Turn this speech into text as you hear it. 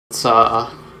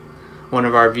since one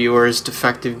of our viewers,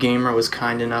 Defective Gamer, was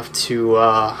kind enough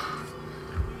to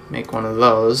make one of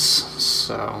those.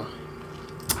 So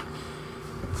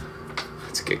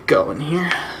let's get going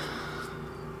here.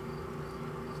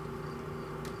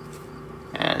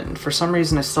 And for some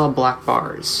reason I still have black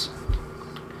bars.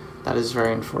 That is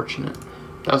very unfortunate.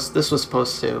 This was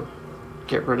supposed to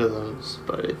get rid of those,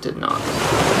 but it did not.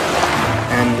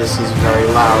 And this is very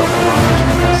loud. Hold on, let me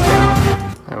turn this down.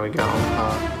 There we go.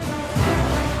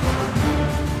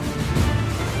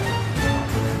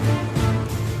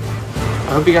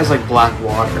 I hope you guys like black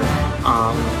water,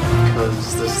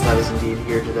 because that is indeed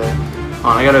here today.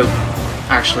 I gotta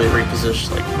actually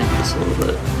reposition, like make this a little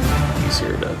bit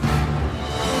easier to.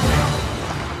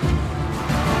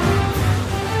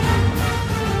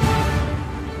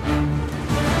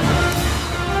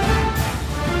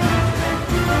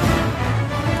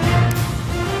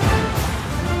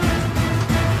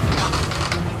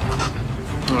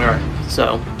 Alright,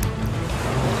 so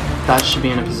that should be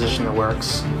in a position that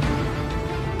works.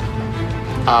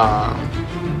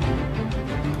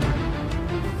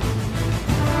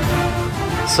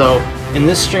 So in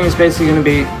this stream is basically going to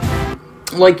be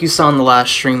like you saw in the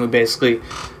last stream. We basically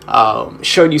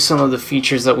showed you some of the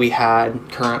features that we had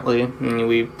currently, and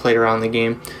we played around the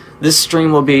game. This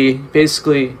stream will be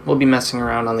we'll be messing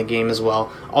around on the game as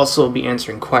well. Also, we'll be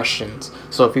answering questions.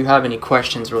 So if you have any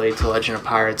questions related to Legend of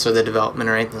Pirates or the development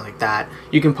or anything like that,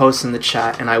 you can post in the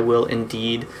chat, and I will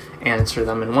indeed answer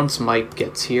them. And once Mike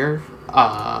gets here,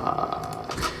 oh,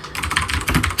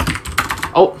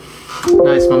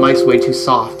 nice. My mic's way too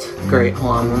soft. Great.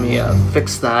 Hold on. Let me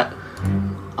fix that.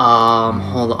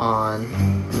 Hold on.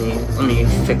 Let me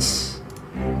fix.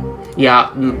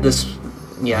 Yeah, this.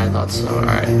 Yeah, I thought so. All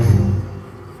right.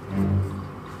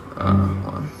 Hold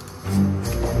on.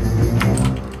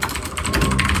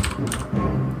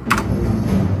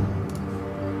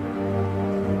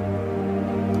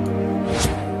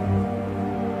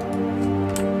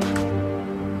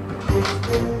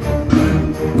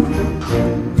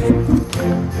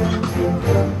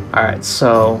 All right,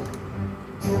 so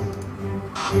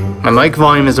my mic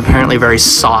volume is apparently very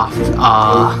soft.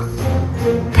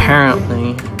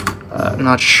 Apparently.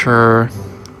 Not sure.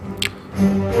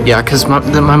 Yeah, because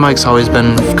my mic's always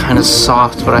been kind of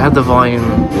soft, but I had the volume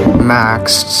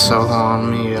maxed, so hold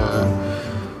on, let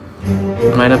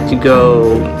me, might have to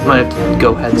go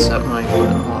headset mic, but hold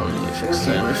on, let me fix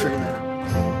that.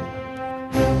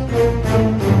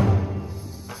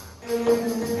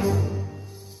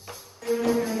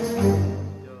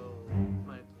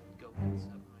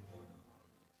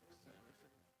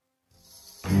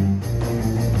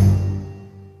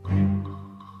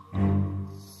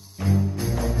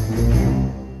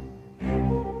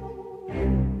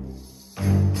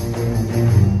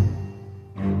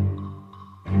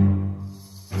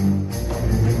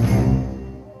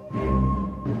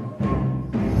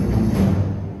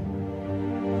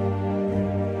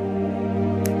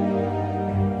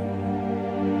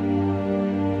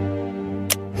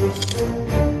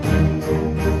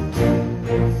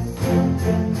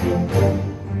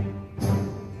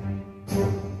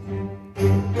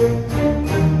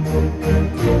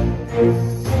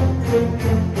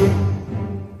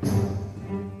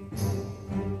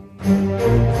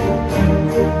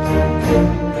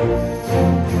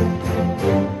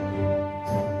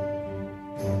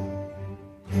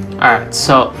 Alright,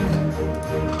 so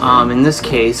in this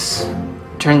case,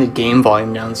 turn the game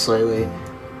volume down slightly,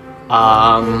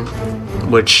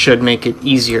 which should make it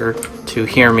easier to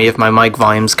hear me if my mic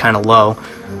volume's kind of low.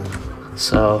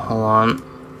 So, hold on.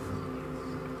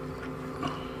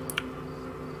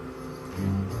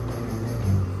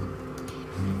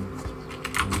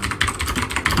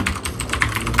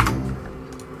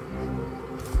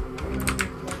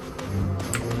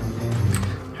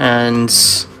 And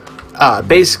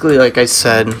basically, like I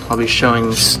said, I'll be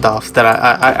showing stuff that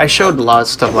I showed a lot of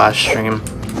stuff last stream,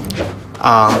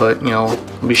 but you know,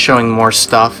 I'll be showing more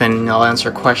stuff, and I'll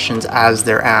answer questions as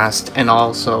they're asked, and I'll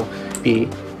also be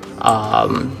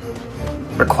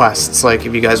requests, like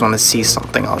if you guys want to see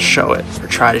something, I'll show it, or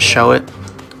try to show it.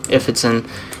 If it's in,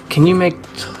 can you make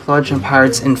Legend of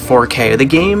Pirates in 4K? The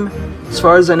game, as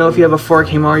far as I know, if you have a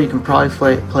 4K monitor, you can probably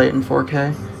play it in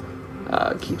 4K.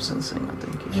 Keep sensing, I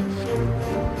think you should.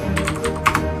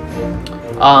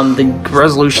 The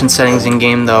resolution settings in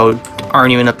game though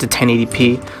aren't even up to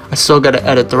 1080p. I still gotta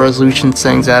edit the resolution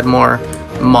settings, add more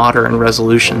modern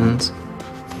resolutions.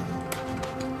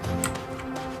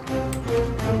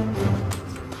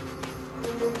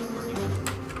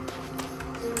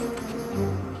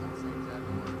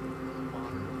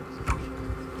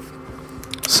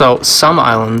 So some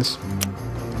islands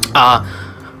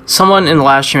Someone in the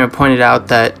last stream had pointed out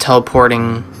that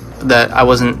that I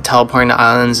wasn't teleporting to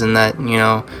islands, and that, you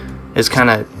know, it's kind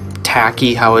of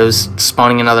tacky how it was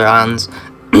spawning in other islands.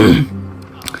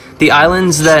 The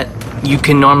islands that you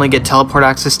can normally get teleport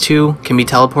access to can be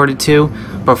teleported to,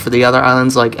 but for the other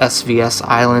islands like SVS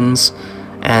islands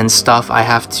and stuff, I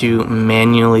have to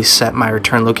manually set my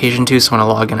return location to, so when I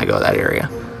log in I go to that area.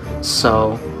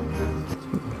 So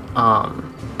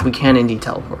we can indeed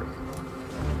teleport.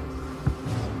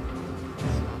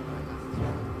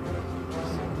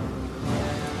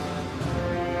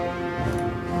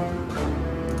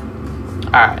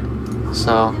 Alright,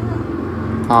 so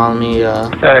let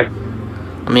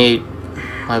me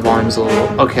my volume's a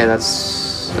little, okay,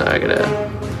 that's, I gotta,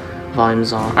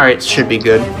 volume's on. Alright, it should be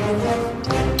good.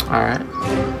 Alright.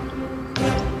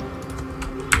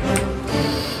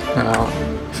 Now,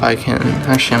 if I can,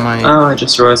 actually I might... Oh, I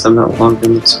just realized I'm not logged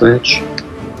in the Switch.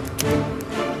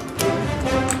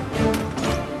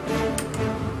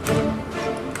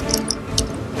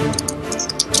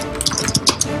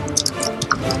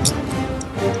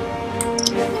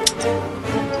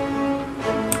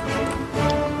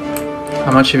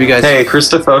 How much have you guys... Hey,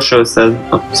 Christopher said...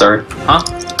 Oh, sorry. Huh?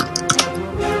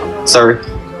 Sorry.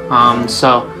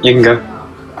 So... You can go.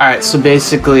 Alright, so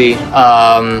basically,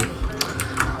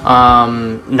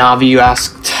 Navi, you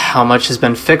asked how much has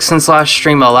been fixed since last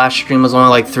stream. Well, last stream was only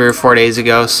like 3 or 4 days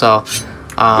ago, so,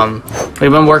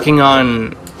 we've been working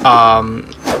on,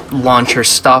 launcher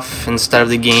stuff instead of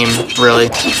the game, really.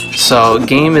 So,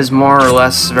 game is more or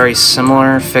less very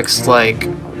similar, fixed like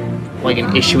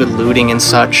an issue with looting and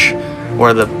such,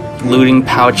 where the looting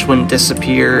pouch wouldn't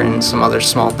disappear and some other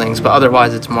small things, but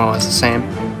otherwise it's more or less the same.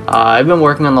 I've been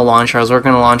working on the launcher. I was working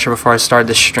on the launcher before I started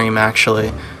the stream,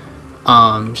 actually,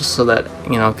 just so that,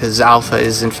 you know, because alpha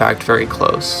is in fact very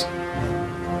close,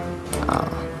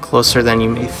 closer than you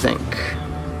may think.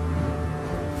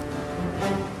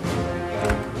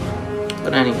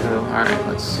 But anywho, alright,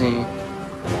 let's see.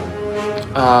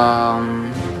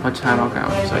 What time?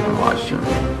 Okay, so I can watch you.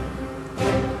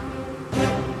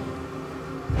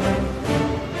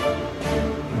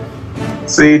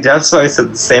 See, Deathswice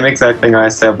said the same exact thing I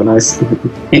said when I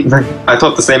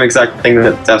thought the same exact thing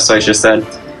that Deathswice just said.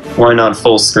 Why not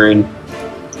full screen?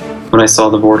 When I saw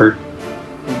the border.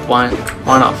 Why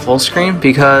not full screen?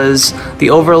 Because the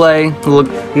overlay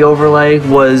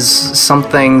was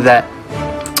something that,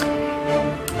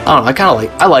 I don't know,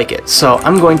 I like it. So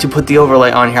I'm going to put the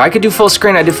overlay on here. I could do full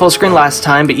screen. I did full screen last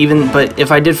time, but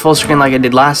if I did full screen like I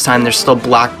did last time, there's still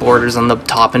black borders on the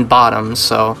top and bottom,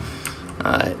 so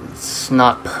it's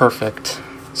not perfect.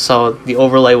 So the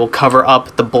overlay will cover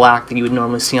up the black that you would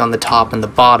normally see on the top and the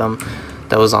bottom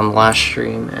that was on the last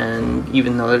stream, and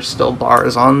even though there's still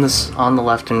bars on the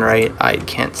left and right, I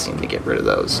can't seem to get rid of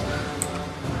those.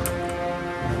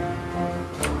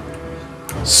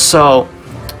 So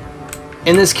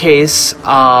in this case,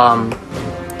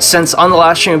 since on the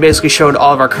last stream we basically showed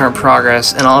all of our current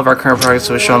progress, and all of our current progress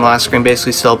that was shown on the last screen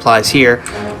basically still applies here.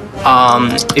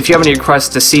 If you have any requests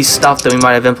to see stuff that we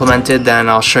might have implemented, then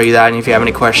I'll show you that, and if you have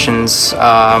any questions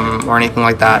or anything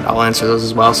like that, I'll answer those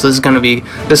as well. So this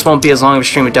won't be as long of a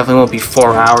stream. It definitely won't be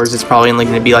 4 hours. It's probably only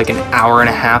going to be like an hour and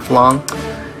a half long.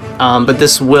 But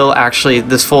this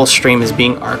full stream is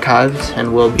being archived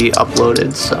and will be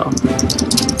uploaded, so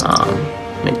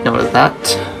make note of that.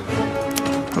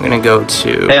 I'm gonna go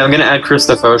to... Hey, I'm gonna add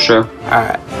Christopher.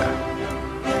 Alright.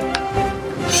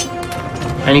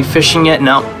 Any fishing yet?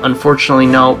 No, unfortunately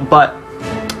no, but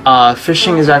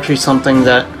fishing is actually something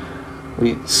that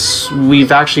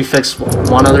we've actually fixed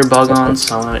one other bug on,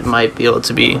 so it might be able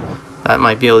to be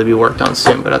worked on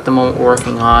soon, but at the moment we're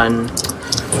working on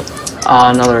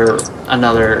another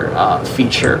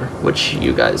feature, which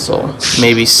you guys will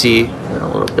maybe see in a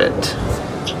little bit.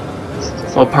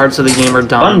 What parts of the game are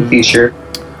done? Fun feature.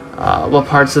 What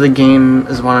parts of the game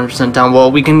is 100% done?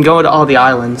 Well, we can go to all the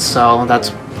islands, so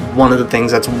that's one of the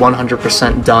things that's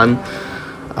 100% done.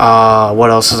 What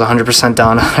else is 100%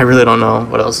 done? I really don't know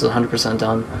what else is 100%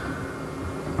 done.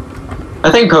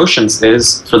 I think Potions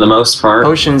is, for the most part.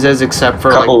 Potions is, except for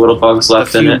a couple little bugs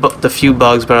left in it. The few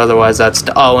bugs, but otherwise that's...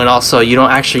 Oh, and also, you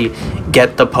don't actually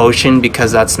get the potion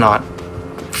because that's not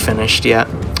finished yet.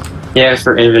 Yeah,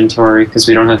 for inventory, because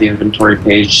we don't have the inventory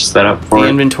page set up for it. The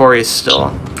inventory is still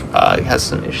has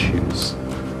some issues.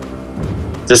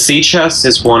 The sea chest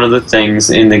is one of the things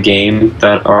in the game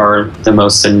that are the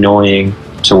most annoying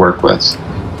to work with.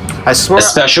 I swear...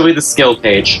 Especially the skill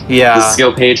page. Yeah. The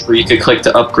skill page where you could click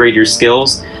to upgrade your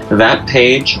skills. That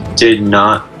page did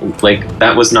not... Like,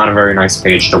 that was not a very nice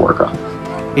page to work on.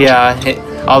 Yeah,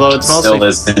 Although it's Still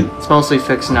isn't. it's mostly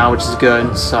fixed now, which is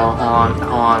good. So hold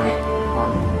on.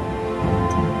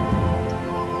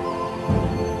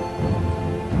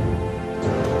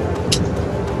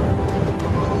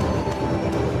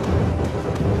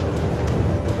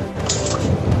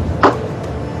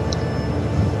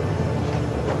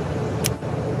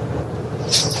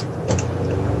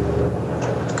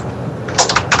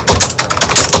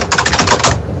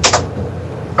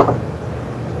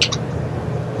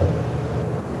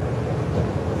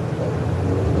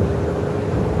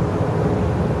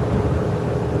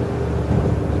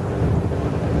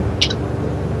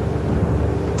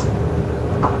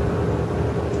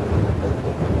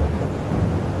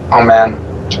 Oh man,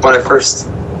 when I first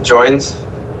joined,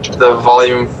 the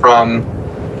volume from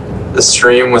the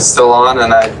stream was still on,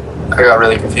 and I got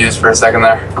really confused for a second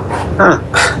there. Huh.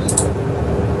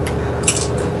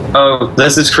 Oh,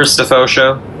 this is Christopho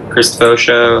Show. Christopho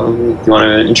Show, you want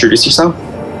to introduce yourself?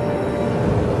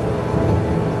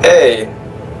 Hey,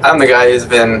 I'm the guy who's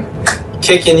been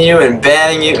kicking you and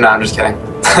banning you. No, I'm just kidding.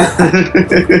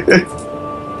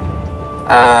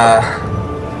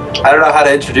 I don't know how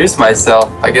to introduce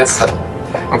myself. I guess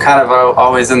I'm kind of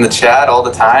always in the chat all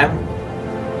the time.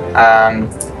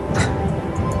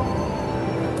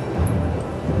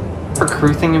 For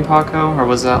crew thing in Paco, or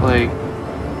was that like?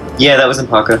 Yeah, that was in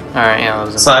Paco. Alright, yeah, that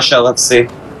was in Slash L, let's see.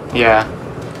 Yeah,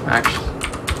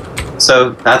 actually.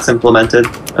 So that's implemented.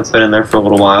 That's been in there for a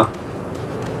little while.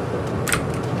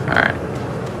 Alright.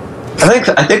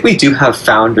 I think we do have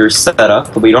founders set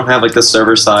up, but we don't have like the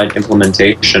server side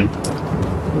implementation.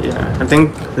 Yeah, I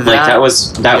think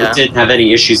that didn't have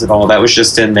any issues at all. That was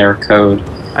just in their code.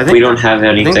 We don't have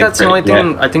anything. I think that's the only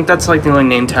thing. Yet. I think that's like the only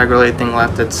name tag related thing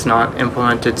left that's not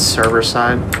implemented server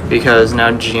side, because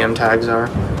now GM tags are.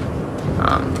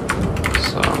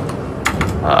 So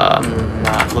I'm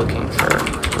not looking for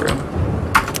crew.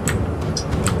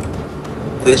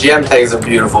 The GM tags are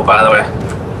beautiful, by the way.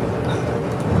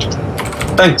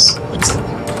 Thanks.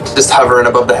 Just hovering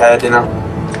above the head, you know.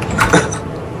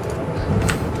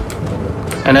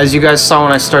 And as you guys saw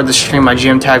when I started the stream, my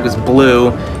GM tag was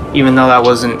blue. Even though that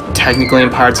wasn't technically in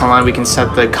Pirates Online, we can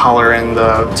set the color and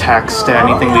the text to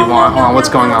anything we want. Hold on, what's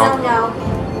going on?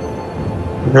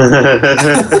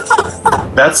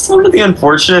 That's one of the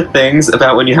unfortunate things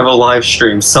about when you have a live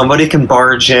stream. Somebody can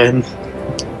barge in.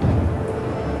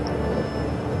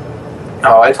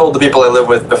 Oh, I told the people I live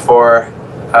with before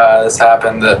this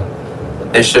happened that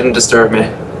they shouldn't disturb me.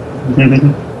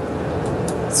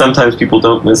 Sometimes people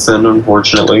don't listen,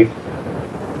 unfortunately.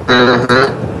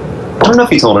 I don't know if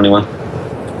he told anyone.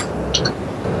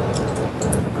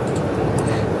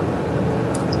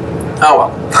 Oh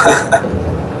well.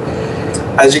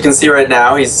 As you can see right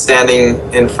now, he's standing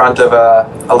in front of a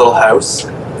little house.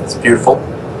 It's beautiful.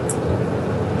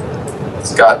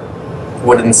 It's got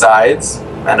wooden sides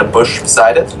and a bush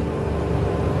beside it.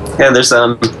 Yeah, there's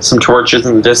some torches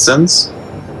in the distance.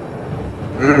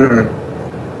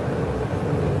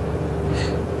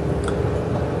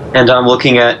 And I'm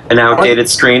looking at an outdated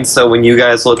screen, so when you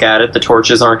guys look at it, the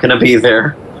torches aren't going to be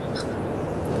there.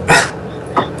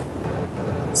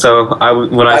 So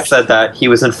when I said that, he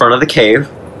was in front of the cave.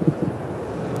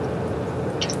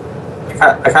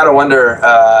 I kind of wonder,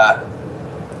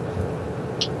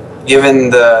 given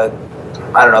the,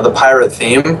 I don't know, the pirate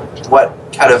theme, what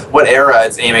era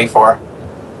it's aiming for?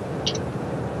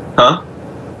 Huh?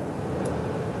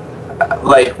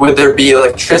 Like, would there be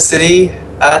electricity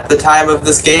at the time of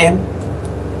this game?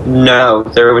 No,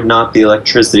 there would not be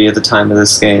electricity at the time of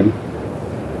this game.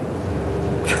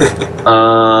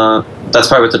 That's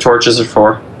probably what the torches are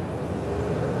for.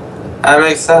 That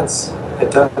makes sense. It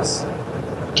does.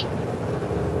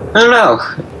 I don't know.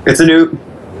 It's a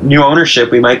new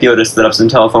ownership. We might be able to set up some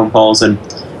telephone poles and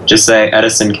just say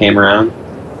Edison came around.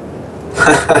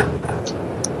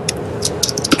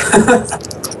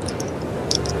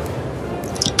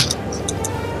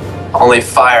 Only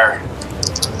fire.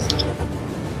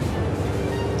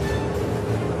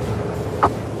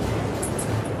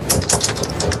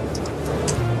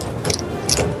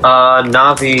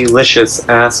 Navilicious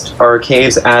asked, are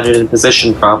caves added in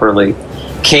position properly?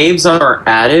 Caves are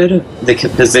added, the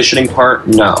positioning part,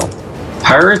 no.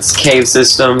 Pirate's cave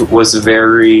system was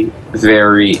very,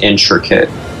 very intricate.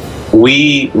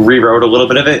 We rewrote a little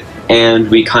bit of it, and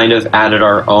we kind of added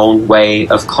our own way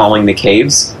of calling the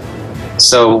caves.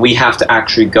 So we have to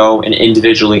actually go and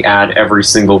individually add every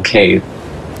single cave.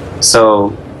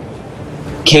 So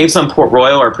caves on Port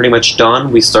Royal are pretty much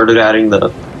done. We started adding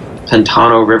the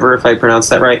Pantano River, if I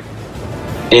pronounced that right,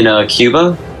 in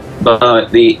Cuba, but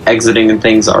the exiting and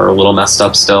things are a little messed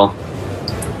up still.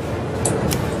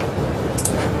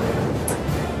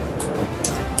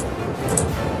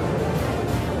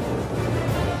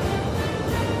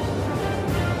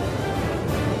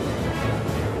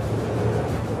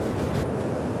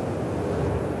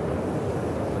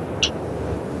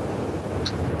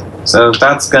 So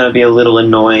that's going to be a little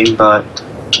annoying, but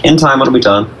in time it'll be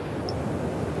done.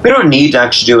 We don't need to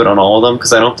actually do it on all of them,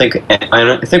 because I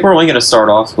think we're only going to start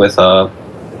off with,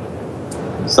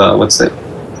 what's it?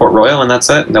 Port Royal, and that's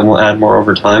it. And then we'll add more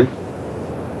over time.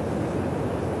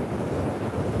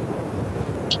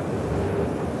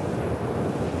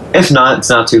 If not, it's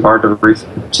not too hard to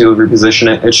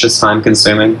reposition it. It's just time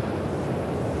consuming.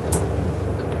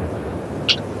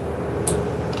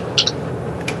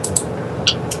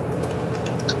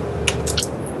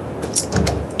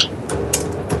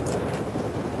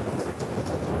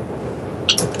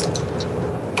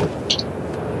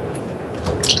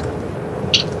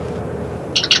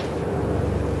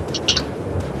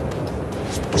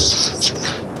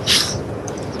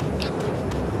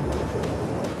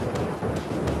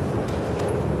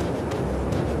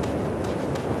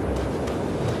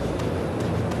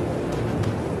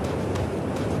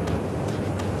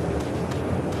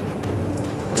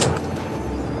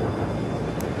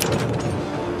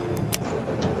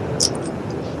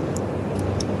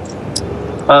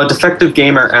 Defective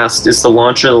Gamer asked, is the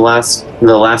launcher the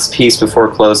last piece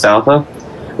before closed alpha?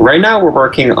 Right now we're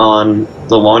working on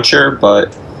the launcher,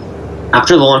 but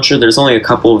after the launcher there's only a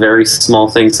couple very small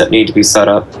things that need to be set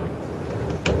up.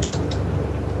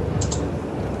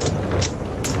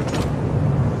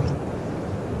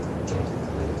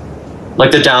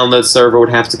 Like the download server would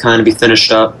have to kind of be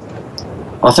finished up.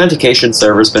 Authentication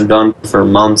server's been done for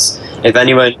months. If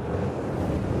anyone...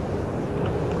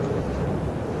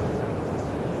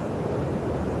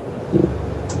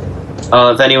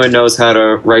 if anyone knows how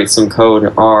to write some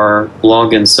code, our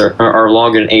login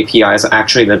API has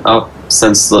actually been up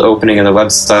since the opening of the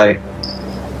website.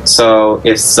 So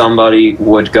if somebody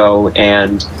would go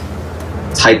and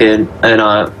type in and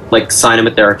like sign in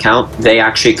with their account, they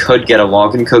actually could get a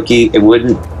login cookie. It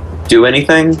wouldn't do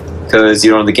anything because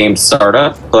you don't have the game to start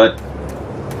up, but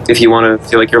if you want to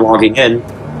feel like you're logging in,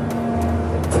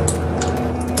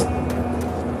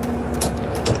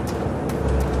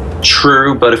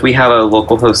 true, but if we have a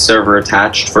localhost server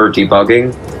attached for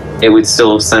debugging, it would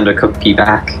still send a cookie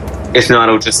back. If not,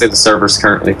 it'll just say the server's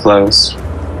currently closed.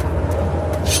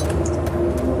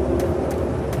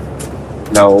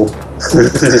 No.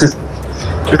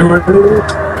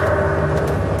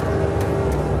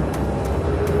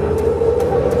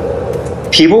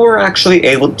 People were actually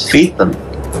able to defeat them.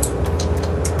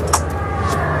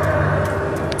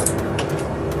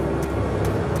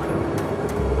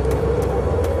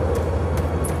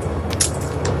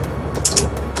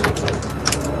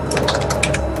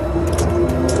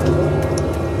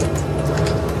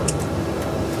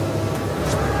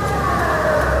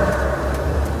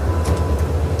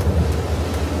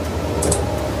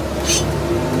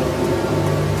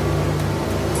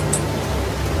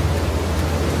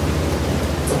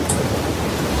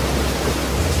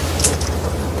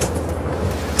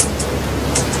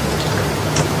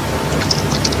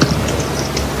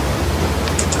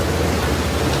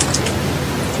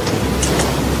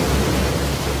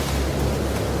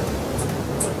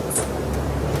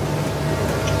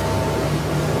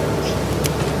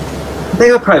 I think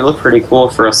it would probably look pretty cool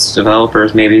for us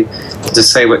developers, maybe, to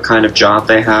say what kind of job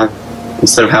they have,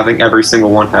 instead of having every single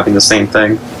one having the same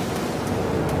thing.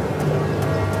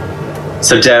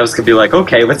 So devs could be like,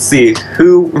 okay, let's see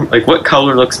what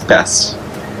color looks best.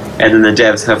 And then the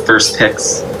devs have first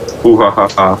picks. Ooh ha ha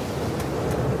ha.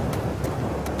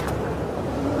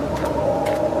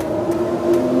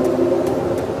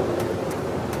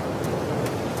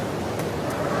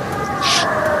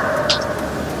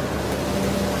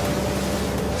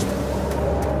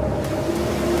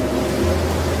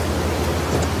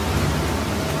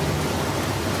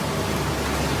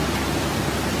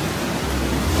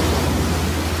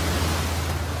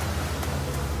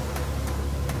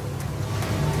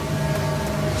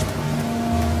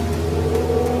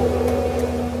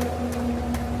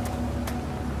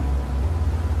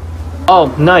 Oh,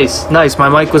 nice, nice. My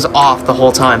mic was off the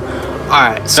whole time.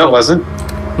 Alright, so... No, it wasn't.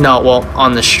 No, well,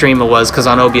 on the stream it was, because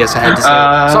on OBS I had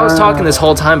disabled. So I was talking this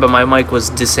whole time, but my mic was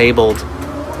disabled.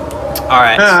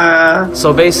 Alright,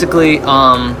 so basically, to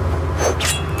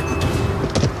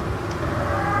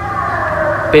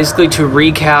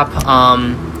recap,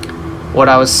 what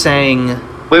I was saying...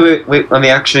 Wait, let me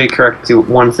actually correct you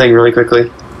one thing really quickly.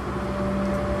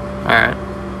 Alright.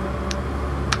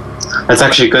 That's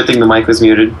actually a good thing the mic was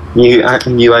muted. You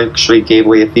actually gave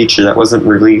away a feature that wasn't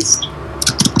released.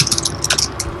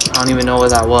 I don't even know what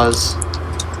that was.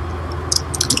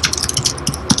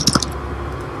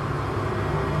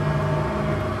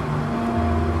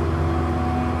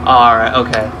 Alright,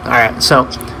 okay. Alright, so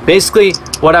basically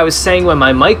what I was saying when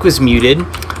my mic was muted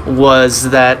was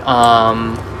that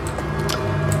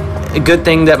a good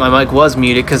thing that my mic was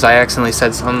muted, because I accidentally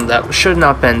said something that should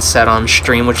not have been said on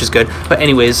stream, which is good. But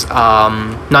anyways,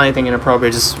 not anything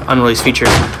inappropriate, just unreleased features.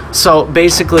 So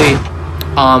basically,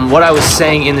 what I was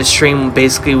saying in the stream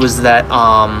basically was that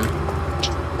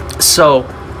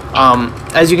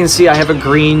as you can see, I have a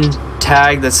green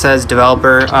tag that says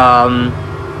developer.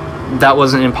 That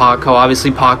wasn't in Paco.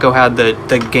 Obviously Paco had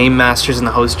the game masters and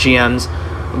the host GMs,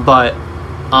 but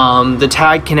the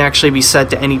tag can actually be set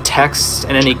to any text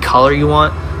and any color you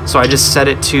want. So I just set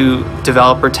it to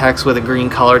developer text with a green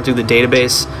color through the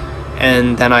database,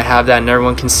 and then I have that and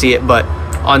everyone can see it. But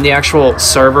on the actual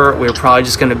server, we're probably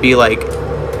just going to be like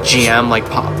GM, like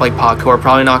Paco. We're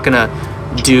probably not going to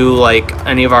do like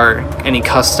any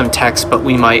custom text, but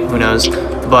we might, who knows.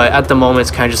 But at the moment,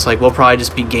 it's kind of just like we'll probably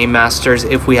just be game masters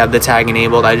if we have the tag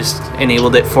enabled. I just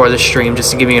enabled it for the stream just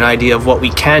to give you an idea of what we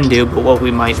can do, but what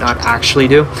we might not actually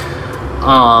do.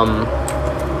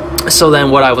 So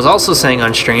then what I was also saying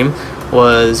on stream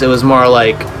was, it was more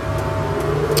like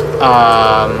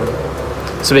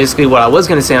so basically what I was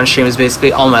going to say on stream is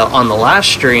basically on the last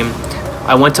stream,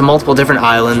 I went to multiple different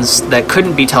islands that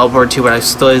couldn't be teleported to, but I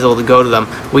still was able to go to them.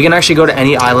 We can actually go to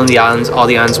any island. All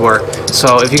the islands work.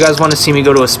 So if you guys want to see me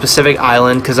go to a specific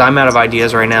island, because I'm out of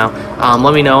ideas right now,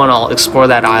 let me know and I'll explore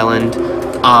that island.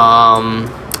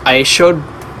 I showed,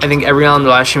 I think, every island in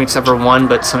the last stream except for one,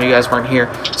 but some of you guys weren't here.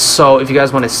 So if you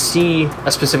guys want to see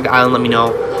a specific island, let me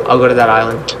know. I'll go to that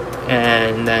island.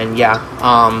 And then, yeah.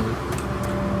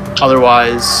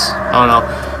 Otherwise, I don't know.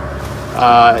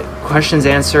 Questions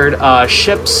answered.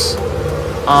 Ships.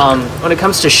 When it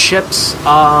comes to ships,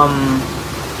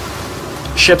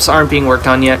 ships aren't being worked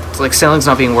on yet. Like, sailing's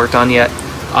not being worked on yet.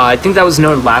 I think that was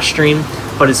noted last stream,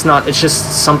 but it's not. It's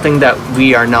just something that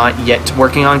we are not yet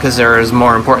working on because there is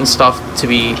more important stuff to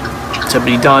be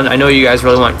done. I know you guys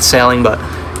really want sailing, but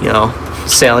you know,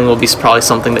 sailing will be probably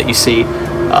something that you see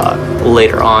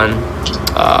later on.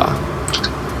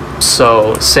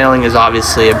 So sailing is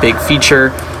obviously a big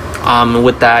feature.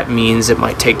 What that means, it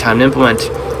might take time to implement.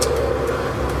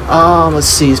 Let's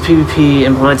see, is PvP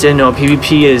implemented? No,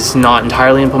 PvP is not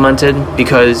entirely implemented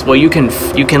because, well, you can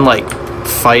like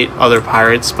fight other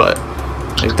pirates, but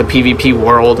like the PvP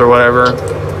world or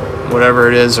whatever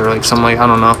it is, or like something like, I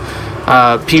don't know.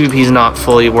 PvP is not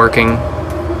fully working.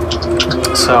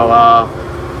 So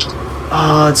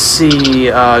let's see.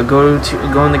 Go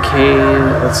in the cave.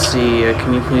 Let's see.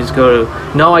 Can you please go to?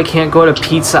 No, I can't go to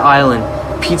Pizza Island.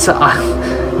 Pizza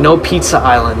Island. No Pizza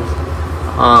Island.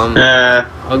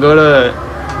 I'll go to.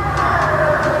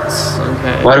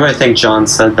 Okay. Why do I think John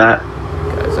said that?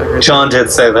 Guys, I heard John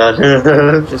did say that.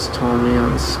 just told me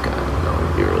on Skype. No,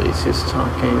 be released. Just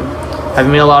talking. I've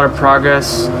made a lot of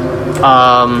progress.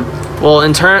 Well,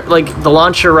 in turn, like the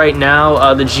launcher right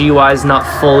now, the GUI is not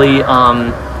fully.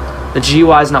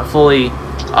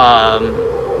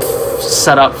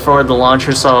 Set up for the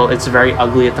launcher, so it's very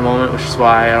ugly at the moment, which is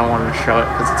why I don't want to show it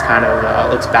because it's kind of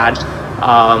looks bad.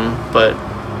 But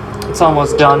it's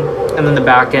almost done, and then the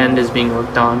back end is being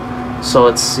worked on. So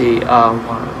let's see.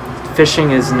 Fishing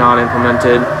is not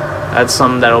implemented. That's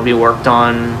something that'll be worked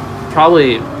on.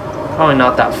 Probably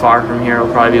not that far from here. It'll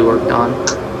probably be worked on.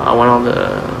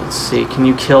 Let's see. Can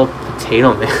you kill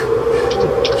Potato Man?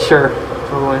 Sure,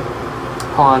 totally.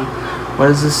 Hold on. What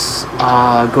is this?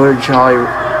 Go to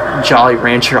Jolly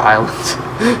Rancher Island.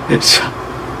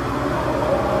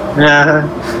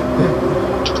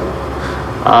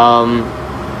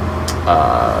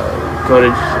 Go to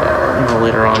no,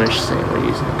 later on. It's just saying we're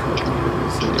using the code. Can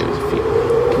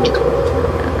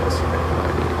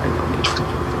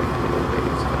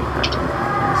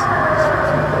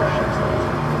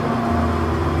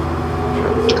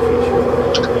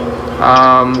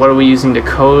you what are we using to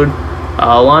code?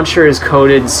 Launcher is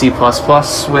coded C++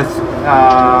 with,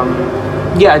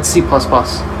 yeah, it's C++,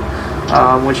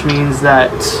 which means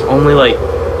that only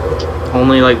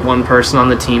like one person on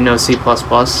the team knows C++, like,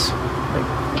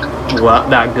 well,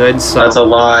 that good. So that's a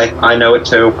lie. I know it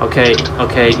too. Okay,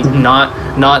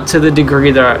 not to the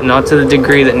degree that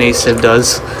Nasiv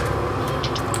does.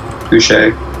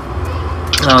 Touché.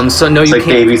 So no, it's you like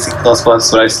can't. baby C++,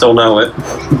 but I still know it.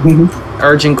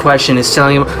 Urgent question is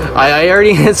sailing. I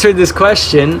already answered this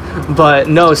question, but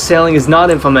no, sailing is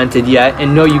not implemented yet,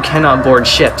 and no, you cannot board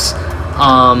ships.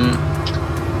 A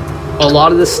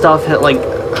lot of this stuff, like,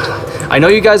 I know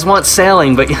you guys want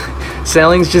sailing, but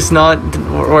sailing's just not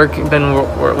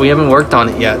we haven't worked on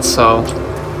it yet. So,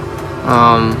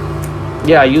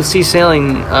 yeah, you'll see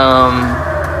sailing.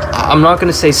 I'm not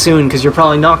gonna say soon because you're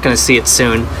probably not gonna see it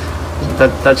soon.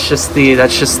 That's just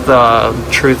the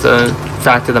truth and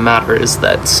fact of the matter is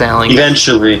that sailing.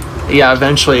 Eventually. Yeah,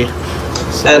 eventually.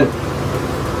 And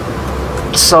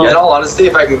in all honesty,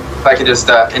 if I can just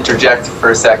interject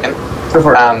for a second.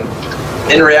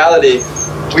 In reality,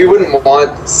 we wouldn't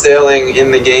want sailing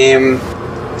in the game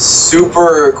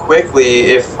super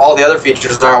quickly if all the other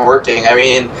features aren't working. I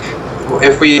mean,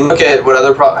 if we look at what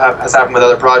has happened with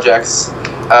other projects,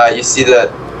 you see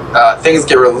that things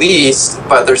get released,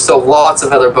 but there's still lots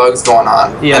of other bugs going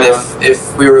on. Yeah. And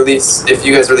if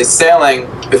you guys release sailing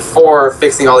before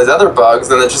fixing all these other bugs,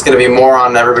 then it's just going to be more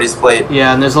on everybody's plate.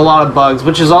 Yeah, and there's a lot of bugs,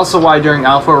 which is also why during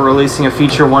Alpha we're releasing a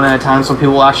feature one at a time, so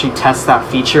people will actually test that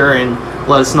feature and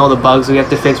let us know the bugs we have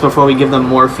to fix before we give them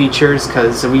more features,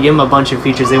 because if we give them a bunch of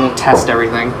features, they won't test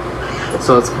everything.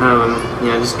 So it's kind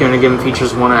of, just going to give them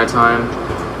features one at a time,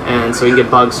 and so we can get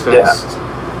bugs fixed. Yeah.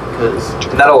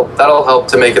 That'll help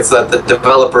to make it so that the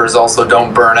developers also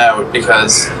don't burn out,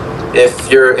 because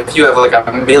if you have like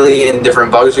a million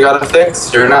different bugs you gotta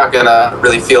fix, you're not gonna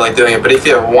really feel like doing it. But if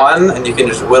you have one and you can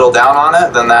just whittle down on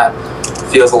it, then that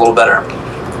feels a little better.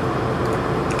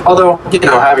 Although,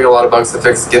 having a lot of bugs to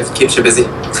fix keeps you busy.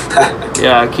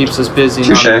 Yeah, it keeps us busy.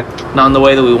 Not in the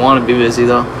way that we want to be busy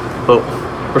though, but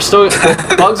we're still.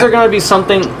 Bugs are going to be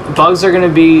something. There's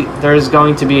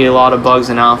going to be a lot of bugs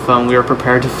in Alpha, and we are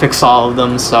prepared to fix all of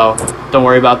them. So don't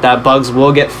worry about that. Bugs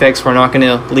will get fixed. We're not going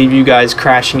to leave you guys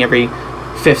crashing every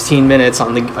 15 minutes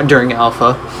during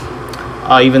Alpha.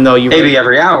 Even though maybe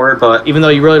every hour, but even though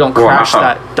you really don't crash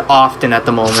that often at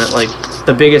the moment. Like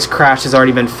the biggest crash has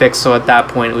already been fixed. So at that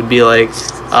point, it would be like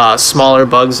smaller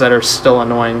bugs that are still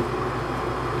annoying.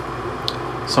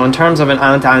 So in terms of an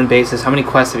island-to-island basis, how many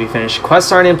quests have you finished?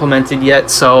 Quests aren't implemented yet,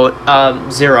 so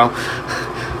 0.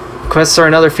 Quests are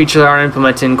another feature that aren't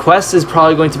implemented. And Quest is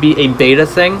probably going to be a beta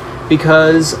thing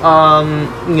because,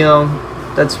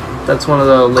 that's one of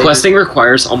the latest. Questing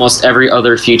requires almost every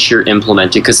other feature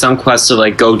implemented, because some quests are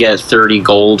like go get 30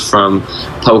 gold from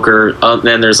poker,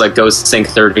 then there's like go sink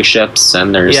 30 ships,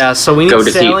 and there's so we need go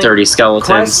defeat 30 skeletons.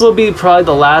 Quests will be probably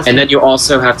the last, and then you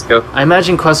also have to go. I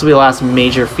imagine quests will be the last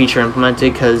major feature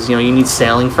implemented, because you need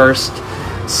sailing first.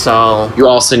 So you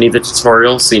also need the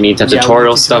tutorial, so you need to have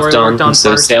tutorial stuff done.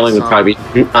 So first, sailing would probably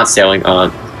be not sailing.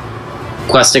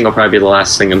 Questing will probably be the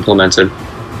last thing implemented.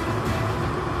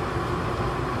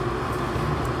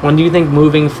 When do you think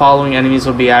moving following enemies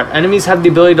will be at? Enemies have the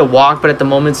ability to walk, but at the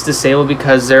moment it's disabled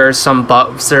because there are some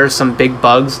big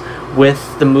bugs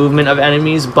with the movement of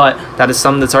enemies, but that is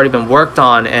something that's already been worked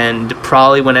on, and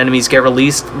probably when enemies get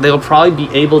released, they'll probably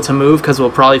be able to move, because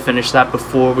we'll probably finish that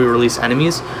before we release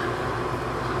enemies.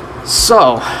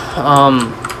 So,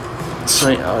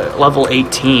 level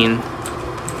 18,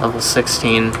 level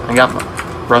 16, I got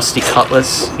my rusty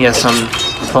cutlass. Yes, I'm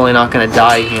totally not going to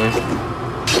die here.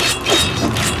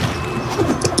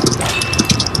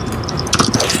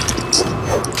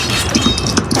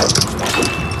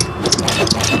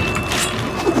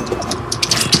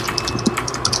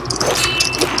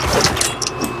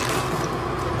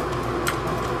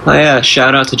 Oh yeah,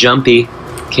 shout out to Jumpy,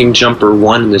 King Jumper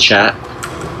 1 in the chat.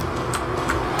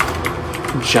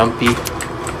 Jumpy.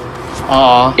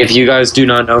 Aww. If you guys do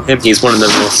not know him, he's one of the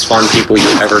most fun people you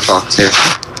ever talk to.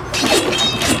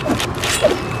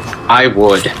 I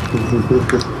would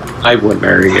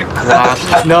marry you.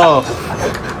 Wow. No.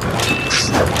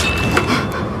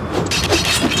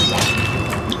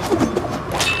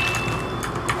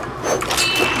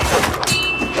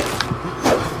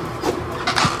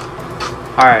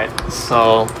 Alright,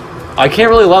 so I can't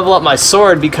really level up my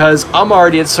sword because I'm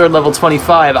already at sword level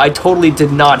 25. I totally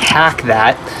did not hack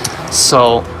that.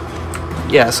 So,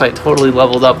 yes, I totally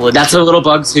leveled up. That's a little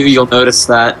bug too. You'll notice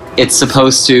that it's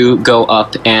supposed to go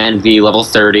up and be level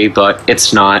 30, but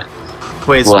it's not.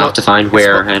 Wait, we'll have to find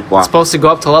where and why. It's supposed to go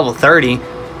up to level 30.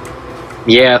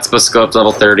 Yeah, it's supposed to go up to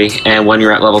level 30, and when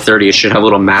you're at level 30, it should have a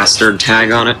little mastered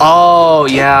tag on it. Oh,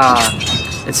 yeah.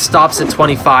 It stops at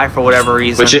 25 for whatever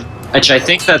reason. Which I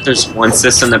think that there's one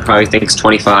system that probably thinks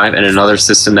 25 and another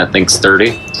system that thinks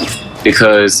 30.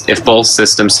 Because if both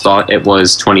systems thought it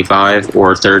was 25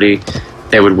 or 30,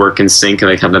 they would work in sync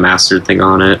and they'd have the mastered thing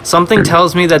on it. Something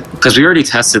tells me that... Because we already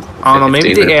tested... I don't know,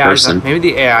 maybe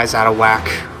the AI's out of whack.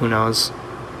 Who knows?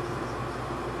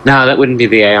 No, that wouldn't be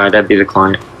the AI, that'd be the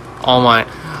client. Oh my...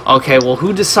 Okay, well,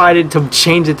 who decided to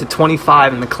change it to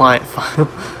 25 in the client file?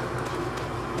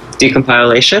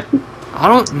 Decompilation? I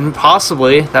don't...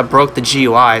 Possibly. That broke the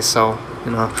GUI, so,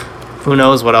 who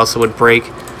knows what else it would break.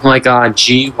 Oh my god,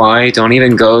 GUI, don't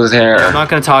even go there. Yeah, I'm not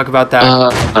going to talk about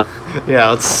that.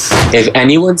 Yeah, it's... If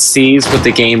anyone sees what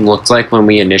the game looked like when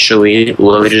we initially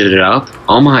loaded it up,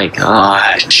 oh my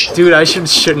gosh. Dude, I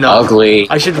should know. Ugly.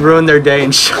 I should ruin their day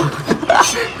and show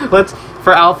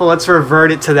for Alpha, let's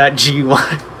revert it to that GUI.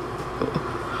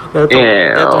 They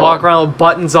have to walk around with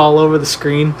buttons all over the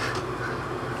screen.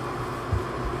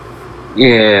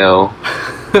 Ew.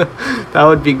 That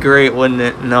would be great, wouldn't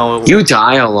it? No. You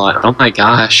die a lot. Oh my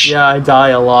gosh. Yeah, I die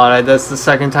a lot. That's the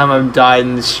second time I've died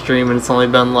in this stream, and it's only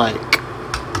been like...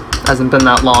 hasn't been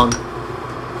that long.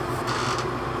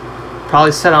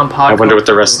 Probably set on podcast. I wonder what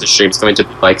the rest of the stream's going to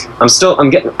be like.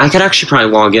 I could actually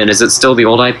probably log in. Is it still the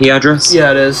old IP address?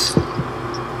 Yeah, it is.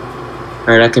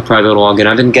 Alright, I could probably log in.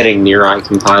 I've been getting NearEye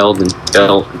compiled and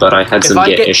built, but I had some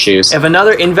Git issues. If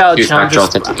another invalid challenge...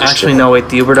 Actually, no, wait,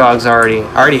 the Uberdog's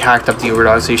already hacked up the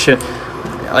Uberdog, so you should...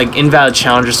 Like, invalid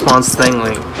challenge response thing,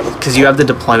 like... Because you have the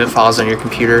deployment files on your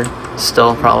computer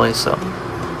still, probably, so...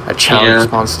 A challenge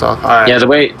response stuff. Alright. Yeah, the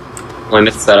way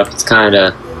it's set up, it's kind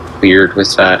of weird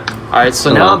with that. Alright,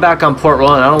 so now I'm back on Port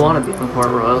Royal, and I don't want to be on Port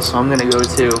Royal, so I'm gonna go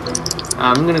to...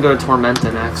 I'm gonna go to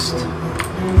Tormenta next.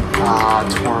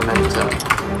 Tormenta.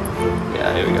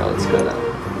 Yeah, here we go, let's go now.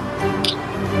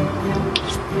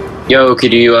 Yo,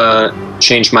 could you,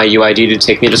 change my UID to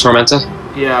take me to Tormenta?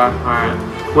 Yeah,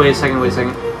 alright. Wait a second.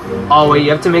 Oh, wait, you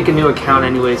have to make a new account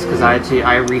anyways, because I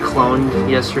recloned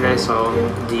yesterday, so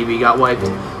DB got wiped.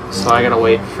 So I gotta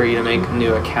wait for you to make a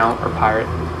new account or pirate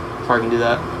before I can do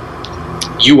that.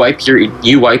 You wipe your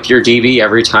DB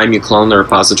every time you clone the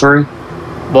repository?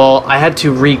 Well, I had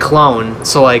to reclone,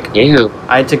 so like... Ew.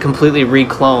 I had to completely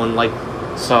reclone, like,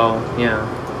 so, yeah.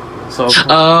 So...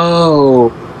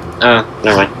 Oh!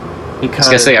 Never mind. Because... I was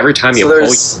gonna say, every time you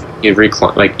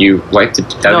reclone, like, you wipe the...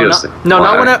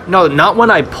 not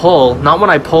when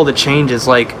I pull the changes,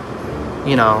 like,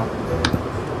 you know...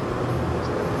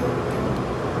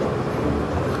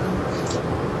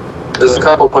 There's a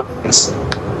couple questions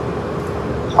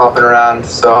popping around,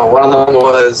 so one of them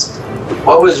was...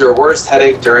 What was your worst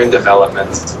headache during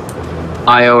development?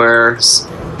 IO errors.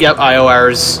 Yep, IO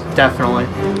errors, definitely.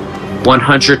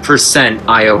 100%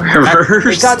 IO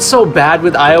errors. It got so bad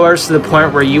with IO errors to the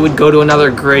point where you would go to another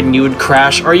grid and you would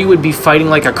crash, or you would be fighting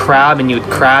like a crab and you would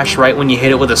crash right when you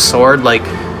hit it with a sword. Like,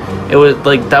 it was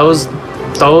like those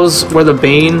were the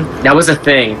bane. That was a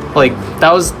thing. Like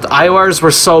the IO errors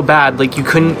were so bad, like you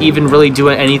couldn't even really do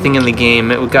anything in the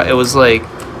game. It was like.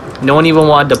 No one even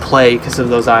wanted to play because of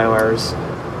those IO errors.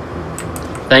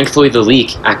 Thankfully, the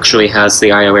leak actually has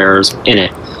the IO errors in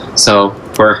it, so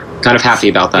we're kind of happy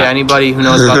about that. Yeah, anybody who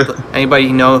knows about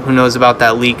who knows about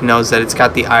that leak knows that it's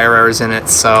got the IO errors in it.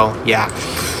 So yeah.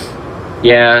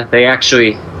 Yeah, they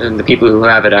actually, and the people who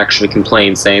have it actually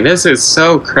complain, saying this is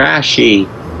so crashy.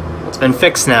 It's been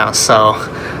fixed now, so.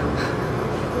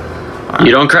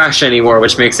 You don't crash anymore,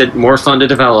 which makes it more fun to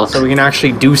develop. So we can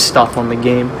actually do stuff on the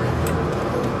game.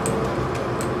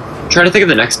 Trying to think of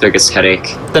the next biggest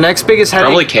headache. The next biggest headache,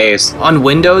 probably caves. On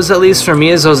Windows, at least for me,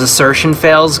 is those assertion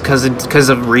fails because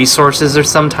of resources. Or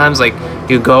sometimes like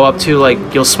you go up to like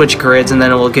you'll switch grids and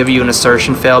then it will give you an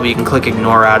assertion fail, but you can click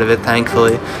ignore out of it.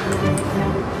 Thankfully.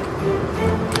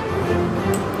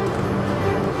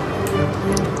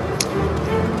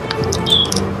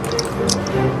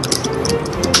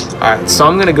 All right, so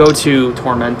I'm gonna go to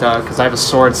Tormenta because I have a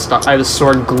sword I have a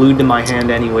sword glued to my hand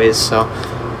anyways. So,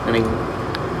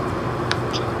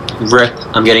 RIP,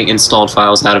 I'm getting installed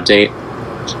files out of date.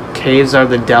 Caves are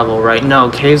the devil, right? No,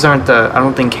 caves aren't I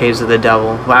don't think caves are the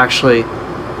devil. Well, actually,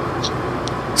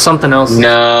 something else.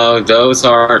 No, those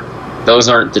aren't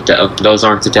the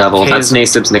devil. Caves, that's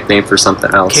Nasib's nickname for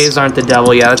something else. Caves aren't the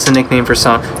devil. Yeah, that's a nickname for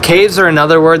some. Caves are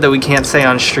another word that we can't say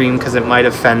on stream because it might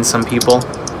offend some people.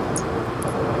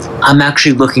 I'm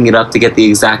actually looking it up to get the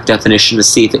exact definition to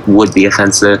see if it would be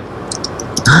offensive.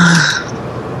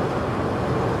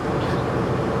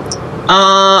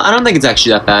 I don't think it's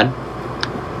actually that bad.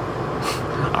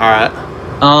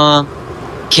 Alright.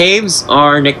 Caves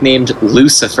are nicknamed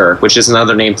Lucifer, which is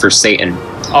another name for Satan.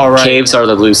 Alright. Caves are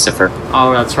the Lucifer.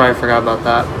 Oh, that's right, I forgot about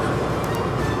that.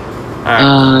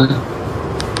 Alright.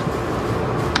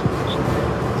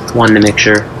 Wanted to make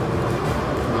sure.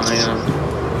 Oh, yeah.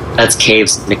 That's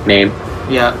Cave's nickname.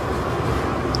 Yeah.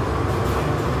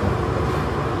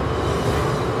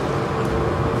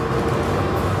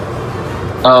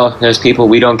 Oh, there's people,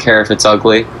 we don't care if it's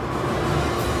ugly.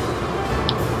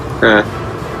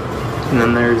 And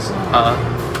then there's,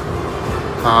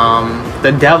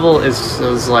 the devil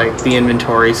is like the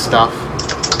inventory stuff.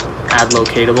 Add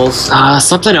locatables.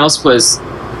 Something else was...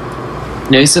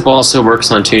 Nasib also works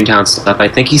on Toontown stuff. I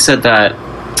think he said that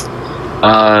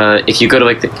if you go to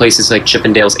like the places like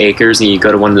Chippendale's Acres and you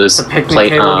go to one of those what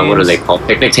are they called?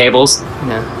 Picnic tables.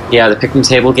 Yeah. Yeah, the picnic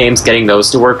table games. Getting those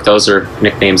to work, those are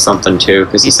nicknamed something too,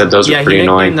 because he said those are pretty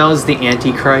annoying. Yeah, he nicknamed those the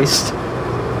Antichrist.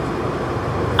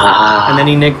 Ah. And then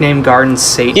he nicknamed gardens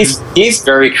Satan. He's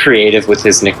very creative with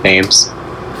his nicknames.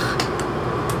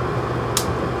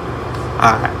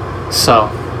 Alright, so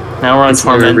now we're on That's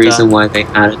Tormenta. another reason why they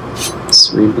added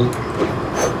this remake.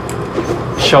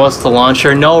 Show us the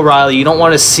launcher. No, Riley, you don't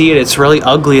want to see it. It's really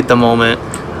ugly at the moment.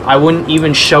 I wouldn't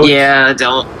even show it. Yeah,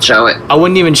 don't show it. I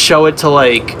wouldn't even show it to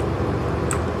like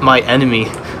my enemy.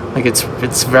 Like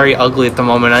it's very ugly at the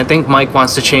moment. I think Mike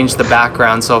wants to change the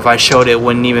background, so if I showed it, it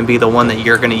wouldn't even be the one that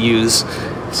you're gonna use,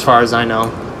 as far as I know.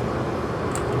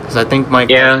 Because I think Mike.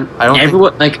 Yeah, I don't.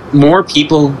 Everyone like more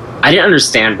people. I didn't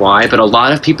understand why, but a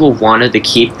lot of people wanted to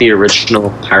keep the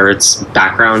original Pirates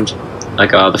background,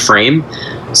 like the frame.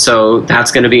 So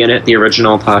that's going to be in it, the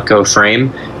original Podco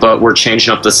frame, but we're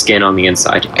changing up the skin on the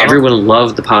inside. Everyone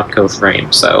loved the Podco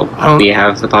frame, so we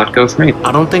have the Podco frame.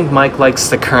 I don't think Mike likes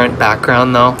the current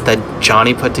background, though, that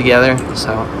Johnny put together,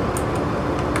 so...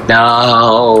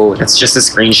 No, that's just a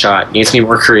screenshot. It needs to be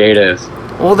more creative.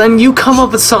 Well, then you come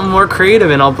up with something more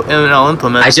creative, and I'll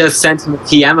implement it. I just sent him a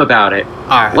PM about it.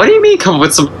 Alright. What do you mean come up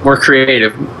with something more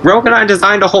creative? Rogue and I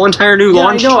designed a whole entire new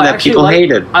launch that people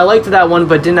hated. I liked that one,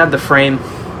 but didn't have the frame.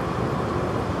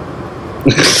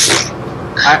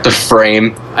 The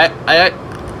frame. I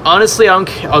honestly,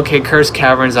 okay, Cursed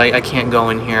Caverns, I can't go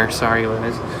in here. Sorry,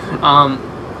 guys.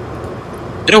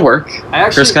 It'll work.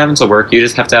 Cursed Caverns will work. You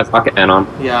just have to have Pocket Man on.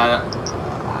 Yeah,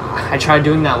 I tried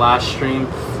doing that last stream,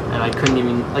 and I couldn't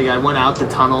even, like, I went out the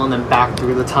tunnel and then back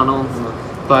through the tunnel.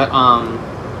 But,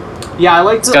 yeah, I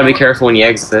liked Just gotta be careful when you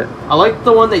exit. I liked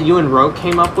the one that you and Rogue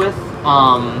came up with.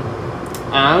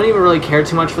 And I don't even really care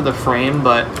too much for the frame,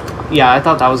 but yeah, I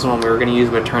thought that was the one we were going to use,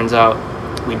 but it turns out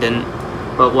we didn't.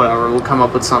 But whatever, we'll come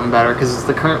up with something better, because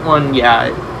the current one,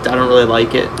 yeah, I don't really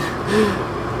like it.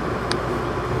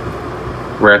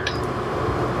 Rip.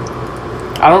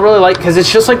 I don't really like, because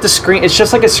it's just like it's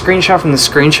just like a screenshot from the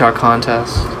screenshot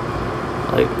contest.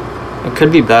 Like, it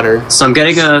could be better. So I'm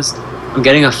getting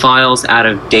a files out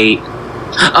of date.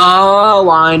 Oh,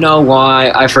 I know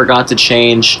why. I forgot to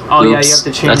change. Oh, Oops. yeah, you have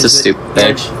to change. That's a stupid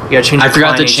thing. You gotta change. I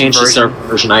forgot to change the server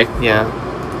version. Yeah.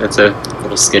 That's a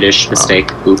little skittish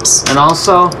mistake. Oops. And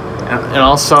also,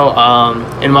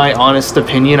 in my honest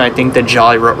opinion, I think that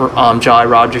Jolly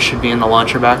Roger should be in the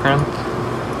launcher background.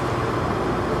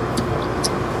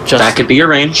 That could be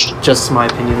arranged. Just my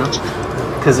opinion, though,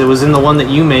 because it was in the one that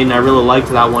you made, and I really liked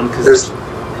that one because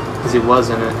he was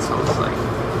in it. So it's like.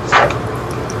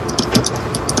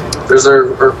 There's a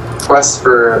request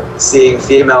for seeing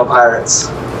female pirates.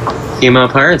 Female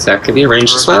pirates, that could be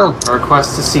arranged as well. A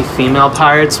request to see female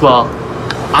pirates? Well,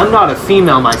 I'm not a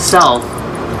female myself,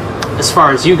 as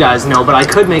far as you guys know, but I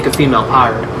could make a female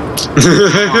pirate.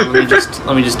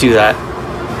 Let me just do that.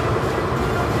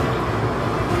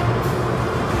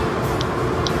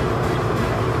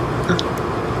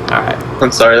 Alright.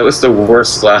 I'm sorry, that was the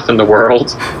worst laugh in the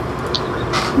world.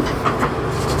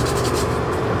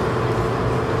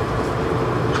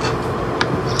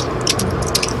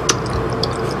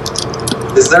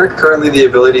 Is there currently the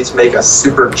ability to make a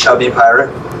super chubby pirate?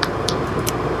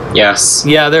 Yes.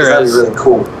 Yeah, there is. That'd be really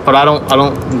cool. But I don't.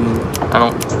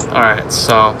 Alright,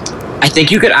 so. I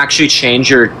think you could actually change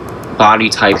your body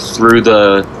type through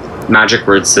the magic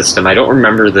word system. I don't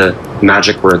remember the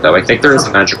magic word, though. I think there is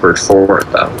a magic word for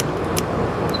it, though.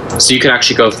 So you can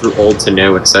actually go through old to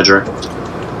new, etc.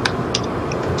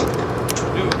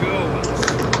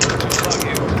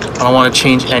 I don't want to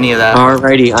change any of that.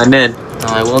 Alrighty, I'm in. No,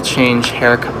 I will change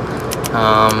haircut.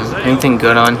 Anything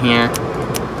good on here?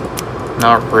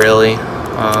 Not really.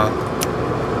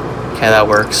 Okay, that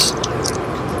works.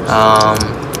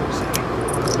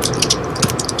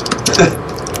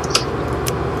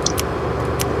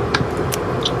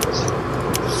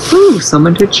 Whew,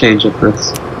 someone did change it for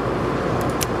this.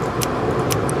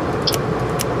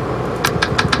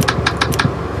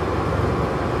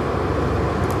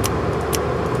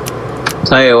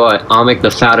 Tell you what, I'll make the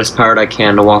fattest pirate I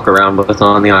can to walk around with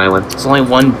on the island. There's only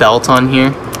one belt on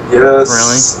here.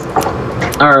 Yes.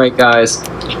 Really? Alright, guys.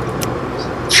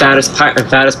 Fattest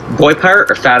boy pirate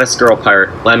or fattest girl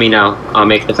pirate? Let me know. I'll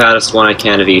make the fattest one I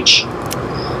can of each.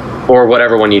 Or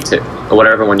whatever one you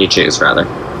choose, rather.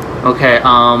 Okay,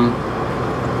 I'm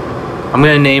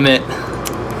gonna name it.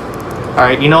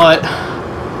 Alright, you know what?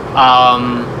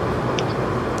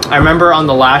 I remember on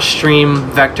the last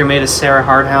stream, Vector made a Sarah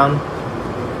Hardhound.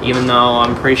 Even though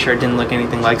I'm pretty sure it didn't look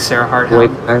anything like Sarah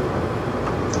Hardhound.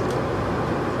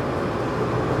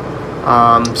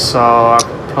 So I'll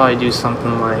probably do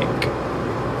something like...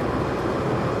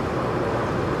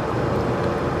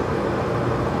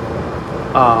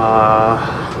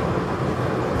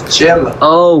 Jim.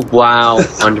 Oh, wow,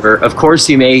 Wonder. Of course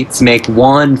you make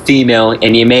one female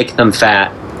and you make them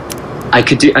fat. I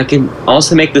can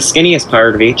also make the skinniest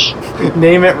part of each.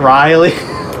 Name it Riley.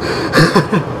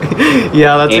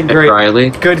 Yeah, that's Name a great... it Riley.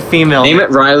 Good female. Name it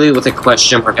Riley with a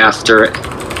question mark after it.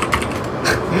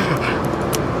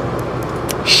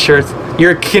 Sure.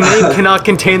 Your name cannot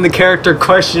contain the character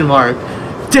question mark.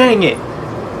 Dang it.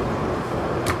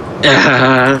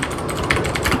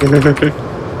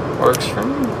 Works for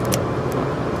me.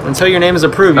 Until your name is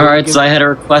approved. Alright, so I had a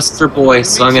request for boy,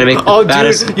 so I'm gonna make the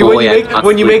fattest dude, boy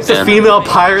when you make the female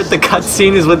pirate, the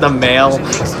cutscene is with the male.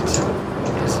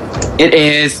 It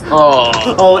is.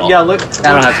 Oh yeah, look.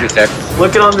 That'll have to be fixed.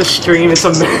 Look it on the stream. It's a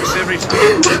male.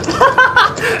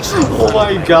 Oh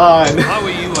my god.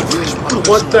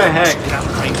 What the heck?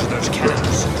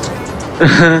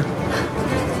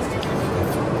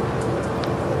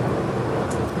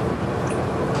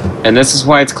 And this is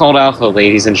why it's called Alpha,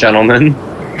 ladies and gentlemen.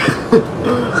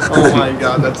 Oh my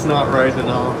god, that's not right at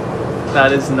all.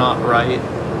 That is not right.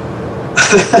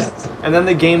 And then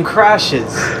the game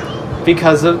crashes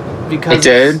because of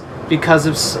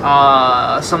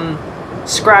some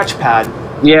scratch pad.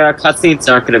 Yeah, cutscenes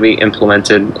aren't going to be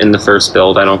implemented in the first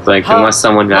build, I don't think, unless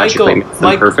someone magically makes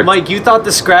them perfect. Mike, you thought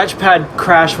the scratch pad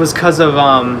crash was because of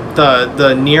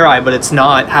the near eye, but it's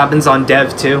not. It happens on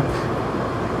dev too.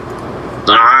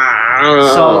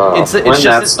 So it's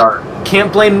just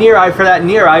can't blame near eye for that.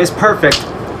 Near eye is perfect.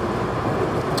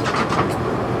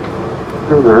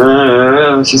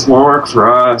 It's just more work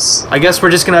for us. I guess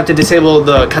we're just gonna have to disable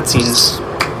the cutscenes.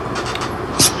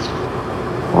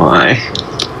 Why?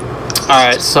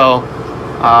 Alright, so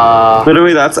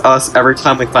literally that's us every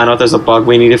time we find out there's a bug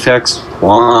we need to fix.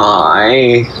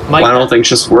 Why? Mike, why don't things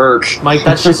just work? Mike,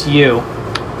 that's just you.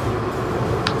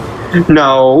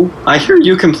 No, I hear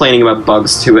you complaining about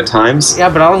bugs too at times. Yeah,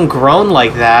 but I don't groan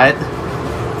like that.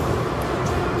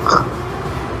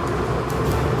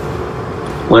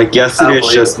 Like, yes, it is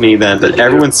just me then, but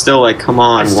everyone's still like, come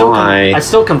on, why? I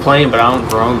still complain, but I don't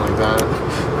groan like that.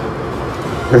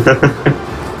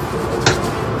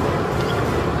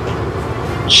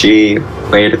 Gee,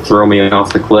 way to throw me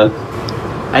off the cliff.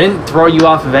 I didn't throw you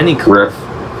off of any cliff.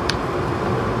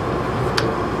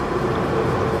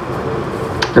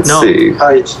 Let's see.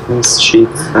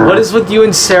 What is with you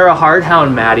and Sarah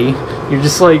Hardhound, Maddie? You're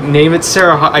just like, name it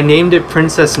Sarah. I named it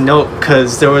Princess Note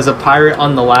because there was a pirate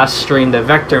on the last stream that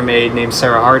Vector made named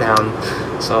Sarah Hardhound.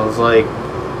 So I was like,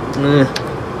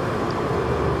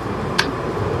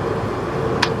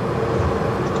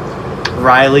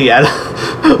 Riley.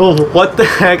 What the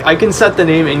heck? I can set the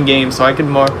name in game, so I could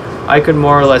more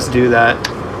or less do that.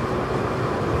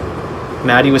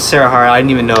 Maddie was Sarah Hardhound. I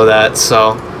didn't even know that.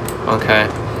 So, okay.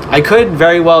 I could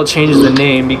very well change the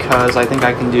name because I think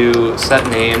I can do set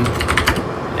name,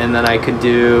 and then I could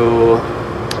do,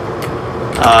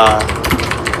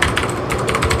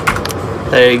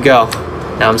 there you go.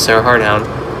 Now I'm Sarah Hardhound.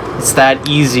 It's that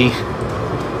easy.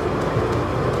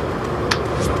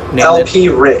 LP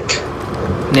Rick.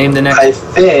 Name the next. I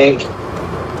think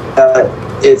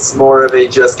it's more of a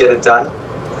just get it done.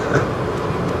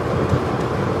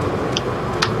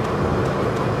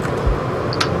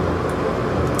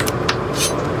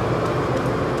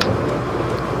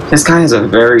 This guy has a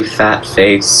very fat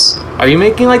face. Are you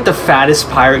making like the fattest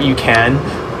pirate you can?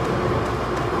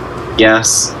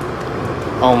 Yes.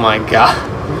 Oh my god.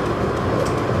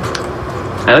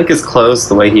 I like his clothes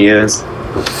the way he is.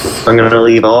 I'm gonna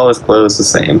leave all his clothes the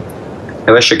same.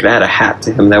 I wish I could add a hat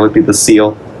to him, that would be the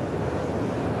seal.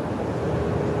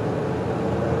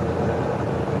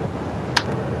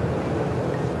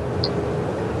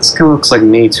 This guy looks like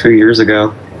me 2 years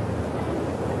ago.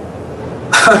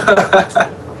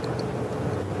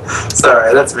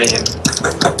 Sorry, that's mean.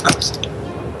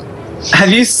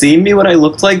 Have you seen me what I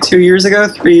looked like 2 years ago,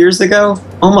 3 years ago?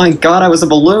 Oh my god, I was a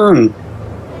balloon.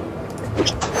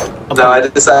 No, I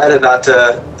decided not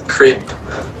to creep.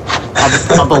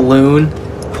 A balloon?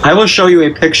 I will show you a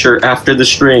picture after the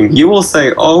stream. You will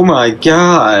say, "Oh my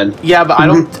god." Yeah, but I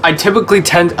don't. I typically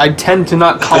tend to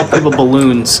not call people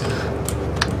balloons.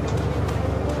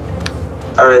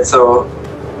 All right, so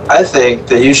I think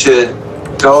that you should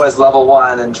go as level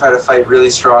 1 and try to fight really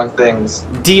strong things.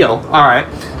 Deal. All right.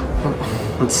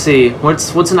 Let's see.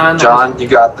 What's an island? John, you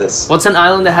got this. What's an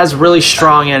island that has really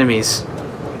strong enemies?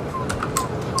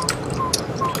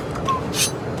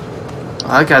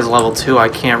 Oh, that guy's level 2. I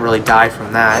can't really die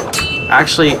from that.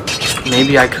 Actually,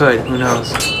 maybe I could. Who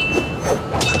knows?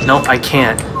 Nope, I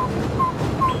can't.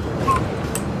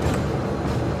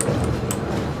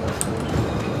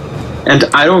 And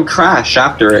I don't crash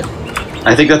after it.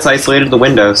 I think that's isolated to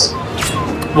Windows.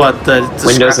 What, the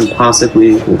Windows and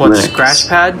possibly what, Linux.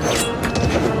 Scratchpad?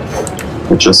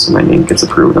 But just so my name gets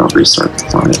approved, I'll restart the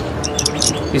client.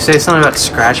 You say something about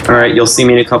Scratchpad? Alright, you'll see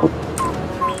me in a couple.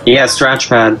 Yeah,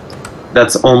 Scratchpad.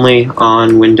 That's only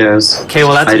on Windows. Okay,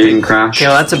 well that's I didn't crash. Okay,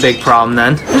 well that's a big problem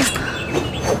then.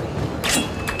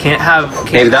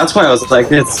 Maybe that's why I was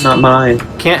like, it's not mine.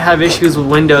 Can't have issues with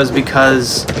Windows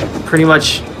because pretty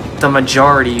much the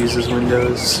majority uses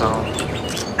Windows, so.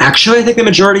 Actually, I think the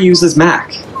majority uses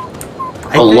Mac.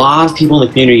 A lot of people in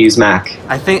the community use Mac.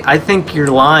 I think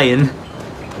you're lying.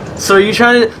 So you're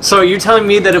telling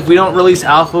me that if we don't release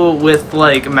alpha with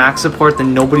like Mac support,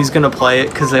 then nobody's gonna play it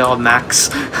because they all have Macs?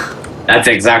 That's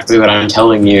exactly what I'm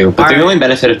telling you. But the only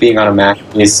benefit of being on a Mac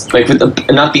is, like,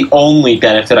 not the only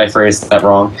benefit, I phrased that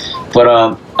wrong, but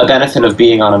a benefit of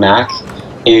being on a Mac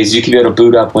is you can be able to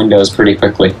boot up Windows pretty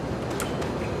quickly.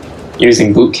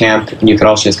 Using Boot Camp, and you could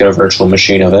also just get a virtual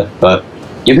machine of it, but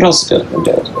you could also do it with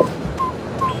Windows.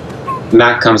 But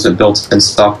Mac comes with built-in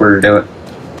software to do it.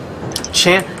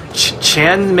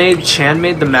 Chan made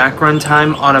the Mac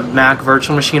runtime on a Mac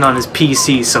virtual machine on his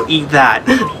PC, so eat that.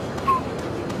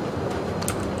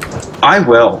 I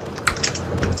will.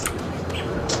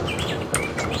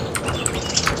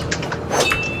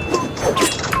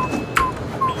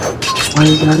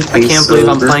 I can't believe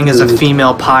I'm playing as a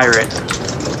female pirate.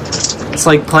 It's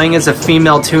like playing as a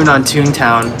female Toon on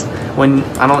Toontown when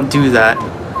I don't do that.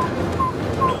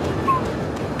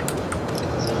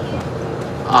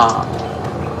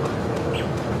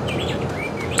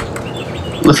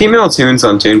 The female Toons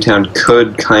on Toontown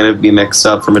could kind of be mixed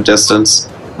up from a distance.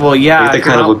 Well, yeah, like they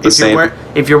kind of look the same.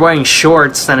 If you're wearing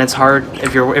shorts, then it's hard.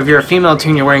 If you're a female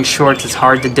Toon, you're wearing shorts. It's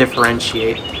hard to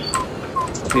differentiate.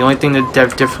 The only thing that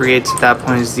differentiates at that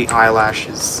point is the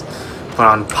eyelashes. But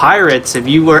on pirates, if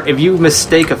you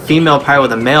mistake a female pirate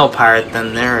with a male pirate,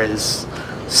 then there is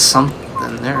something.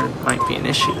 There might be an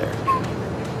issue there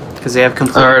because they have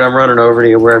complete. All right, I'm running over to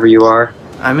you wherever you are.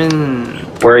 I'm in.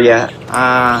 Where are you at?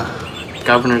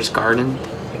 Governor's Garden.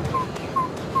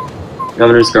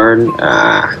 Governor's Garden?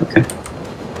 Ah, okay.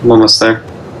 I'm almost there.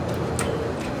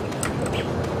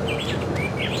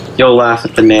 You'll laugh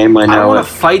at the name, I know. I want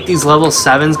to fight these level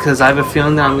 7s because I have a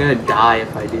feeling that I'm going to die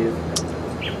if I do.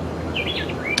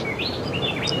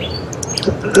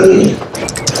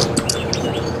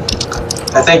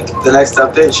 I think the next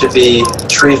update should be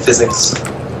tree physics.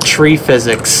 Tree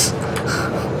physics.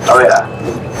 Oh yeah.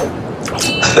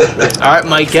 Alright,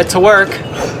 Mike, get to work.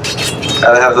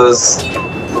 Gotta have those.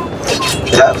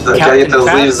 Yeah, gotta get those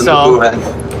leaves moving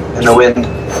in the wind.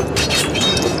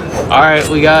 Alright,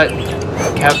 we got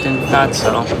Captain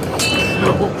Fatso.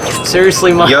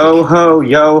 Seriously, Mike? Yo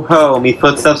ho, me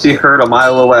footsteps be heard a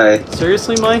mile away.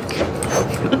 Seriously, Mike?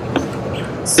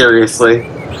 Seriously.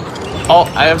 Oh,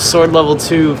 I have sword level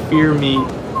 2, fear me.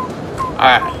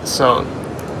 Alright, so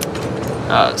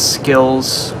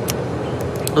skills.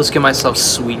 Let's get myself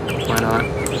sweep, why not?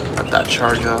 Let that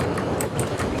charge up.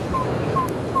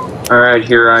 Alright,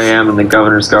 here I am in the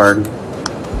Governor's Garden.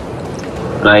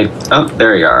 And oh,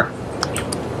 there you are.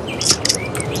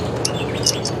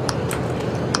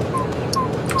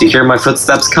 Do you hear my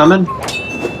footsteps coming?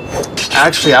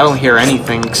 Actually, I don't hear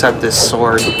anything except this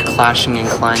sword clashing and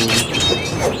clanging.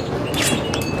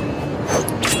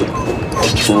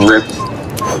 Rip.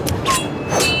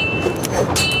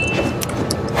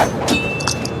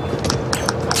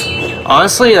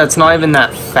 Honestly, that's not even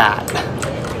that fat.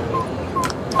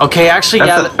 Okay, actually,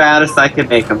 that's yeah. the fattest I can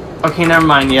make them. Okay, never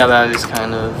mind. Yeah, that is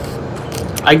kind of.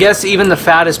 I guess even the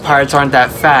fattest pirates aren't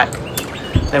that fat.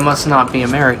 They must not be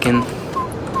American.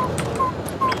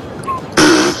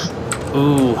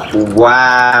 Ooh.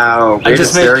 Wow. Great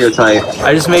stereotype.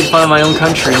 I just made fun of my own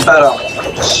country.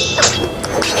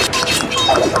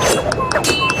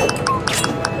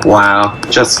 Wow.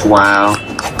 Just wow.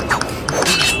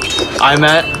 I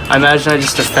imagine I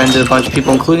just offended a bunch of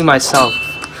people, including myself.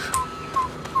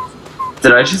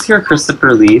 Did I just hear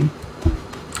Christopher Lee?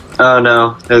 Oh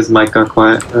no, his mic got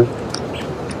quiet.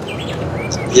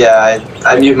 Yeah,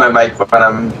 I mute my mic when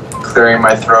I'm clearing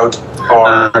my throat or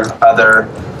other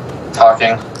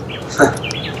talking.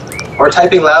 Or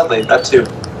typing loudly, that too.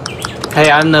 Hey,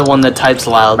 I'm the one that types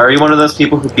loud. Are you one of those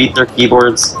people who beat their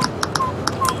keyboards?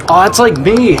 Oh, that's like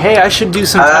me. Hey, I should do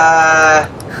some.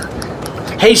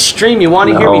 Hey, stream, you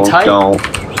want to hear me type?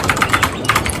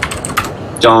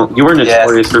 Don't. You were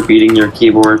notorious for beating your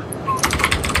keyboard.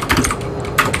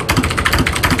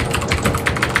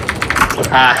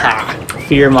 Haha.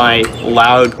 Fear my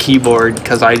loud keyboard,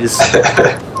 because I just...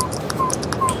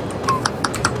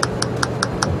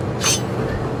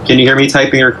 Can you hear me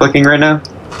typing or clicking right now?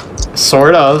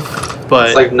 Sort of, but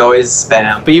It's like noise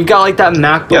spam. but you've got like that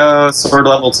MacBook. Yo, sword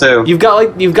level 2. You've got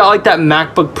like that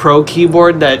MacBook Pro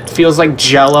keyboard that feels like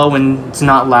Jello and it's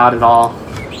not loud at all.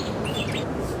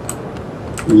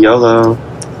 YOLO.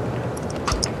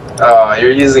 Oh,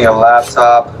 you're using a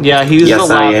laptop. Yeah, he uses Yes,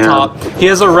 a I am. laptop. He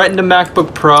has a Retina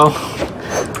MacBook Pro.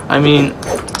 I mean,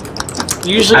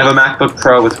 usually I have a MacBook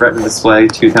Pro with Retina display,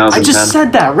 2010. I just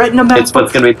said that Retina MacBook. It's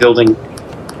what's going to be building.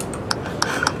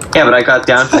 Yeah, but I got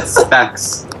down to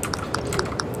specs.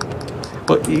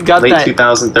 But you got Late that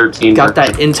 2013. got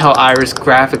that Intel Iris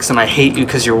graphics, and I hate you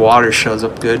because your water shows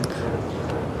up good.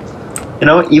 You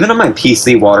know, even on my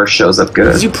PC, water shows up good.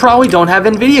 Because you probably don't have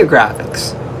NVIDIA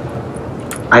graphics.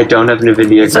 I don't have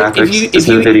NVIDIA It's like graphics. Because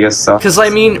NVIDIA sucks. Because I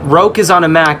mean, Roke is on a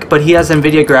Mac, but he has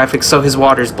NVIDIA graphics, so his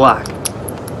water's black.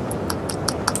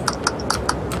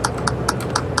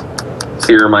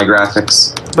 Fear my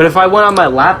graphics. But if I went on my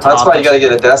laptop, That's why you gotta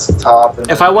get a desktop.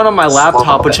 And if I went on my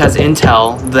laptop, which has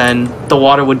Intel, then the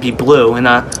water would be blue, and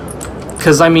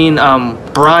because I mean,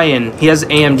 Brian, he has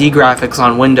AMD graphics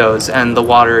on Windows, and the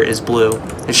water is blue.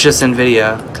 It's just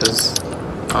NVIDIA, because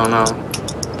I don't know.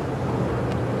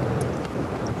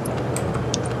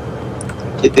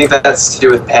 You think that's to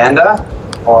do with Panda,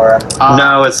 or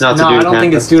No, it's not to No, do I with don't think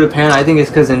Panda. it's due to Pan. I think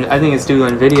it's due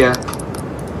to NVIDIA.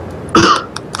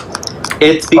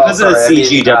 It's because Oh, of the sorry, I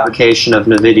CG mean, deprecation of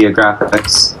NVIDIA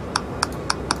graphics.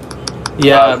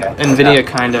 Yeah, Okay. NVIDIA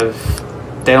kind of,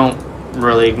 they don't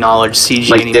really acknowledge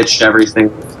CG Like, anymore. ditched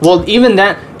everything. Well, even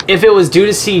that, if it was due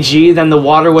to CG, then the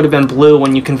water would have been blue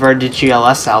when you converted to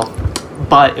GLSL,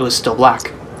 but it was still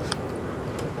black.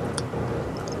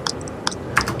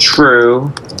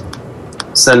 True.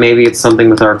 So maybe it's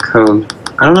something with our code.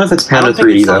 I don't know if it's I Panda don't think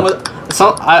 3D it's though. something with,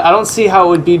 I don't see how it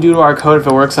would be due to our code if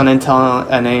it works on Intel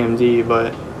and AMD,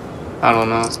 but I don't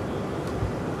know.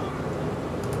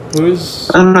 Who's...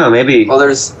 I don't know, maybe. well, there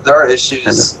are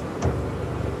issues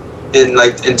in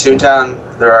Toontown.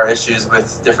 There are issues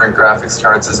with different graphics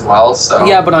cards as well. So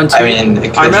Yeah, but on I mean,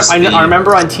 it could just be. I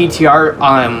remember on TTR,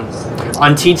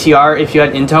 if you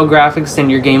had Intel graphics, then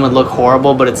your game would look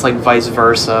horrible, but it's like vice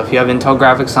versa. If you have Intel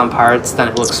graphics on Pirates, then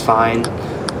it looks fine.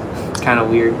 It's kind of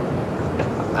weird.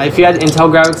 If you had Intel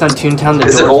graphics on Toontown, the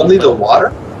Is it only the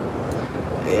water?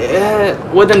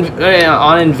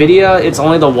 on NVIDIA, it's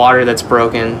only the water that's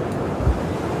broken.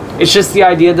 It's just the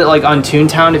idea that like on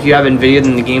Toontown, if you have NVIDIA,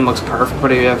 then the game looks perfect,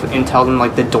 but if you have Intel, then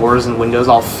like the doors and windows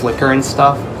all flicker and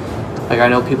stuff. Like I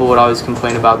know people would always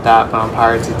complain about that, but on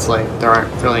Pirates, it's like there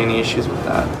aren't really any issues with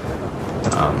that.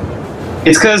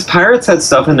 It's because Pirates had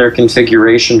stuff in their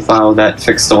configuration file that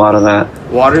fixed a lot of that.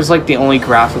 Water's like the only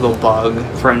graphical bug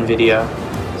for NVIDIA,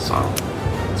 so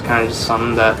it's kind of just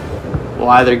something that will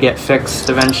either get fixed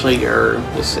eventually or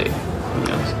we'll see. Who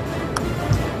knows?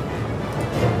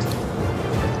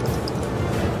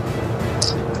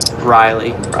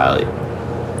 Riley.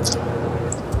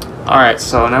 Alright,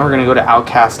 so now we're gonna go to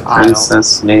Outcast Isle.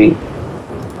 Princess Nate.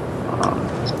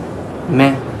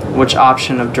 Which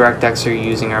option of DirectX are you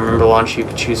using? I remember launch you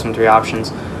could choose from 3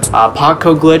 options.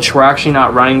 Podco glitch, we're actually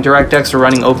not running DirectX, we're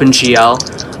running OpenGL.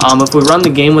 If we run the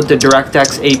game with the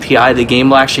DirectX API, the game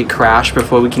will actually crash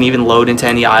before we can even load into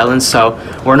any islands, so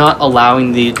we're not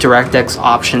allowing the DirectX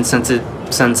option since the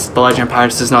Legend of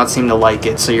Pirates does not seem to like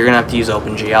it, so you're gonna have to use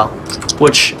OpenGL.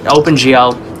 Which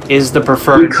OpenGL is the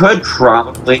preferred. We could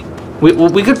probably. We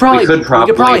could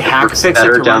probably hack fix it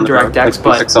to run DirectX,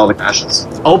 but fix all the crashes.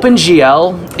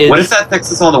 OpenGL is. What if that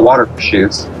fixes all the water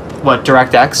issues? What,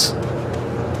 DirectX?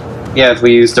 Yeah, if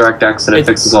we use DirectX and it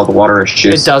fixes all the water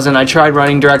issues. It doesn't. I tried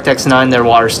running DirectX 9, their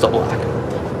water's still black.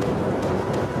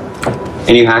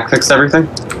 And you hack fixed everything?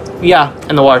 Yeah,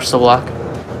 and the water's still black.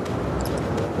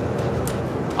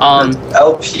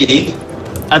 LP.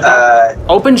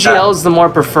 OpenGL is the more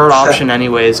preferred option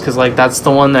anyways, because like that's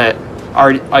the one that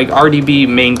RDB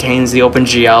maintains the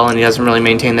OpenGL and he doesn't really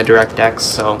maintain the DirectX,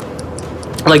 so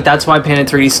like that's why Panda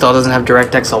 3D still doesn't have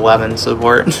DirectX 11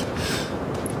 support.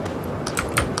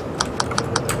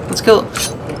 Let's kill.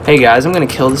 Hey guys, I'm gonna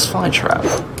kill this fly trap.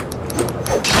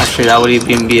 Actually, that would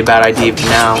even be a bad idea even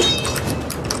now.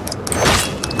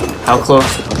 How close?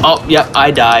 Oh, yep,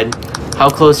 I died. How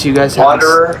close you guys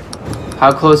Wanderer.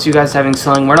 How close you guys having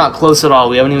selling? We're not close at all.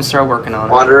 We haven't even started working on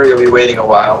it. Wanderer, you'll be waiting a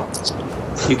while.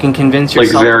 You can convince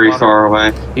yourself. Like very far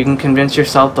away. You can convince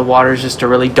yourself the water is just a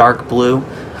really dark blue.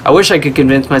 I wish I could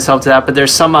convince myself to that, but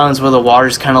there's some islands where the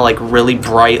water's kind of like really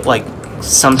bright, like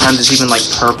sometimes it's even like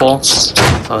purple.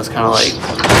 So it's kind of like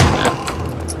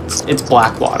it's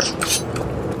black water.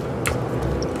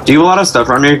 Do you have a lot of stuff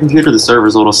running on your computer? The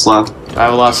server's a little slow. I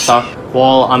have a lot of stuff.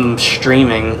 Well, I'm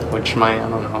streaming, which I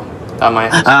don't know. That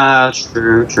might.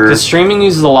 True. Because streaming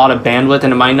uses a lot of bandwidth,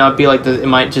 and it might not be like it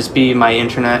might just be my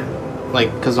internet,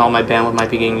 like because all my bandwidth might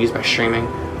be getting used by streaming.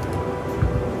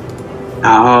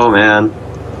 Oh man,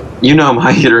 you know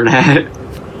my internet.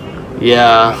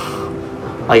 Yeah,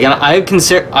 like and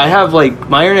I have like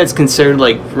my internet's considered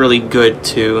like really good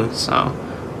too, so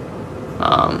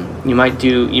you might.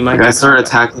 Like I started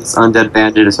attacking this undead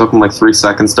bandit. It took him like 3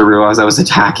 seconds to realize I was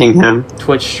attacking him.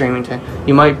 Twitch streaming time.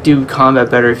 You might do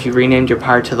combat better if you renamed your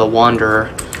pirate to the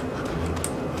Wanderer.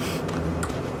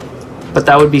 But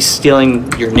that would be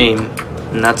stealing your name,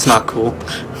 and that's not cool.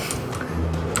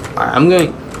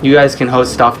 Alright, you guys can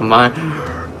host it off of mine.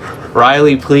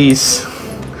 Riley, please.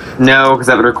 No, because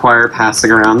that would require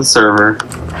passing around the server.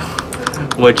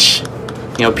 Which,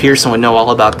 you know, Pearson would know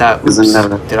all about that. Oops.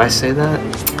 Did I say that?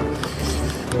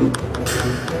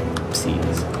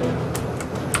 Oopsies.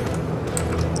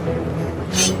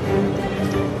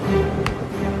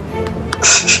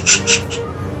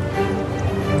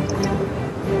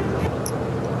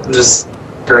 I'm just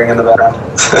hearing in the background.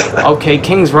 Okay,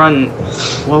 King's Run.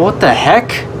 Well, what the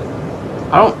heck?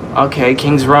 Okay,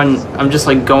 King's Run. I'm just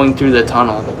like going through the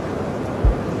tunnel.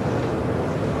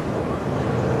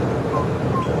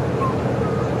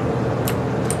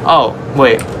 Oh,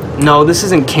 wait. No, this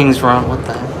isn't King's Run. What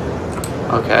the heck?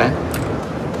 Okay.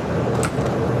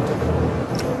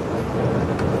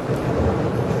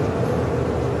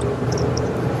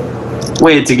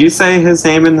 Wait, did you say his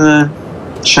name in the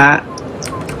chat?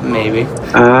 Maybe.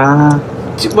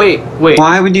 Wait.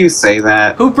 Why would you say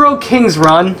that? Who broke King's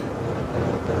Run?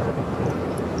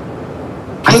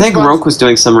 I think Roke was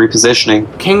doing some repositioning.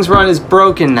 King's Run is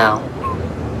broken now.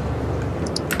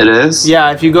 It is?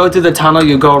 Yeah, if you go through the tunnel,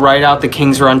 you go right out the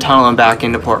King's Run tunnel and back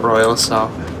into Port Royal, so...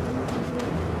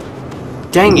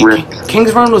 Dang it,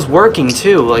 King's Run was working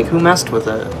too, like who messed with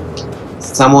it?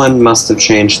 Someone must have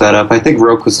changed that up. I think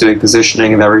Roke was doing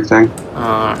positioning and everything.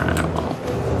 Alright,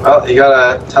 well, you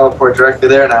gotta teleport directly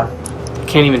there now.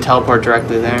 Can't even teleport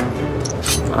directly there.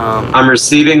 I'm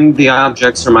receiving the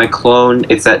objects from my clone.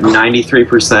 It's at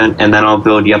 93%, and then I'll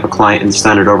build you up a client and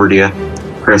send it over to you,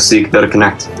 Chris, so you can be able to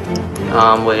connect.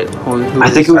 Wait, who I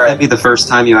think it would be the first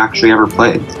time you actually ever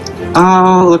played.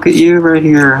 Oh, look at you right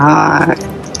here. Hi.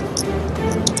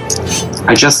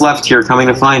 I just left here, coming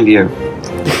to find you.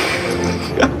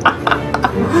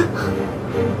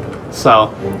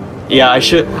 So, yeah, I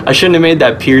shouldn't have made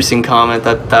that piercing comment.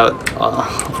 I'll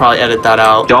probably edit that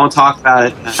out. Don't talk about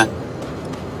it.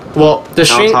 Well, the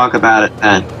stream. Don't talk about it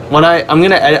then. When I'm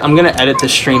gonna edit the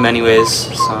stream anyways.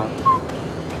 So.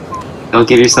 Don't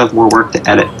give yourself more work to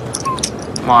edit.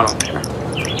 Well, I don't care.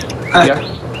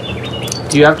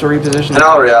 Do you have to reposition? In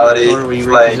all reality, or will you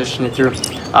reposition it through?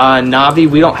 Navi,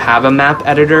 we don't have a map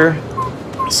editor,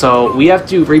 so we have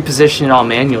to reposition it all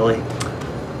manually.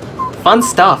 Fun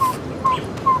stuff.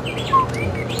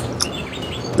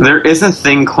 There is a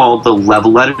thing called the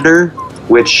level editor,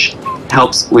 which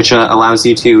allows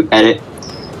you to edit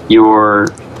your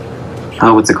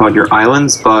what's it called, your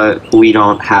islands, but we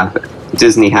don't have it.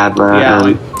 Disney had that.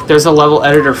 Yeah, there's a level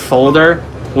editor folder,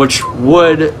 which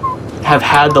would have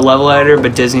had the level editor,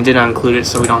 but Disney didn't include it,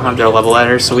 so we don't have their level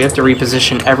editor. So we have to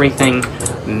reposition everything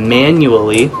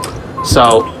manually.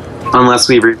 So unless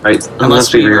we rewrite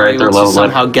their level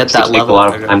somehow editor, get that level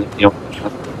editor.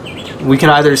 We can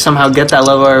either somehow get that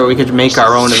level editor, or we could make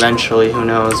our own eventually. Who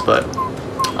knows? But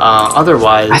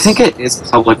otherwise, I think it is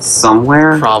public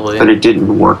somewhere. Probably, but it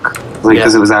didn't work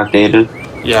because it was outdated.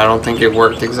 Yeah, I don't think it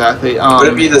worked exactly. Would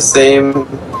it be the same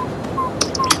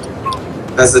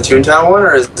as the Toontown one,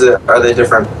 or are they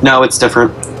different? No, it's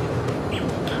different.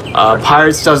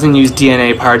 Pirates doesn't use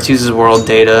DNA. Pirates uses world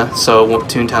data, so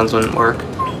Toontowns wouldn't work.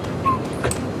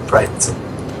 Right.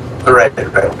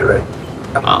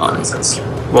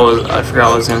 Well, I forgot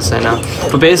what I was gonna say now.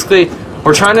 But basically,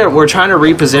 we're trying to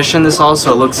reposition this all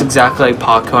so it looks exactly like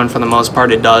Paco, and for the most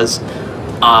part, it does.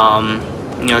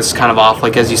 You know, it's kind of off.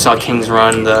 Like as you saw King's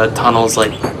Run, the tunnel's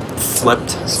like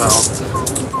flipped, so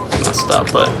messed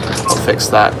up. But I'll fix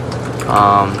that.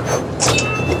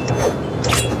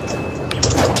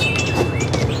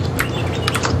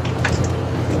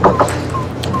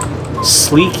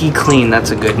 Sleeky Clean, that's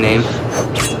a good name.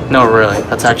 No, really,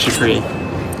 that's actually pretty.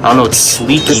 I don't know what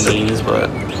sleeky means, but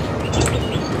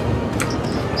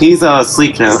he's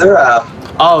sleek now. Is there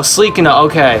oh, sleek now.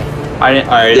 Okay, I didn't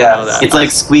know that. It's like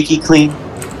squeaky clean,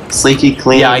 sleeky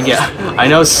clean. Yeah, I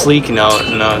know sleek note.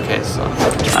 No, okay, so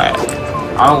alright.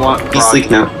 I don't want Grog. Sleek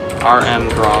note. RM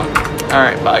Grog.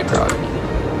 Alright, bye Grog.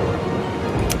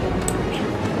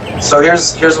 So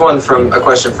here's a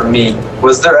question from me.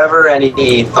 Was there ever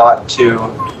any thought to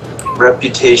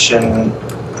reputation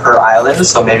per island.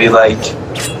 So maybe like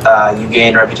you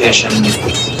gain reputation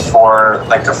for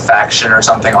like a faction or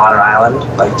something on an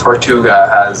island. Like Tortuga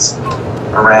has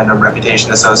a random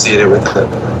reputation associated with it.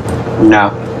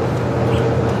 No.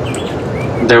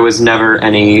 There was never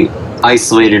any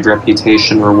isolated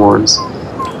reputation rewards.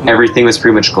 Everything was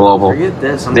pretty much global. Forget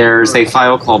this. There's a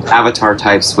file called avatar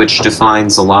types, which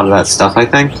defines a lot of that stuff, I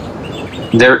think.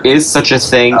 There is such a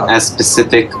thing as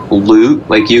specific loot.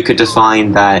 Like, you could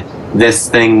define that this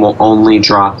thing will only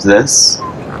drop this,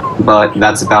 but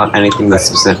that's about anything that's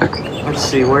specific. Let's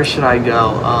see, where should I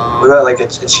go? What about like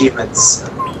achievements?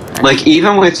 Like,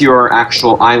 even with your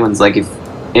actual islands, like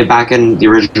if back in the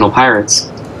original Pirates,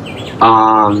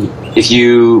 if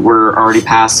you were already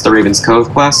past the Raven's Cove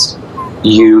quest,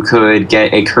 you could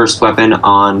get a cursed weapon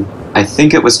on, I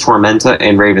think it was Tormenta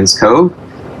and Raven's Cove.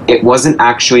 It wasn't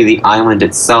actually the island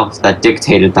itself that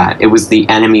dictated that. It was the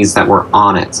enemies that were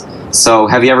on it. So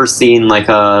have you ever seen like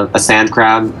a sand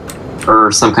crab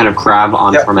or some kind of crab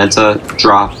on Tormenta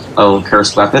drop a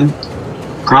cursed weapon?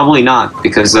 Probably not,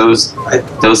 because those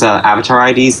avatar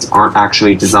IDs aren't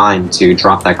actually designed to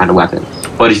drop that kind of weapon.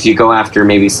 But if you go after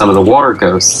maybe some of the water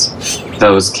ghosts,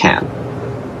 those can.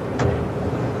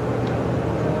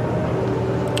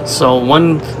 So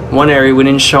one area we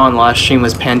didn't show on the last stream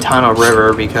was Pantano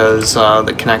River because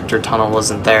the connector tunnel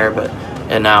wasn't there, but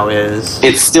it now is.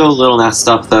 It's still a little messed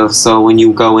up though, so when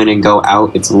you go in and go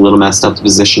out, it's a little messed up, the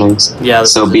positionings. Yeah.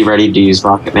 So be ready to use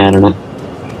Rocket Man in it.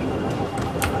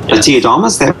 The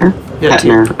Teodama's there. Yeah,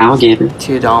 Petner, alligator.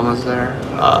 Teodama's there.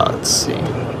 Let's see.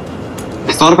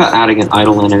 I thought about adding an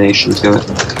idle animation to it.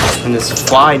 And this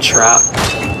fly trap.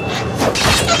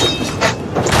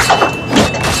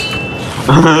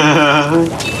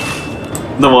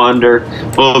 The wonder.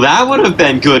 Well, that would have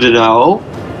been good to know.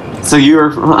 So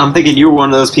I'm thinking you were one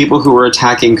of those people who were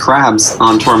attacking crabs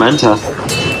on Tormenta.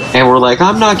 And were like,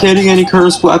 I'm not getting any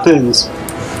cursed weapons.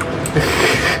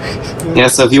 Yeah,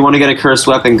 so if you want to get a cursed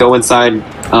weapon, go inside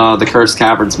the cursed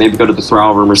caverns. Maybe go to the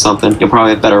thrall room or something. You'll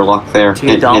probably have better luck there.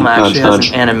 Teodama actually has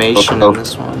an animation in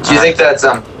this one. Do you think that's do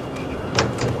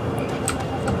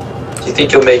you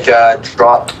think you'll make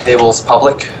drop tables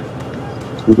public?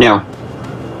 No.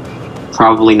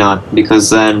 Probably not, because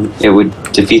then it would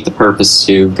defeat the purpose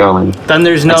to go and then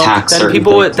there's no attack then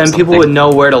people would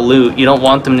know where to loot. You don't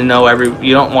want them to know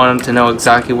you don't want them to know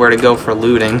exactly where to go for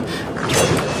looting.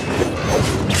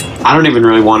 I don't even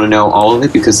really want to know all of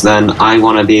it, because then I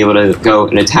want to be able to go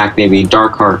and attack maybe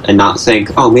Darkheart and not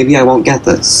think, oh, maybe I won't get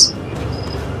this.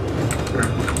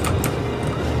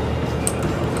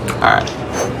 Alright.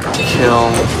 Kill.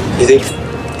 You think?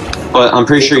 But I'm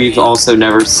pretty sure you've also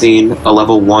never seen a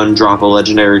level 1 drop a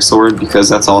legendary sword, because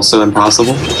that's also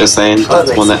impossible. Just saying.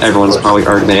 That's one that everyone's probably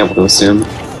already been able to assume.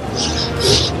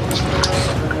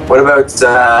 What about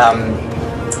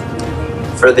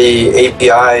for the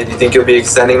API? Do you think you'll be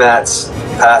extending that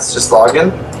past just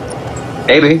login?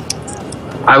 Maybe.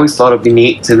 I always thought it'd be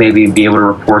neat to maybe be able to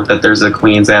report that there's a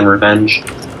Queen's and Revenge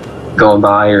going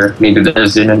by, or maybe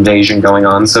there's an invasion going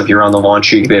on, so if you're on the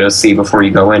launch, you'd be able to see before you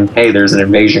go in, hey, there's an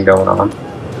invasion going on.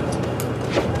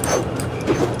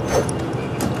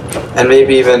 And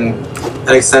maybe even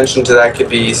an extension to that could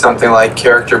be something like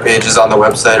character pages on the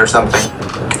website or something.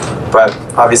 But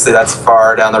obviously that's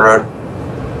far down the road.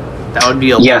 That would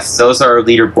be a Yes, those are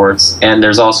leaderboards, and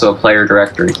there's also a player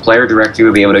directory. Player directory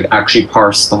would be able to actually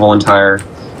parse the whole entire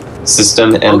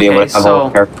system and be able to have all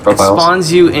the character profiles. It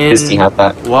spawns you in. Disney had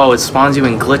that. Whoa! It spawns you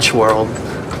in Glitch World.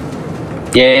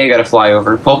 Yeah, you gotta fly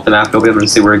over. Pull up the map, you'll be able to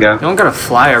see where to go. You don't gotta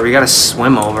fly over. You gotta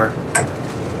swim over.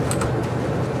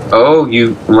 Oh,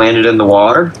 you landed in the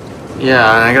water?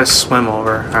 Yeah, and I gotta swim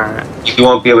over. All right. You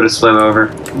won't be able to swim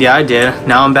over. Yeah, I did.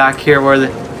 Now I'm back here.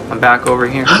 I'm back over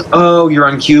here. Oh, you're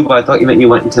on Cuba. I thought you meant you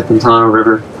went into Pantano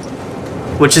River.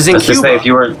 Which is in Cuba. Say, if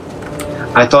you were,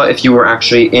 I thought if you were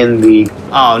actually in the.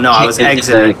 Oh no, I was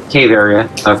exiting the cave area.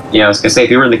 Yeah, I was gonna say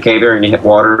if you were in the cave area and you hit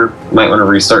water, you might want to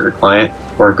restart your client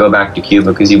or go back to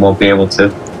Cuba, because you won't be able to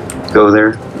go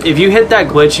there. If you hit that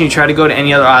glitch and you try to go to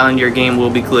any other island, your game will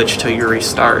be glitched till you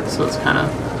restart. So it's kind of.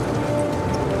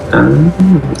 I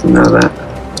didn't know that.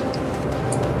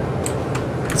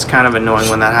 It's kind of annoying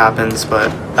when that happens, but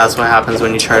that's what happens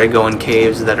when you try to go in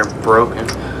caves that are broken.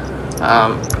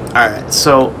 Alright,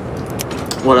 so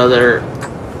what other...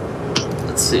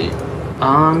 Let's see.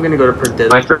 I'm gonna go to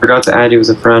Perdita. I forgot to add you as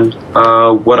a friend.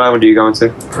 What island are you going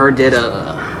to?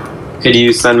 Perdita. Could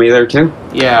you send me there too?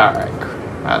 Yeah,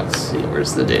 alright. Let's see,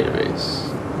 where's the database?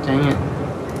 Dang it.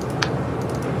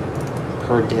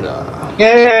 Perdita.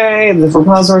 Yay! The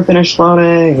repository finished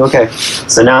loading. Okay,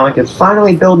 so now I can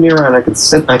finally build Mira, and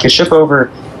I can ship over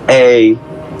a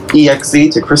EXE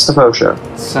to Christophosha.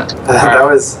 That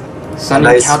was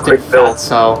sending nice, Captain quick build.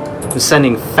 Fatso. I'm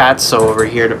sending Fatso over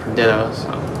here to Perdita. So.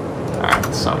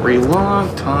 Alright, so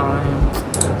relog time.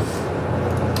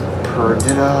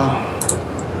 Perdita.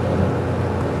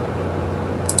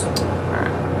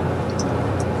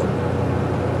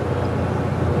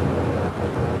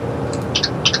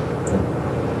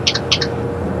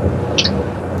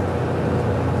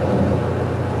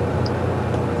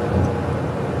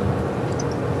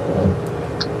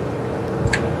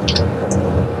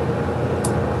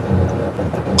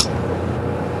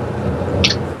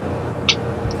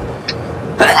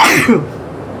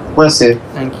 Bless you.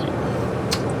 Thank you.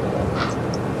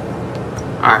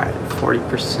 Alright,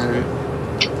 40%.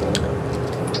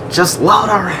 Just load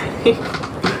already.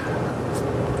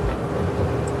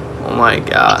 Oh my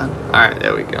god. Alright,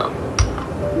 there we go.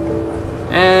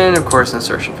 And of course,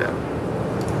 insertion fail.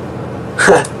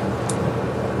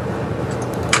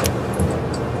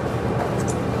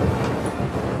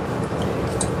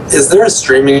 Is there a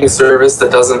streaming service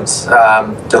that doesn't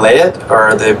delay it, or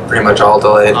are they pretty much all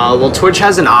delayed? Well, Twitch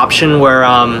has an option where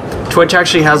Twitch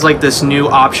actually has like this new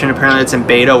option. Apparently, it's in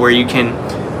beta where you can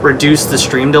reduce the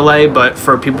stream delay, but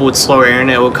for people with slower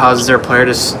internet, it will cause their player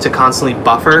to constantly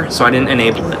buffer. So I didn't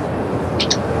enable it.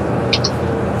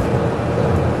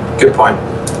 Good point.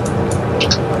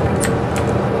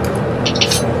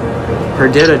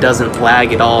 Perdita doesn't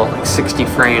lag at all, like 60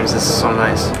 frames. This is so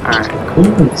nice. All right, cool.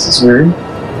 Ooh, this is weird.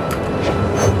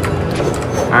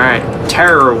 Alright,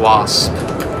 Terror Wasp. Do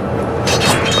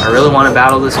I really want to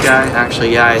battle this guy?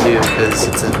 Actually, yeah, I do, because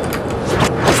it's a...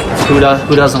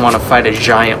 Who doesn't want to fight a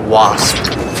giant wasp?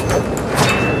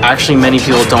 Actually, many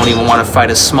people don't even want to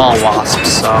fight a small wasp,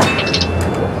 so...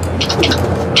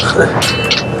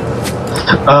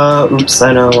 Oops,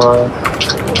 I know,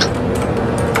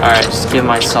 Alright, just give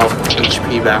myself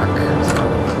HP back.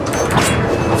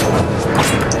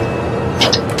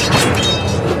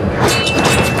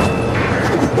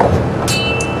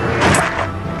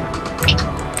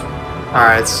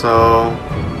 Alright, so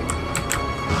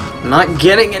I'm not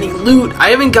getting any loot. I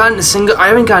haven't gotten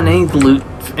any loot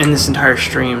in this entire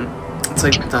stream. It's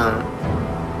like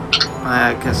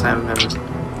I guess I haven't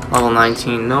been level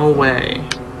 19. No way.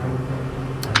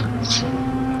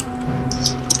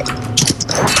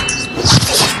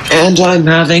 And I'm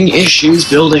having issues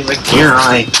building the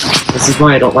Kirai. This is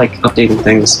why I don't like updating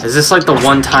things. Is this like the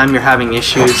one time you're having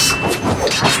issues?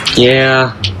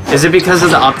 Yeah. Is it because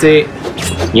of the update?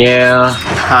 Yeah.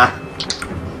 Huh.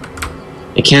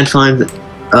 I can't find...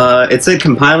 it said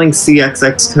compiling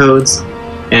CXX codes,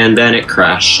 and then it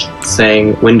crashed,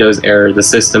 saying Windows error, the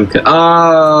system could...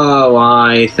 Oh,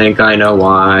 I think I know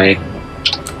why.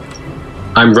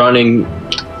 I'm running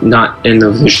not in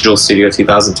the Visual Studio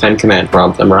 2010 command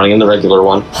prompt, I'm running in the regular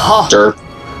one. Huh. Derp.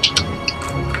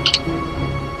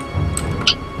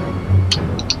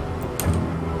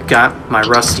 Got my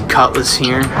rusty cutlass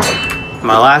here.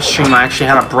 My last stream I actually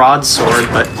had a broadsword,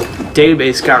 but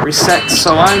database got reset,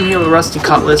 so I'm here with rusty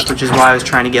cutlass, which is why I was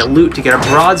trying to get loot to get a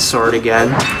broadsword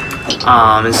again,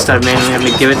 instead of manually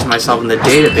having to give it to myself in the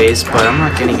database, but I'm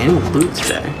not getting any loot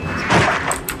today.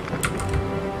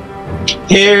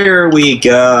 Here we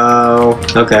go.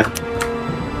 Okay.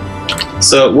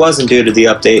 So it wasn't due to the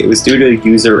update, it was due to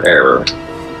user error.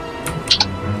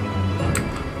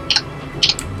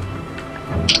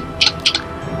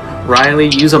 Riley,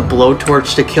 use a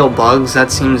blowtorch to kill bugs?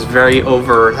 That seems very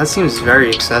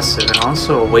excessive and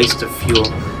also a waste of fuel.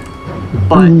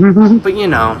 But you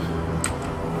know,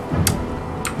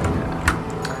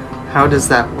 how does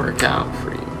that work out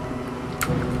for you?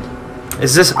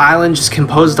 Is this island just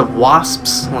composed of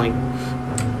wasps? Like,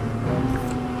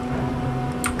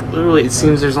 literally, it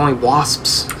seems there's only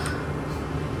wasps.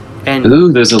 And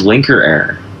ooh, there's a linker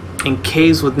error. in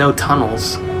caves with no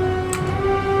tunnels.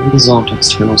 Unresolved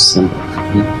external symbol.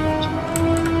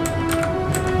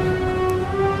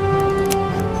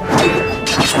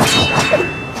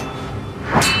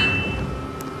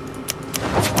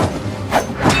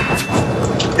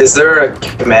 Is there a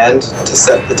command to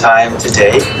set the time to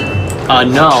day?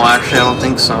 No, actually, I don't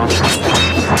think so.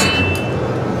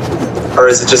 Or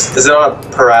is it on a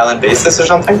per island basis or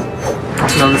something?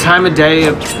 No, the time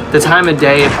of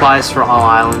day applies for all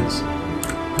islands.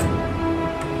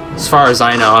 As far as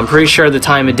I know, I'm pretty sure the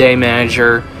time of day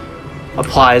manager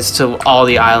applies to all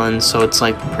the islands, so it's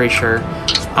like pretty sure.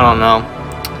 I don't know.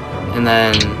 And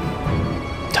then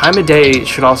time of day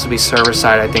should also be server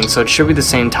side, I think, so it should be the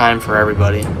same time for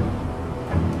everybody.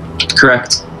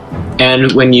 Correct.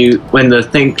 And when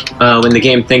the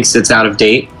game thinks it's out of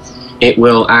date, it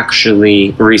will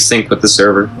actually resync with the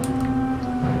server.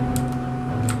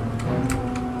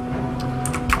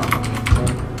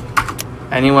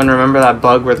 anyone remember that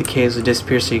bug where the caves would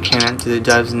disappear so you can't do the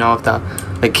dives and know if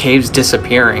the cave's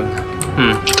disappearing?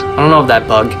 I don't know if that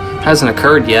bug hasn't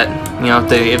occurred yet. You know,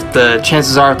 if the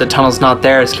chances are if the tunnel's not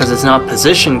there, it's because it's not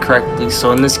positioned correctly.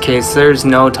 So in this case, there's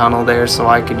no tunnel there, so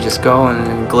I could just go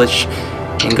and glitch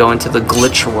and go into the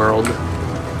glitch world.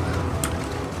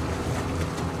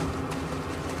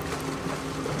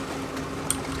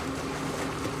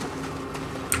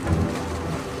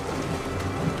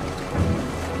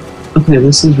 Okay,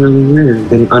 this is really weird.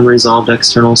 Getting unresolved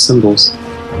external symbols.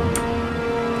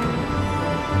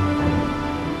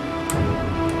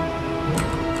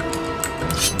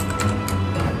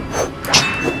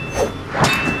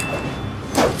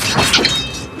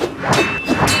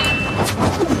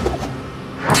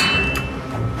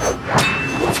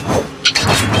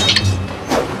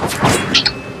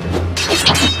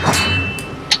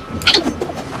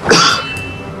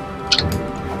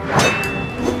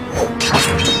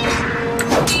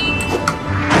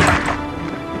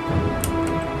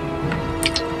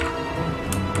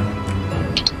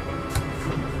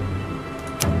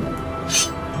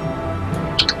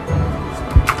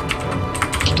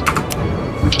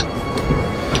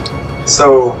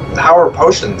 So, how are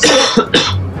potions?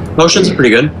 Potions are pretty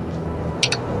good.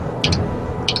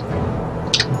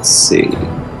 Let's see.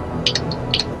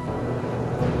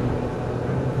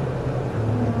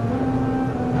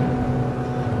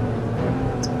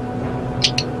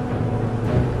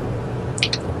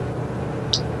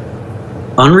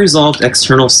 Unresolved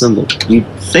external symbol. You'd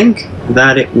think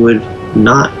that it would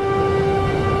not.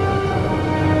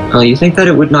 You think that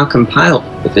it would not compile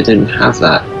if it didn't have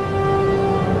that.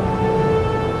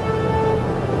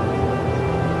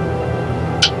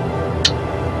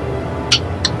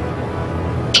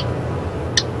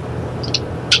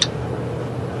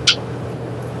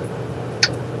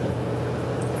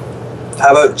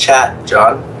 How about chat,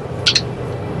 John?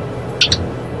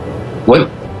 What?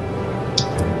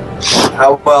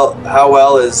 How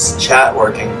well is chat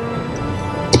working?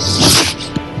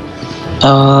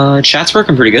 Chat's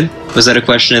working pretty good. Was that a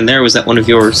question in there, or was that one of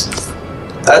yours?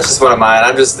 That's just one of mine.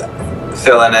 I'm just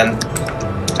filling in.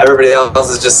 Everybody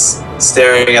else is just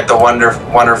staring at the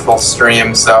wonderful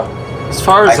stream, so as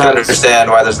far as I can understand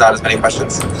why there's not as many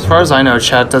questions. As far as I know,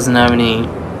 chat doesn't have any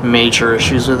major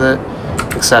issues with it,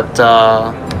 except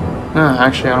no,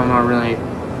 actually I don't really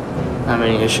have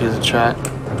any issues with chat.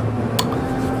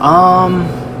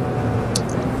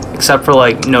 Except for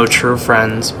like no true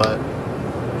friends, but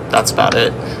that's about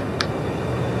it.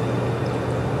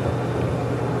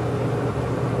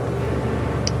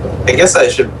 I guess I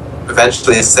should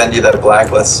eventually send you that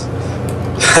blacklist.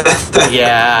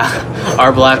 Yeah,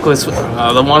 our blacklist,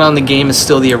 the one on the game is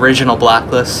still the original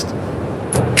blacklist.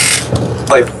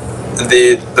 Like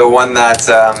the one that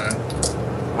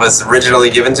was originally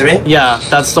given to me? Yeah,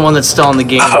 that's the one that's still on the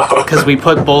game, because we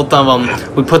put both of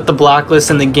them. We put the blacklist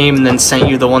in the game and then sent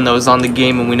you the one that was on the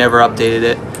game, and we never updated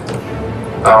it.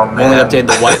 Oh man. We only updated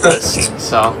the whitelist.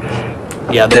 So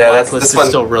yeah, the blacklist is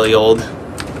still really old.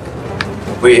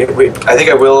 I think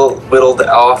I whittled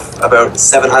off about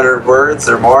 700 words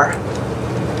or more.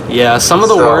 Yeah, some of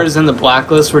the words in the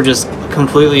blacklist were just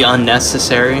completely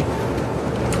unnecessary.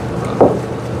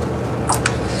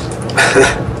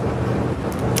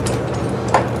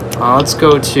 Let's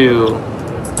go to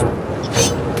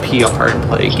PR and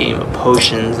play a game of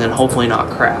potions and hopefully not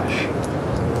crash.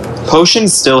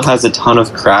 Potions still has a ton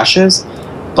of crashes,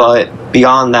 but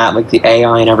beyond that, like the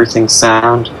AI and everything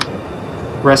sound.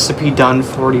 Recipe done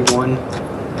 41.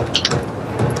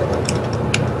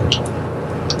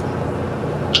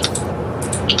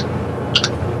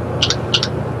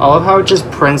 I love how it just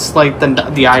prints like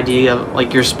the idea of,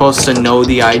 like, you're supposed to know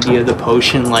the idea of the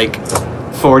potion, like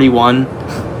 41.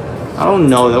 I don't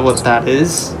know what that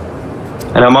is.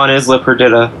 And I'm on Isla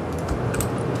Perdita.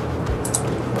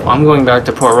 I'm going back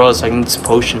to Port Royal so I can get some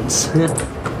potions.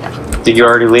 Did you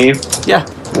already leave? Yeah.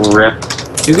 Rip.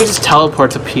 You can just teleport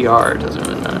to PR, it doesn't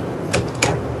really matter.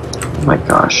 Oh my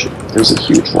gosh, there's a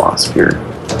huge wasp here.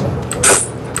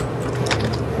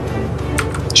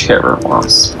 Terror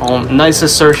wasp. Oh, nice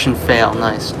assertion fail,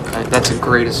 nice. That's a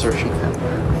great assertion fail.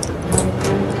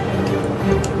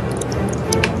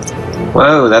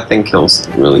 Whoa, that thing kills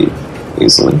really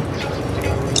easily.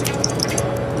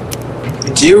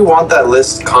 Do you want that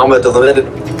list comma delimited?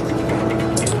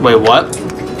 Wait, what?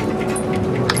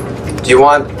 Do you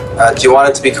want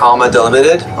it to be comma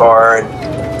delimited, or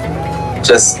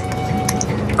just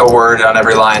a word on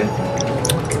every line?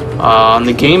 On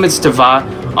the game, it's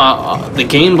the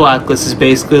game blacklist is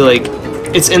basically like,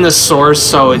 it's in the source,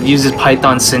 so it uses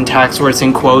Python syntax where it's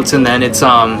in quotes and then it's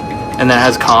and then it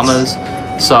has commas.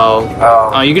 So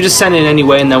you can just send it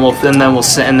anyway, and then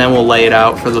we'll lay it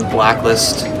out for the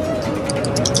blacklist.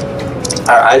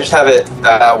 I just have it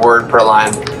word per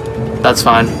line. That's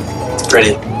fine.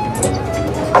 Ready.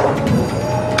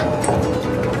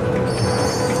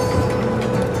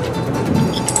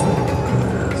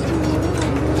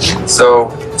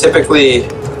 So typically,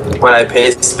 when I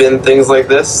paste spin things like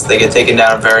this, they get taken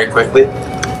down very quickly.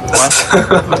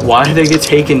 What? Why do they get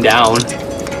taken down?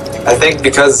 I think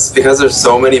because there's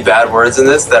so many bad words in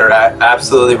this that are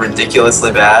absolutely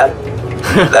ridiculously bad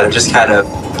that it just kind of.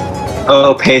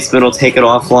 Oh, Pastebin will take it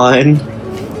offline.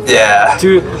 Yeah.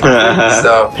 Dude,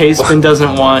 so Pastebin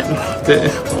doesn't want.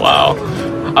 Wow.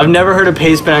 I've never heard a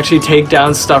Pastebin actually take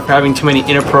down stuff for having too many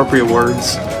inappropriate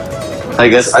words. I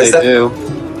guess they do.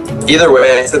 Either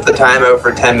way, I set the time out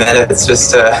for 10 minutes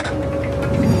just to.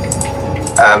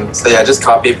 So yeah, just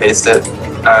copy paste it.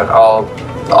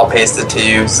 I'll paste it to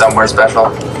you somewhere special.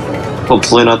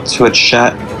 Hopefully not Twitch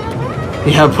chat.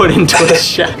 Yeah, put in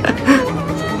Twitch chat.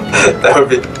 That would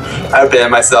be. I would ban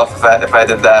myself if I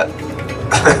did that.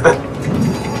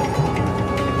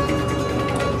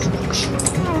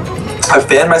 I've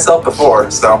banned myself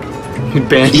before, so. You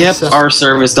banned yourself? Our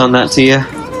server's done that to you.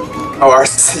 Oh,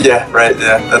 ours. Yeah, right.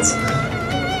 Yeah, that's.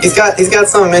 He's got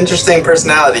some interesting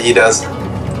personality. He does.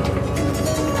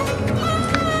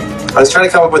 I was trying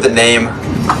to come up with a name.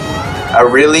 A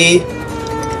really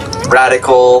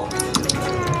radical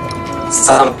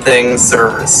something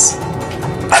service.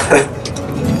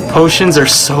 Potions are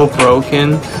so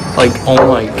broken. Like, oh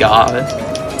my god.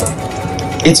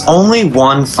 It's only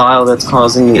one file that's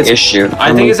causing the issue.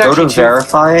 I think it's actually go to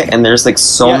verify it, and there's like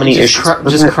so many issues.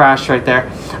 Just crashed right there.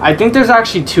 I think there's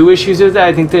actually 2 issues with that.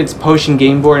 I think that it's Potion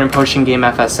Game Board and Potion Game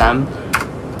FSM.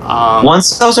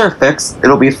 Once those are fixed,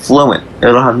 it'll be fluent.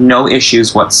 It'll have no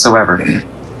issues whatsoever.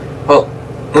 Well,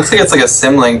 looks like it's like a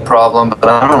Simlink problem, but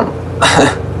I don't.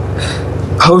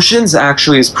 Potions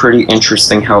actually is pretty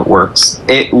interesting how it works.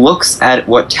 It looks at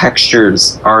what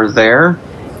textures are there,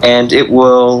 and it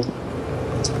will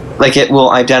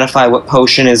identify what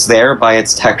potion is there by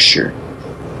its texture.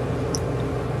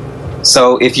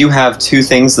 So if you have 2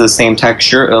 things of the same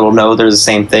texture, it'll know they're the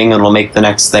same thing, and it'll make the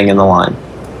next thing in the line.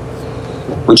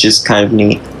 Which is kind of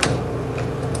neat.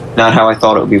 Not how I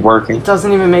thought it would be working. It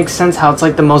doesn't even make sense how it's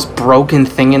like the most broken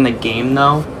thing in the game,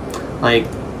 though. Like,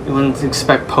 you wouldn't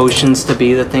expect potions to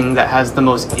be the thing that has the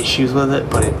most issues with it,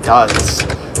 but it does.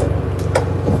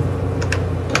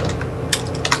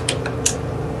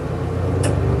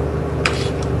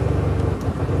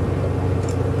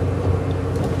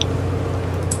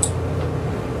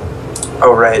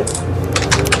 Oh, right.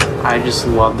 I just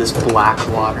love this black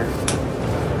water.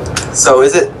 So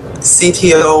is it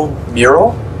CTO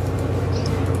Mural?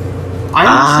 I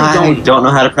don't know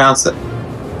how to pronounce it.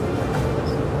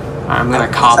 I'm gonna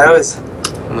copy.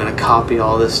 I'm gonna copy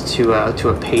all this to a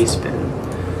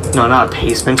Pastebin. No, not a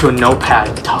Pastebin, to a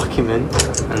Notepad document,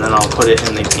 and then I'll put it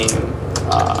in the game.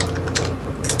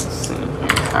 Let's see here.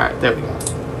 All right, there we go.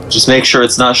 Just make sure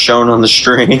it's not shown on the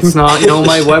stream. It's not. You know,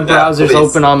 my web browser's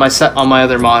open on my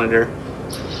other monitor.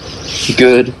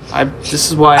 Good. This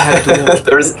is why I had dual.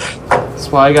 That's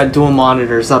why I got dual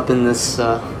monitors up in this.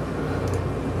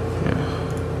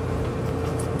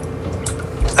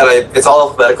 It's all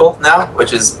alphabetical now,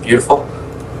 which is beautiful.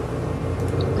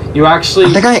 You actually. I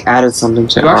think I added something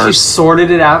to it. You actually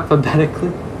sorted it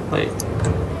alphabetically. Wait.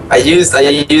 I used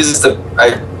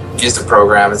a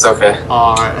program. It's okay.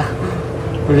 All right.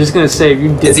 We're just gonna say if you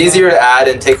did. It's easier to add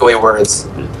and take away words.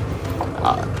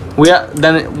 When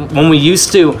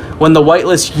the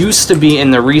whitelist used to be in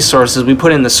the resources, we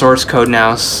put in the source code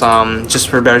now, just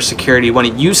for better security. When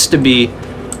it used to be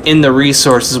in the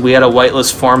resources, we had a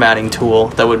whitelist formatting tool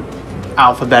that would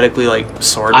alphabetically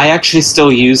sort it. I actually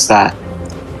still use that.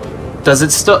 Does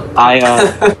it still?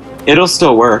 It'll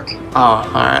still work. Oh, all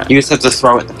right. You just have to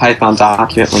throw it in the Python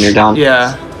document when you're done.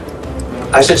 Yeah.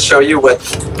 I should show you what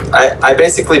I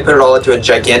basically put it all into a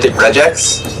gigantic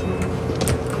regex.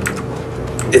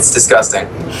 It's disgusting.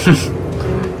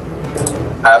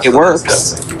 It works.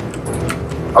 Disgusting.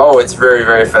 Oh, it's very,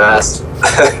 very fast.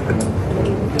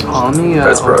 Let me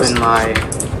open my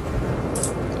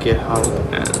GitHub.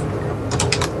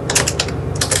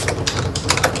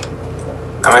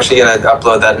 I'm actually gonna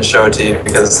upload that and show it to you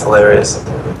because it's hilarious.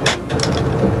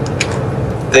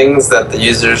 Things that the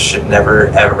users should never,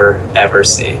 ever, ever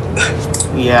see.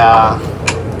 Yeah.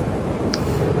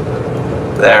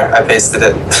 There, I pasted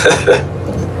it.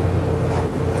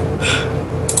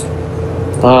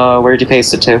 Where'd you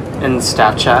paste it to? In the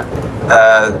staff chat.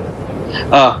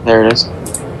 Oh, there it is.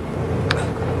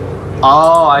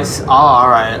 Oh, I see. Oh,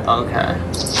 alright, okay.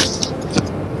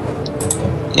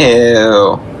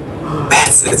 Ew.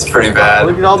 It's pretty bad.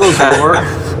 Look at all those more.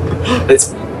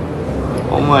 It's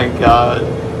Oh my god.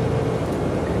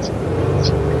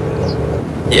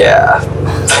 yeah.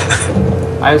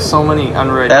 I have so many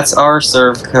unread. That's our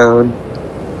serve code.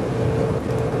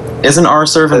 Isn't our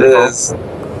serve in It Pearl? is.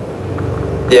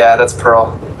 Yeah, that's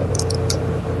Pearl.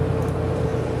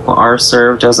 Well, our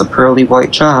serve does a pearly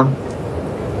white job.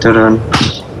 Dun-dun.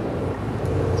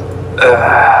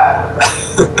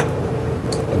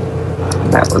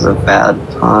 That was a bad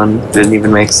pun. Didn't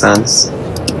even make sense.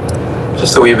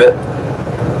 Just a wee bit.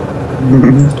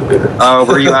 Just a wee bit. Oh,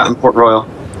 where are you at in Port Royal?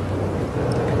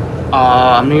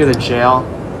 I'm near the jail.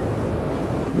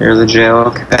 Near the jail?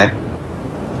 Okay.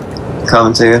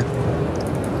 Coming to you.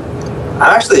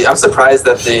 I'm surprised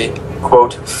that the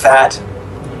quote fat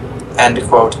end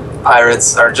quote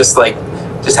pirates are just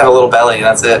have a little belly and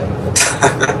that's it.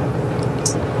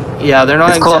 Yeah, they're not.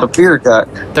 It's called a beer gut.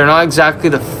 They're not exactly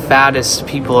the fattest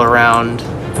people around.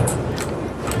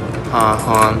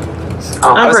 Hold on.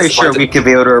 Oh, I I'm was pretty sure we could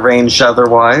be able to arrange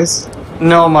otherwise.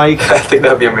 No, Mike. I think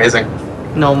that would be amazing.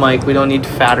 No, Mike. We don't need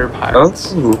fatter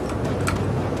pirates. Oh.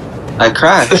 I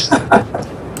crashed.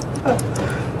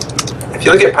 If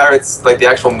you look at pirates, like the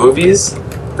actual movies,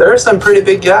 there are some pretty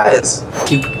big guys.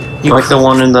 You Like the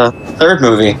one in the third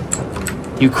movie.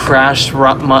 You crashed.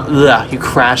 You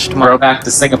crashed, Go Mike. back to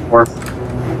Singapore.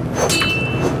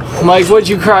 Mike, what'd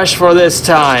you crash for this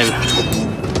time?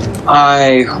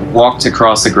 I walked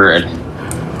across the grid.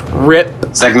 Rip.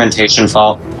 Segmentation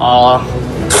fault. Aw.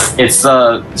 It's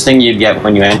the thing you'd get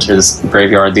when you enter this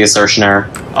graveyard, the assertion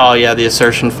error. Oh yeah, the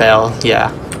assertion fail.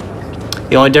 Yeah.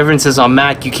 The only difference is on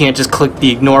Mac, you can't just click the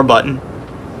ignore button.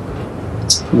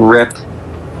 RIP.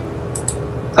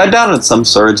 If I downloaded some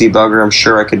sort of debugger, I'm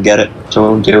sure I could get it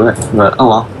to do it, but oh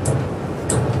well.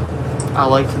 I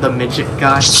like the midget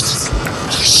guy.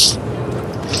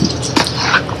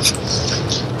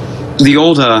 The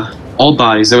old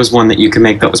bodies, there was one that you could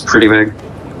make that was pretty big.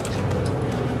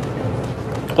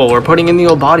 Well, we're putting in the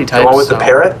old body type. The one with the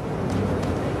parrot?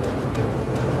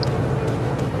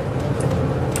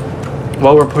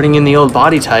 Well, we're putting in the old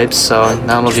body types, so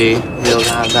that'll be able to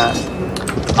have that.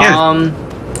 Yeah.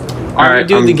 Alright,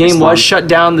 Dude, the game was shut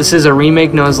down. This is a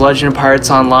remake known as Legend of Pirates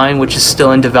Online, which is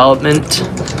still in development.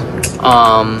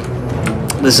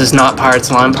 This is not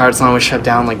Pirates Online. Pirates Online was shut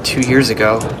down like 2 years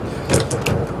ago.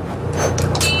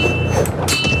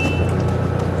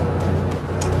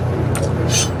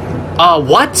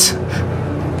 What?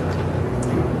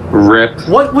 RIP.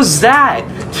 What was that?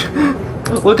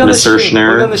 Look on the stream. Assertion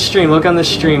error. Look on the stream. Look on the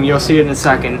stream. You'll see it in a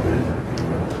second.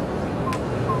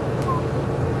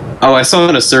 Oh, I saw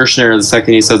an assertion error the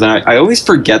second you said that. I always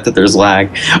forget that there's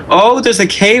lag. Oh, there's a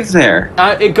cave there.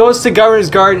 It goes to Governor's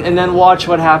Garden, and then watch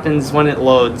what happens when it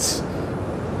loads.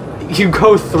 You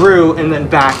go through and then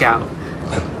back out.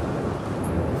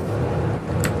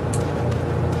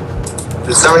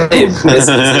 Did somebody miss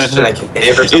in a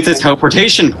cave or something? It's a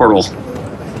teleportation portal.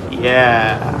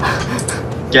 Yeah.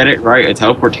 Get it right, a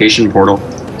teleportation portal.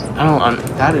 I don't.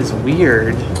 That is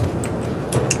weird.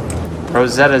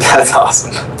 Rosetta Zim. That's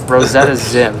awesome. Rosetta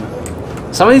Zim.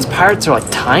 Some of these pirates are like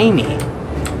tiny.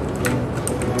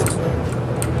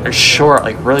 They're short,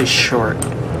 like really short.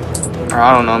 Or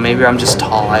I don't know, maybe I'm just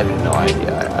tall, I have no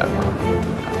idea. I don't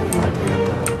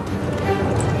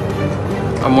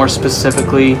know. Or more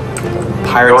specifically,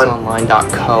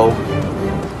 piratesonline.co.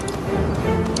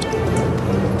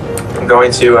 I'm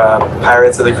going to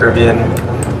Pirates of the Caribbean,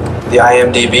 the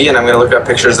IMDb, and I'm going to look up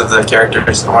pictures of the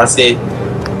characters. I want to see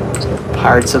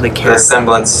Pirates of the the Caribbean.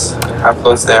 semblance, how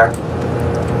close they are.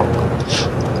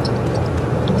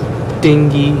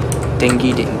 Dingy,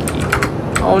 dingy, dingy.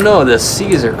 Oh no, the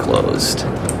seas are closed.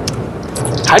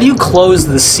 How do you close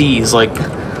the seas? Like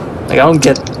I don't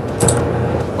get.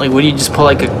 Like, would you just put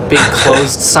like a big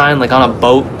closed sign like on a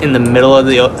boat in the middle of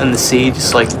the sea,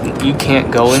 just like you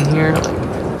can't go in here? Like,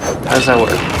 how does that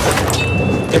work?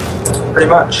 Pretty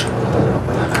much.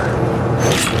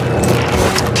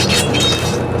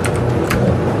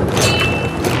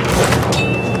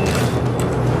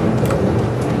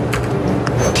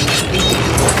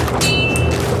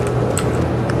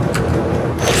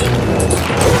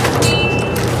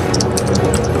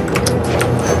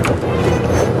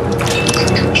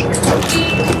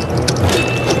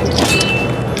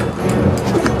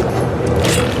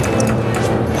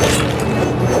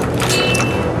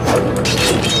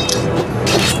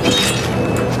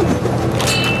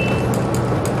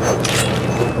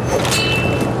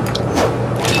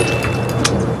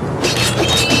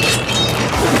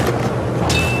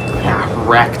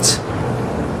 Wrecked.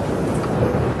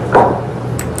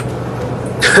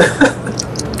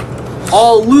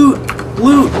 Oh, loot!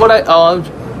 Loot!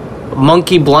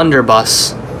 Monkey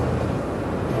blunderbuss.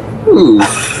 Ooh.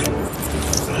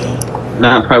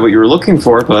 Not probably what you were looking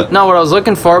for, but... Not what I was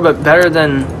looking for, but better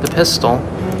than the pistol.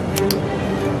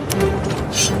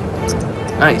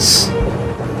 Nice.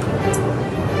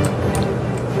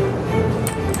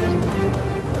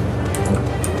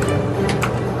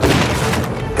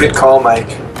 Good call, Mike.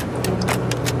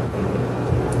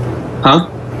 Huh?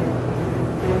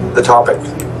 The topic.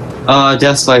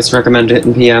 Death Slice recommended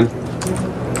in PM.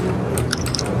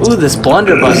 Ooh, this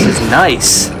blunderbuss is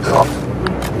nice.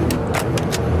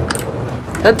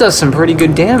 That does some pretty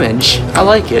good damage. I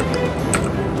like it.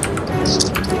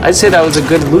 I'd say that was a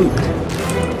good loot.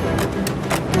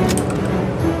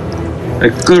 A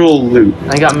good old loot.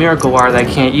 I got Miracle Wire that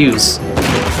I can't use.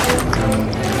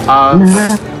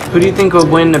 Who do you think would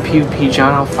win the PvP,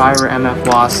 John L5 or MF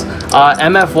Wasp?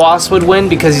 MF Wasp would win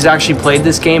because he's actually played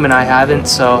this game and I haven't,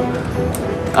 so...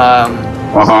 He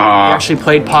actually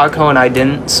played Podco and I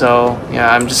didn't, so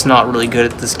yeah, I'm just not really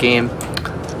good at this game.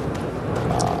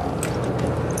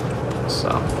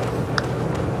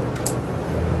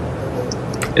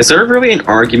 Is there really an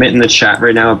argument in the chat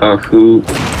right now about who?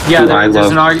 Yeah,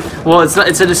 there's an argument. Well, it's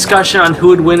a discussion on who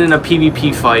would win in a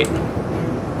PvP fight.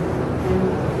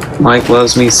 Mike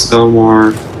loves me still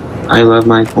more. I love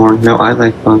Mike more. No, I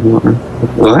like Bob more.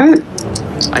 What?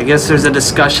 I guess there's a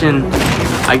discussion.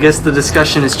 I guess the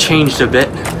discussion has changed a bit.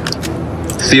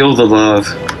 Feel the love.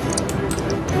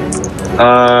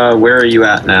 Where are you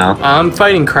at now? I'm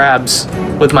fighting crabs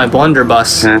with my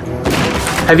blunderbuss. Okay.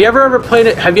 Have you ever played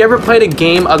it? Have you ever played a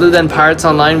game other than Pirates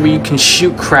Online where you can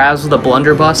shoot crabs with a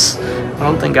blunderbuss? I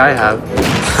don't think I have.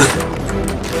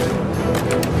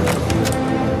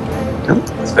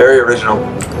 It's very original.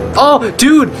 Oh,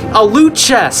 dude, a loot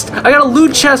chest! I got a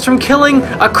loot chest from killing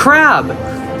a crab.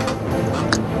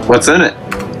 What's in it?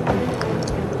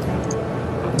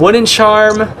 Wooden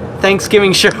charm,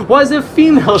 Thanksgiving shirt. Why is it a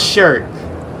female shirt?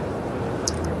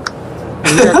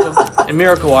 And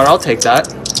Miracle Water, I'll take that.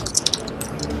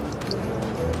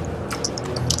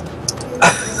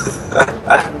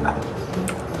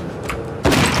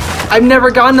 I've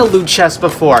never gotten a loot chest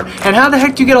before. And how the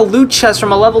heck do you get a loot chest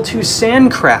from a level 2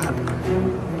 sand crab?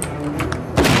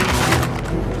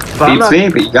 Beats me,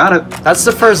 but you got it. That's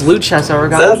the first loot chest I ever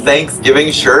got. Is that a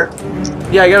Thanksgiving shirt?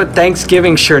 Yeah, I got a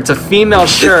Thanksgiving shirt. It's a female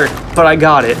shirt, but I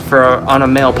got it on a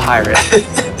male pirate.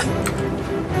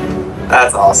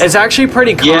 That's awesome. It's actually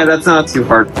pretty common. Yeah, that's not too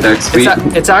hard to explain.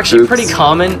 It's actually pretty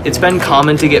common. It's been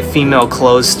common to get female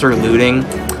clothes through looting.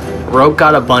 Rope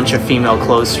got a bunch of female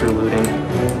clothes through looting.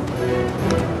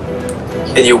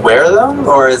 Can you wear them,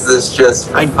 or is this just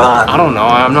for fun? I don't know.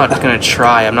 I'm not gonna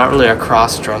try. I'm not really a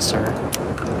cross-dresser.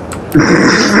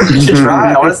 You should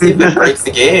try. I want to see if it breaks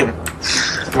the game.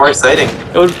 It's more exciting.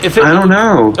 I don't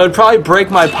know. It would probably break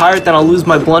my pirate, then I'll lose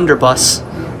my blunderbuss.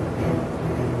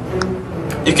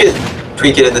 You could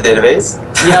tweak it in the database.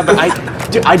 Yeah, but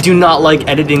I do not like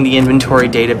editing the inventory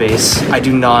database. I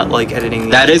do not like editing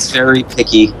the... That is very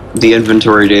picky, the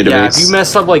inventory database. Yeah, if you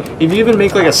mess up, like, if you even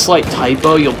make, like, a slight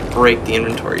typo, you'll break the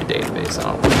inventory database. I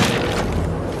don't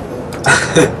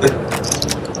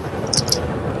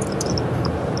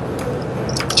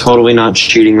Totally not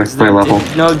cheating with my level.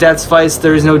 No, Death Vice,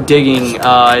 there is no digging.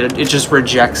 It just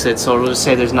rejects it, so it'll just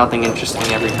say there's nothing interesting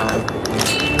every time.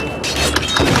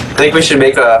 I think we should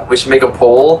make a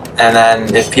poll, and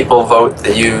then if people vote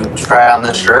that you try on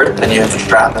the shirt, then you have to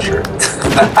try on the shirt.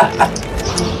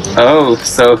 Oh,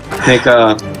 so make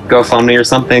a GoFundMe or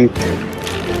something.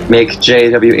 Make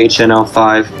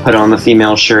JWHNL5 put on the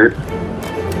female shirt.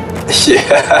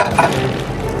 Yeah.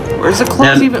 Where's the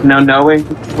clothes even? Now knowing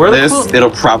this, it'll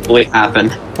probably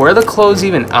happen. Where are the clothes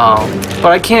even? Oh,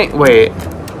 but I can't wait.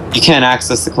 You can't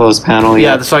access the clothes panel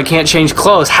yet. Yeah, so I can't change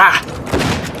clothes. Ha!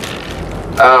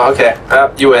 Oh, okay.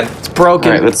 You win. It's broken.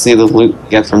 Alright, let's see the loot we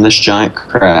get from this giant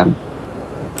crab.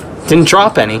 Didn't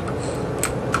drop any.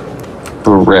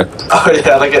 Rip. Oh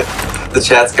yeah, look at the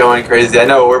chat's going crazy. I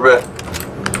know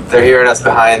they're hearing us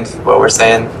behind what we're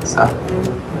saying. So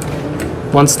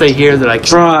once they hear that I can't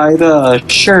try the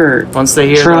shirt. Once they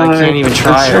hear that I can't even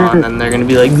try it on, then they're gonna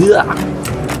be like, ugh.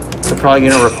 They're probably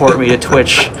gonna report me to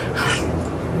Twitch.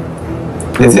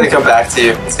 It's gonna come back to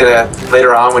you. It's gonna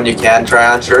later on when you can try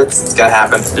on shirts. It's gonna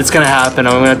happen. It's gonna happen.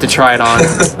 I'm gonna have to try it on.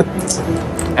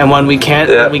 And when we can't,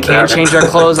 change our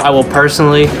clothes, I'll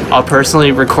personally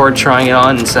record trying it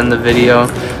on and send the video.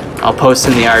 I'll post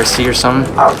in the IRC or something.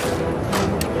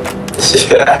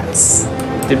 Yes.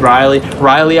 Did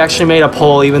Riley actually made a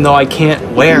poll even though I can't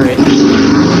wear it.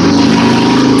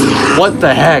 What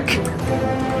the heck?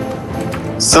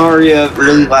 Sorry, a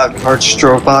really loud car just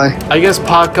drove by. I guess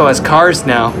Paco has cars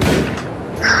now.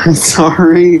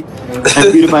 Sorry. I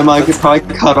muted my mic, it's probably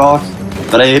cut off.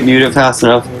 But I didn't mute it fast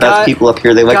enough. That's people up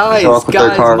here, they like to show off with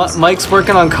their cars. Mike's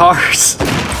working on cars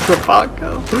for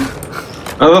Paco.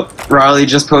 Oh, Riley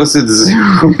just posted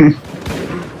Zoom.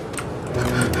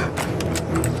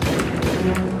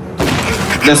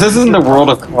 This isn't the World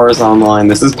of Cars Online.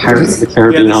 This is Pirates of the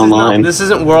Caribbean Online. This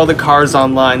isn't World of Cars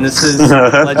Online. This is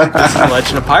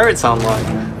Legend of Pirates Online.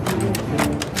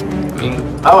 I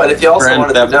mean, oh, and if you also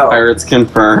wanted to know, Pirates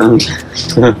confirmed.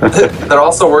 they're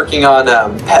also working on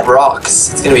Pet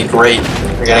Rocks. It's gonna be great.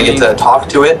 You're gonna get to talk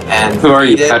to it and. Who are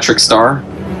you, Patrick Star?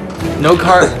 No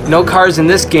cars in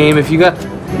this game. If you got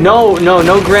no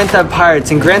Grand Theft Pirates,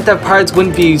 and Grand Theft Pirates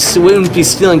wouldn't be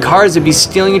stealing cars. It'd be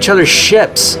stealing each other's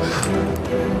ships.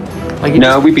 Like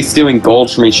we'd be stealing gold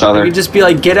from each other. You'd just be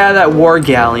like, get out of that war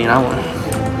galleon.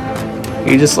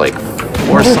 You just like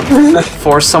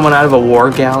force someone out of a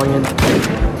war galleon.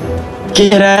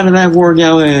 Get out of that war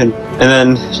galleon, and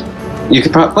then you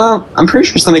could probably. Well, I'm pretty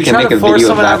sure somebody can make a video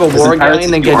of that. Because in Pirates,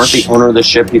 if you aren't the owner of the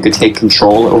ship, you could take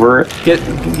control over it.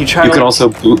 You could also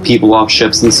boot people off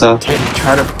ships and stuff.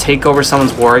 Try to take over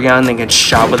someone's war galleon, then get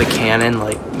shot with a cannon,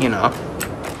 like you know.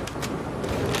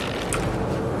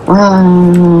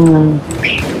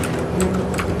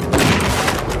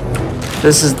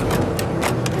 This is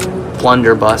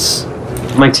blunderbuss.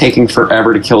 I'm like taking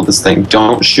forever to kill this thing.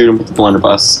 Don't shoot him with the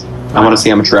blunderbuss. I want to see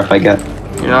how much rep I get.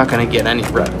 You're not gonna get any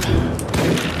rep.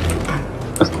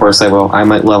 Of course I will. I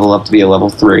might level up to be a level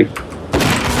 3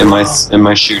 in my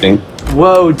shooting.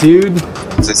 Whoa, dude!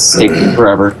 It's taking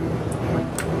forever.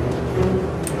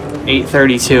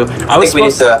 8:32. I was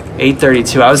supposed to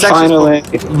 8:32. I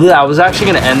was actually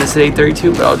gonna end this at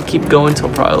 8:32, but I'll keep going till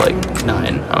probably like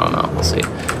 9. I don't know. We'll see.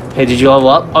 Hey, did you level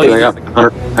up? Oh, yeah.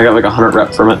 I got like 100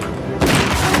 rep from it.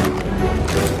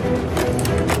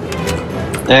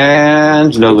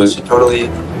 And no loot.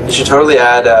 You should totally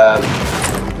add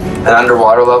an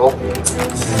underwater level.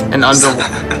 An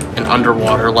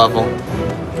underwater level.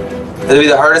 It'll be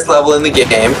the hardest level in the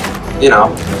game. You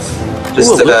know.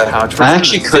 Just I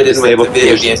actually could disable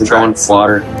collisions and go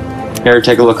underwater. Here,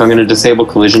 take a look. I'm going to disable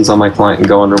collisions on my client and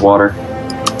go underwater.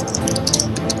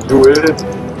 Do it.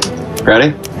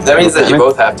 Ready? That means that you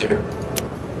both have to.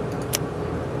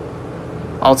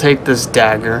 I'll take this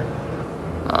dagger.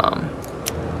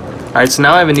 Alright, so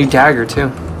now I have a new dagger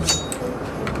too.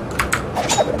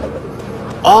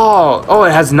 Oh,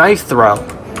 it has knife throw.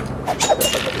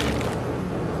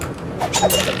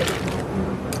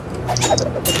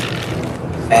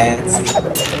 Fancy.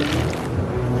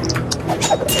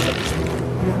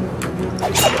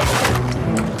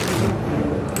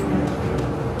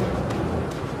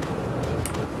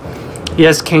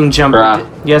 Yes, King Jumper.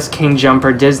 Yes, King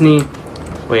Jumper. Disney.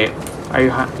 Wait, are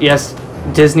you? Yes,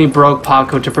 Disney broke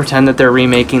Paco to pretend that they're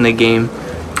remaking the game.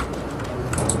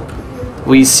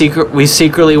 We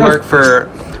secretly work for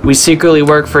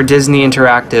Disney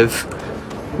Interactive.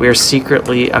 We are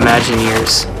secretly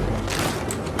Imagineers.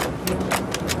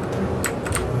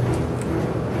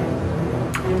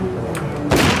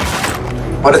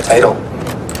 What a title.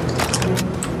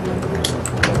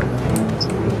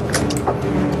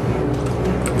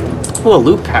 Oh, a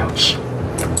loot pouch.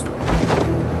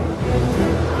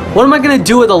 What am I gonna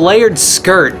do with a layered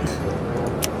skirt?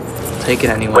 Take it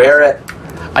anyway. Wear it.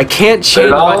 I can't change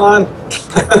it on.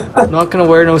 I'm not gonna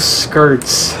wear no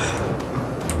skirts.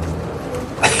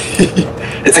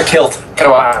 It's a kilt.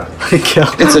 Come on. A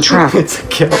kilt. It's a trap. It's a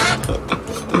kilt.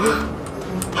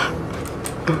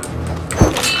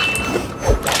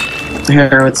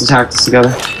 Here, let's attack this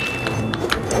together.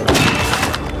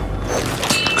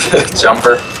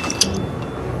 Jumper.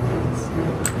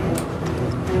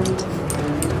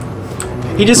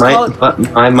 He just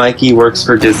my Mikey works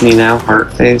for Disney now.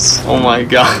 Heart face. Oh my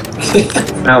god.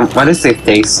 Why did I say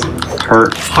face?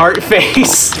 Heart. Heart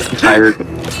face.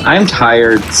 I'm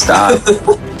tired. Stop.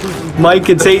 Mike,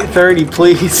 it's 8:30,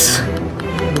 please.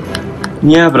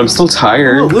 Yeah, but I'm still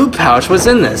tired. Ooh, a loot pouch. What's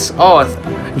in this? Oh,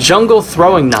 jungle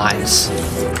throwing knives.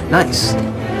 Nice.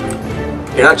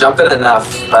 You're not jumping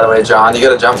enough, by the way, John. You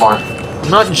gotta jump more. I'm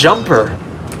not jumper.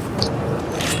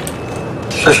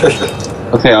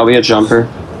 Okay, I'll be a jumper.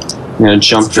 I'm gonna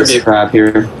jump this crab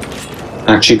here.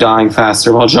 Actually dying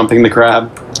faster while jumping the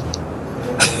crab.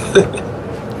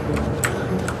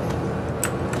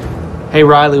 Hey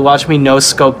Riley, watch me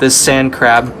no-scope this sand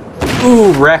crab.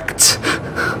 Ooh, wrecked.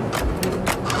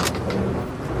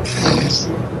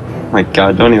 My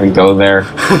god, don't even go there.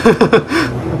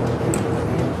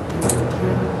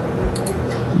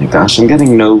 Oh my gosh, I'm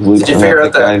getting no loot. Did you figure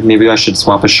out that? Maybe I should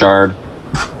swap a shard.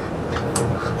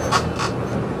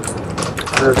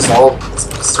 result.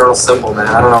 It's turtle symbol, man.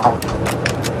 I don't know.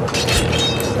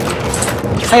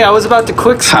 Hey, I was about to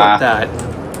quick scope that.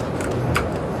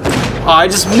 Oh, I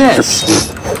just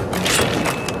missed.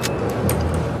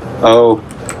 Oh.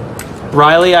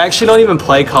 Riley, I actually don't even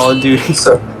play Call of Duty.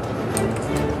 So.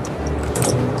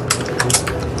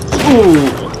 Ooh.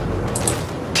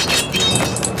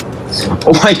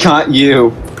 Oh, I got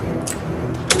you.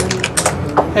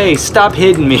 Hey, stop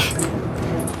hitting me.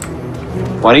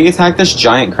 Why do you attack this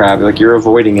giant crab? Like you're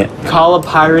avoiding it. Call of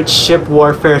Pirates Ship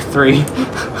Warfare 3.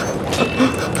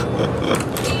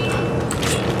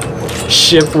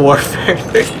 Ship Warfare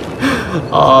 3.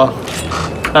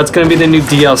 That's gonna be the new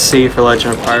DLC for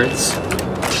Legend of Pirates.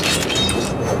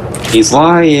 He's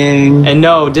lying. And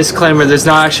no, disclaimer, there's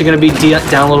not actually gonna be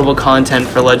downloadable content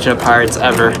for Legend of Pirates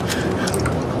ever.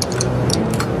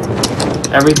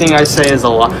 Everything I say is a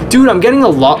lot. Dude, I'm getting a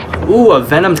lot. Ooh, a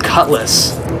Venomed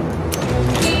Cutlass.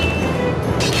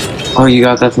 Oh, you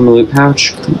got that from the loot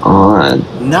pouch? Come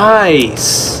on.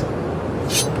 Nice.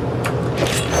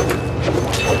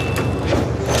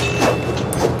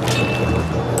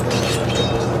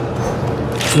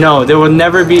 No, there will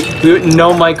never be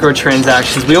no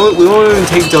microtransactions. We won't even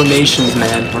take donations,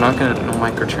 man. We're not gonna no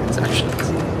microtransactions.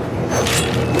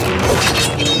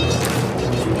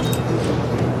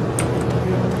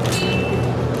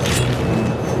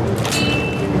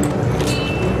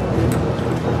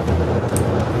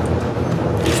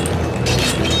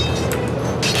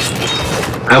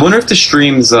 I wonder if the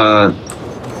streams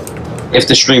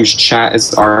chat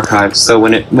is archived, so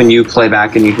when you play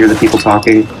back and you hear the people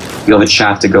talking, you'll have a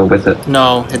chat to go with it.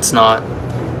 No, it's not.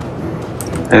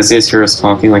 As you guys hear us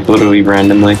talking, like literally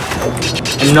randomly.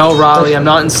 And no, Raleigh, I'm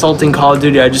not insulting Call of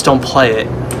Duty. I just don't play it.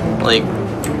 Like,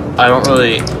 I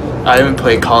haven't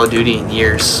played Call of Duty in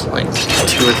years, like 2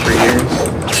 or 3 years.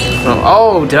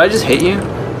 Oh, did I just hit you?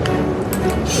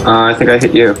 I think I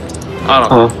hit you. I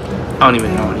don't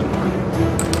even know anymore.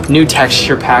 New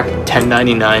texture pack,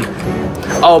 $10.99.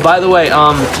 Oh, by the way,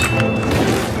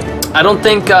 I don't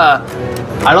think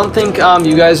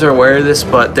you guys are aware of this,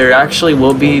 but there actually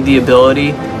will be the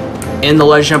ability in the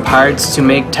Legend of Pirates to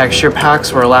make texture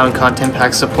packs. We're allowing content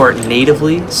pack support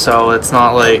natively, so it's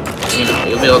not like, you know,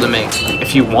 you'll be able to make,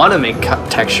 if you want to make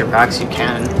texture packs, you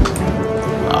can.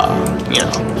 You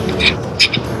know.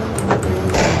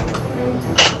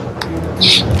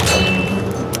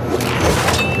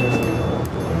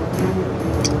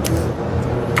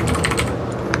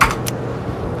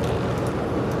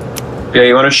 Yeah,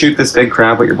 you want to shoot this big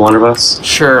crab with your blunderbuss?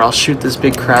 Sure, I'll shoot this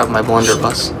big crab with my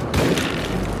blunderbuss.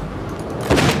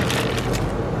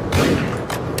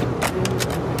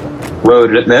 Whoa,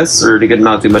 did it miss, or did it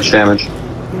not do much damage?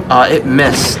 It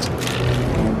missed.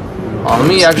 Let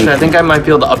me actually, I think I might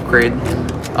be able to upgrade.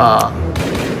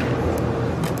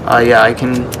 Yeah, I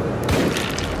can.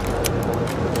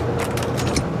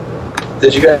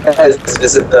 Did you guys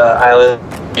visit the island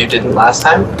you didn't last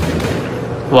time?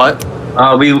 What?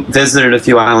 We visited a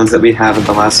few islands that we haven't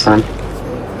the last time.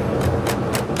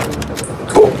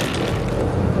 Cool.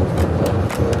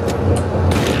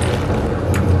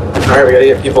 Alright, we gotta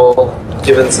get people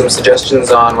giving some suggestions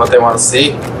on what they want to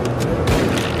see.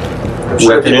 I'm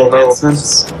sure Weapon people know.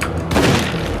 enhancements.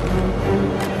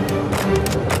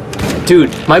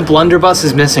 Dude, my blunderbuss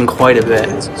is missing quite a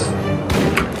bit.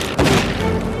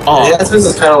 Oh. Enhancements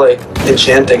is kind of like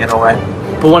enchanting in a way.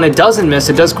 But when it doesn't miss,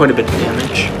 it does quite a bit of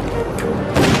damage.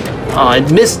 Oh,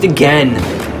 it missed again.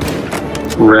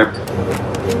 Rip.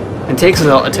 It takes a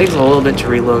little bit to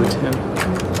reload too.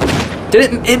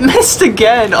 It missed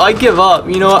again. I give up.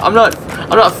 You know what? I'm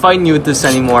not fighting you with this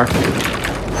anymore.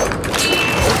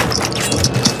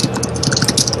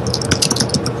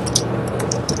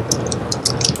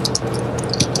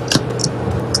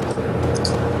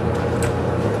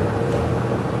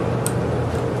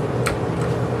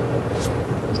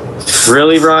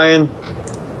 Really, Ryan?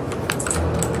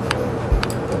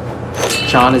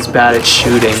 John is bad at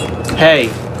shooting. Hey.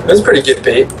 It was pretty good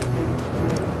bait.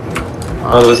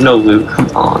 Oh, there was no loot. Come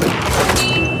on.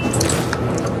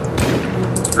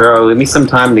 Bro, give me some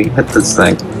time to hit this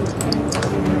thing.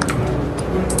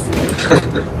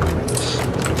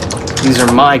 These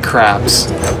are my crabs.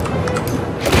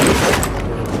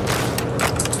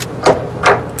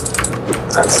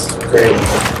 That's great.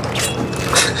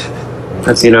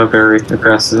 That's, you know, very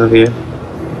aggressive of you.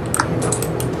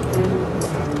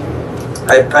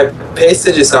 I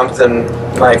pasted you something,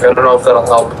 Mike. I don't know if that'll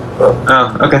help. But...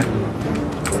 Oh, okay.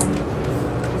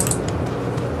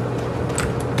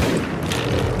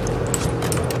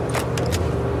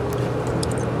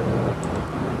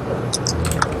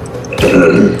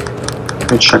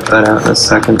 I'll check that out in a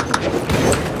second.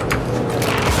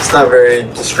 It's not very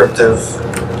descriptive,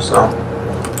 so.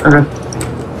 Okay.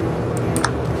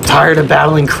 Tired of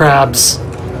battling crabs.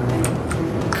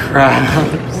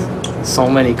 Crabs. So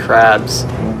many crabs.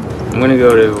 I'm gonna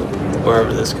go to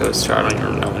wherever this goes to. I don't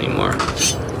even know anymore.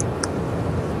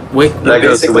 That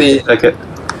goes to Wiki ticket.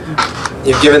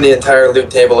 You've given the entire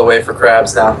loot table away for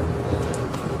crabs now.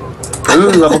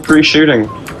 Ooh, level 3 shooting.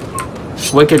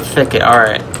 Wicked Thicket,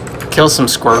 alright. Kill some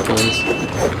scorpions.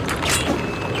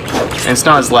 And it's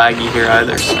not as laggy here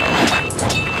either, so.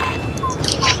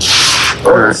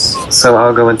 Alright, so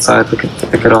I'll go inside the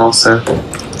thicket also.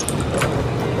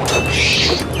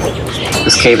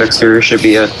 This cave exterior should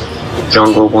be a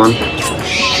jungle one.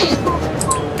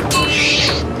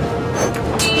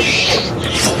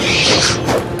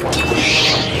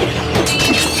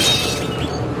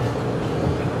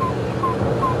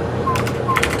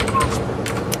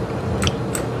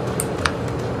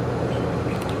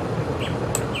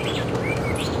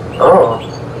 Oh.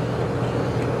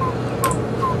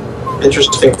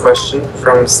 Interesting question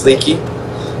from Sleeky.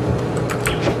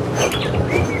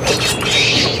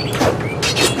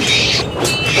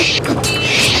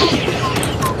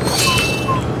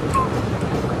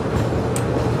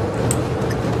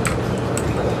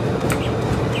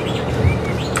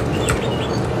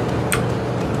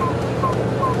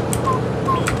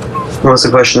 What was the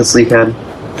question Sleek had?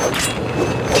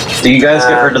 Do you guys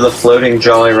get rid of the floating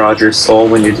Jolly Roger soul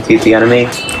when you defeat the enemy?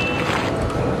 It's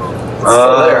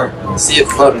still there. See it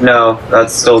floating. No,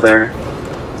 that's still there.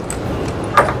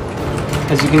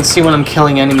 As you can see when I'm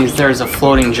killing enemies, there's a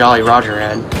floating Jolly Roger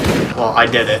head. Well, I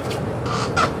did it.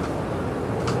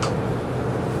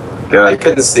 Good. I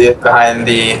couldn't see it behind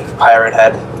the pirate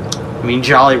head. I mean,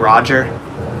 Jolly Roger.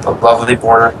 A lovely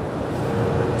border.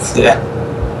 Yeah.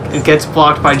 It gets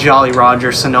blocked by Jolly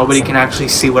Roger, so nobody can actually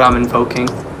see what I'm invoking.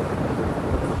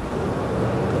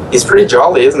 He's pretty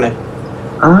jolly, isn't he?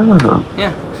 Oh.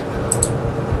 Yeah.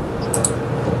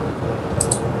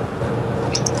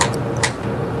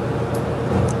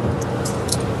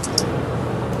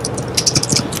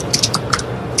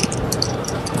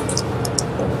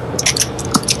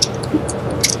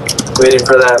 Waiting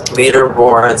for that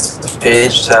leaderboards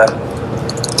page to...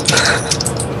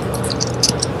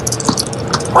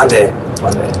 One day.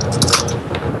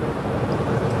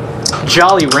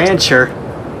 Jolly Rancher.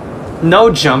 No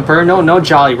jumper. No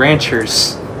Jolly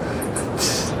Ranchers.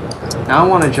 Now I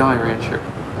want a Jolly Rancher.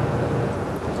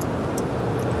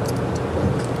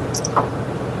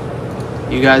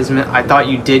 You guys, I thought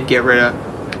you did get rid of...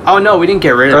 Oh no, we didn't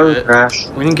get rid of it. Crash.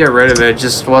 We didn't get rid of it. It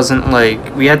just wasn't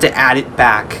like... We had to add it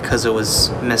back because it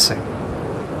was missing.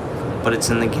 But it's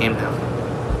in the game now.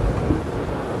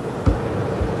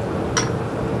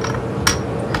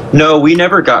 No, we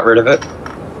never got rid of it.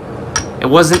 It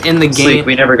wasn't in the game. Sleek,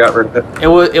 we never got rid of it.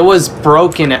 It was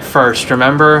broken at first,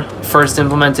 remember? First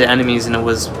implemented enemies and it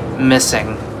was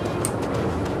missing.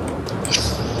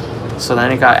 So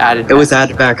then it got added back. It was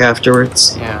added back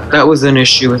afterwards. Yeah. That was an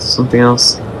issue with something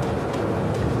else.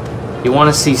 You want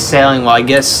to see sailing? Well, I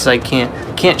guess I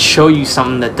can't show you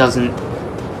something that doesn't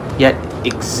yet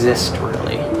exist,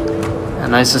 really.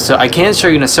 And I can show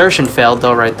you an assertion failed,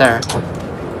 though, right there.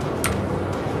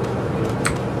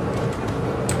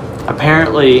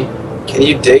 Apparently... Can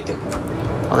you dig?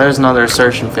 Well, there's another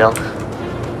assertion failed.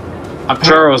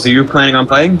 Charles, are you planning on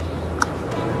playing?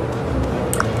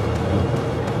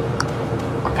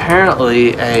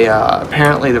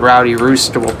 Apparently the Rowdy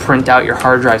Rooster will print out your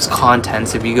hard drive's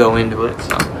contents if you go into it,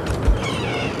 so...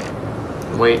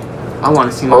 Wait, I want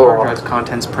to see my hard drive's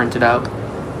contents printed out.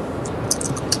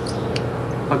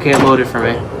 Okay, load it for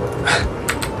me.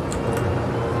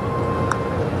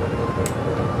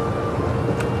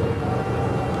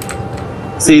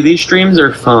 See, these streams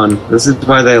are fun. This is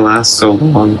why they last so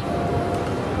long.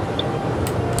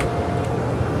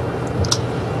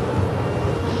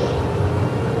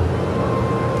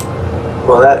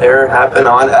 Will that error happen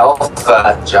on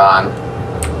Alpha, John?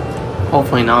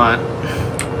 Hopefully not.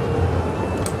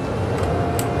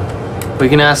 We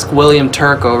can ask William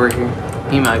Turk over here.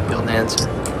 He might be able to answer.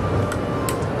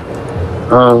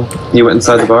 Oh, you went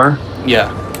inside the bar?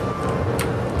 Yeah.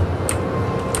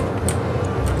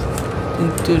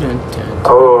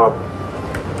 Oh.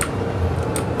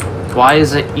 Why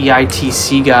is it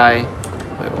EITC guy?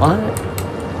 Wait, what?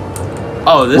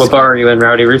 Oh, this. What bar are you in,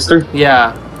 Rowdy Rooster?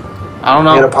 Yeah. I don't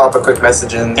know. I'm gonna pop a quick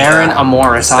message in. Aaron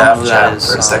Amoris. I don't know who that is.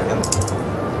 For a second.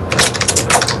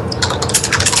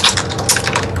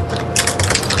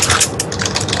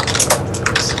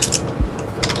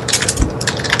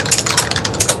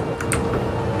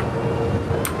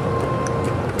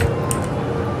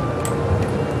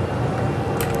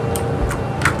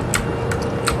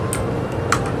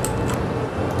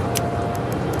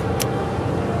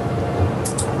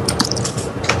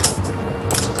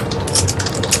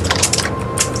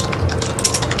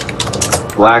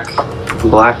 Black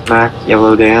Mac,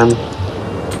 Yellow Dan.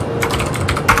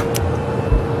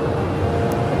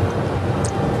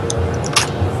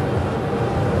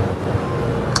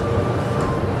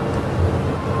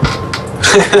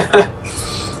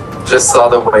 Just saw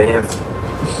the wave.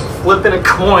 Flipping a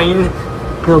coin.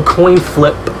 Little coin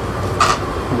flip.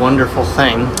 Wonderful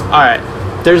thing. Alright.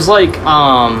 There's like,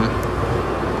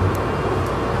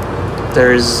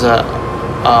 there's,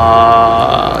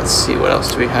 let's see, what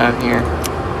else do we have here?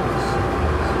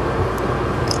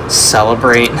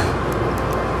 Celebrate.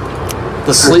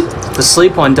 The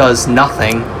sleep one does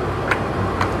nothing.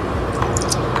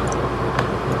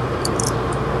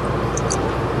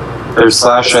 There's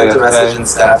slash a message in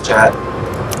staff chat.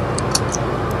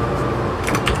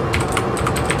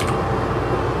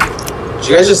 Did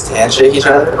you guys just handshake each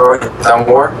other or thumb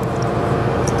war?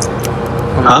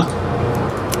 Huh?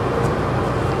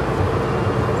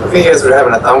 I think you guys were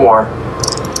having a thumb war.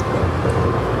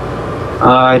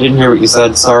 I didn't hear what you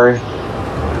said, sorry.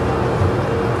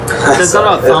 There's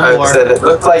not a thumb war. I said it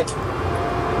looked like...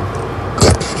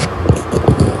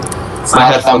 My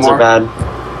headphones are bad.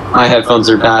 My headphones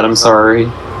are bad, I'm sorry.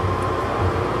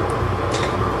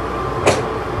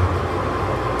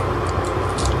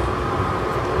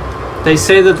 They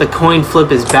say that the coin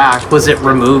flip is back. Was it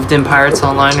removed in Pirates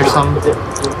Online or something?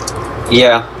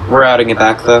 Yeah, we're adding it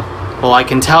back though. Well, I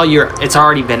can tell it's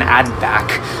already been added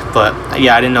back, but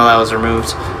yeah, I didn't know that was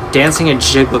removed. Dancing a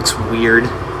jig looks weird.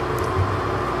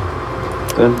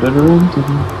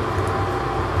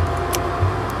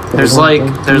 There's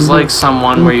like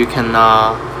someone where you can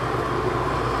I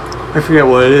forget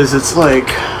what it is. It's like,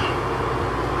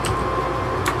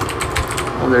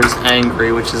 well, there's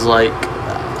angry, which is like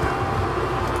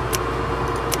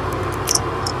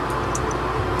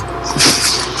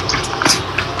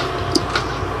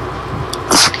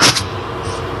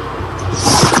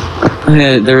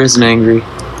yeah, there is an angry.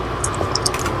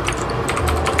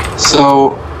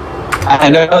 So, I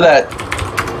know that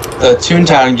the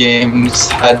Toontown games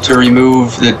had to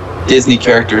remove the Disney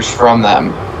characters from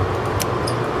them.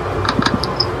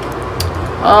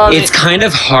 It's kind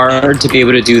of hard to be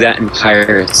able to do that in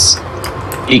Pirates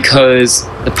because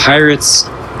the Pirates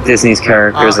Disney's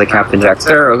characters like Captain Jack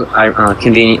Sparrow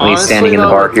conveniently honestly, standing in the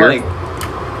bar here. Like,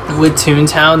 with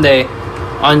Toontown,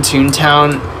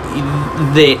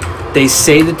 they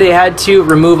say that they had to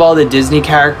remove all the Disney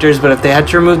characters, but if they had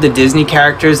to remove the Disney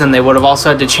characters, then they would have also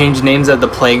had to change names at the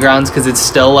playgrounds because it's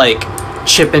still like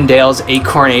Chip and Dale's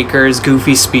Acorn Acres,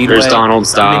 Goofy Speedway, there's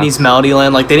Donald's Dock, Minnie's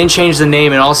Melodyland. Like, they didn't change the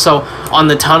name, and also on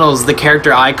the tunnels, the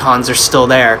character icons are still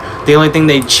there. The only thing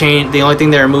they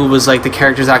removed was like the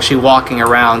characters actually walking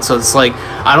around. So it's like,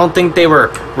 I don't think they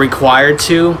were required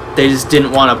to. They just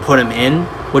didn't want to put them in,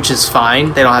 which is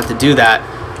fine. They don't have to do that,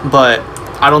 but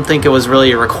I don't think it was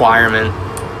really a requirement,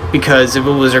 because if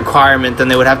it was a requirement, then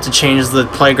they would have to change the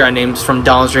playground names from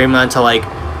Donald's Dreamland to like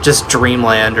just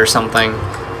Dreamland or something.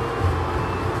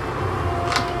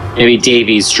 Maybe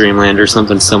Davy's Dreamland or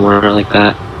something similar like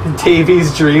that.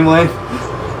 Davy's Dreamland.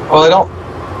 Well, I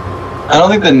don't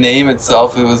think the name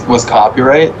itself was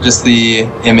copyright, just the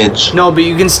image. No, but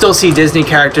you can still see Disney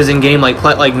characters in game, like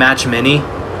Match Mini.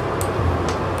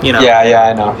 You know. Yeah,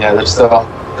 I know. Yeah, they're still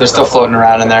floating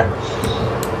around in there.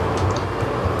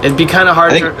 It'd be kind of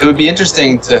hard. I think it would be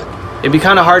interesting to. It'd be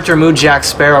kind of hard to remove Jack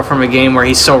Sparrow from a game where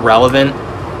he's so relevant.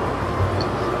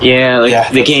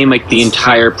 Yeah, the game, like the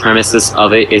entire premises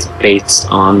of it is based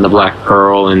on the Black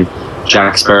Pearl and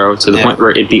Jack Sparrow to the point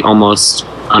where it'd be almost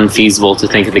unfeasible to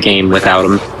think of the game without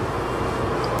him.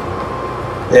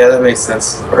 Yeah, that makes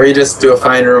sense. Or you just do a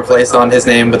find and replace on his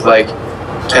name with like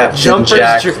Captain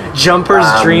Jack. Jumper's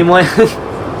Dreamland.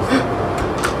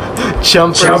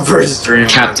 Jumper's Dreamland.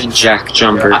 Captain Jack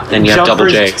Jumper. Then you have double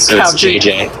J, so it's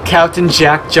JJ. Captain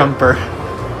Jack Jumper.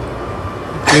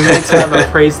 We meant to have a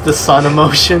praise the sun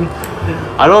emotion.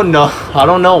 I don't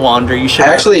know, Wander. You should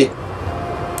actually.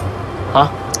 Huh?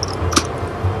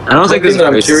 I don't think this is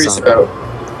what I'm curious about.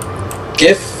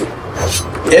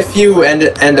 If you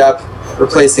end up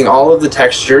replacing all of the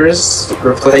textures,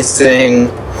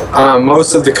 replacing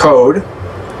most of the code,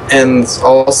 and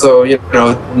also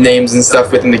names and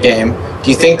stuff within the game, do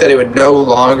you think that it would no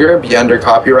longer be under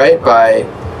copyright by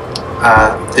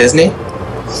Disney?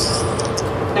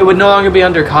 It would no longer be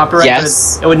under copyright.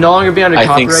 Yes. It would no longer be under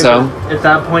copyright. I think so. At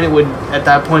that point,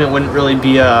 it wouldn't really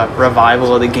be a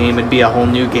revival of the game. It'd be a whole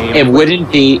new game. It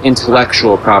wouldn't be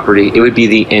intellectual property. It would be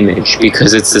the image,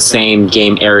 because it's the same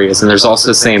game areas, and there's also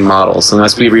the same models,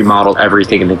 unless we remodel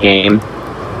everything in the game.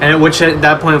 And at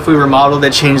that point, if we remodeled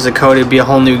it, changed the code, it'd be a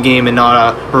whole new game and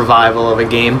not a revival of a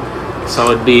game.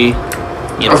 So it'd be,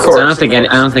 Of course. I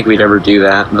don't think we'd ever do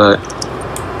that, but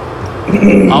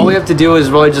All we have to do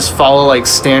is really just follow like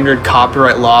standard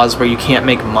copyright laws where you can't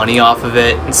make money off of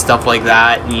it and stuff like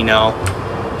that. You know,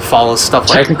 follow stuff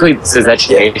like. Technically, this is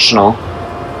educational,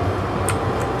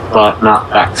 but not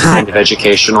that kind of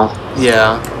educational.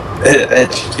 Yeah.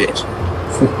 Education.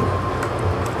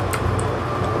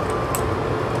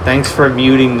 Thanks for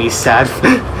muting me, sad.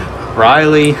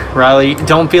 Riley,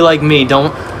 don't be like me.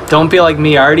 Don't be like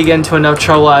me. I already get into enough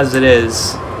trouble as it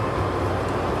is.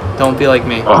 Don't be like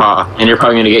me. And you're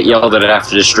probably gonna get yelled at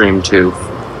after the stream too.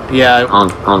 Yeah.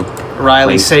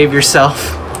 Riley, please. save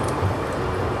yourself.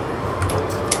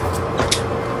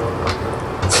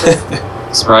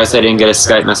 Surprised I didn't get a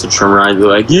Skype message from Riley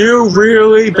like, "You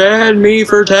really banned me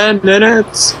for 10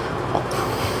 minutes."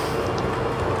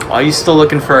 Why are you still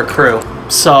looking for a crew?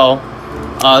 So,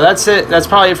 that's it. That's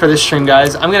probably it for this stream,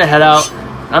 guys. I'm gonna head out.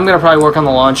 I'm gonna probably work on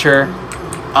the launcher.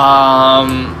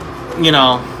 You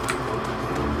know,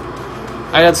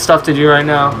 I got stuff to do right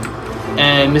now.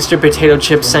 And Mr. Potato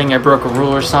Chip saying I broke a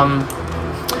rule or something.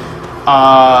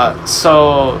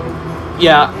 So,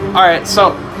 yeah. Alright,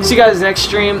 so, see you guys next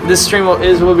stream. This stream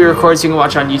will be recorded so you can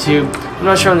watch on YouTube. I'm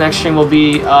not sure when the next stream will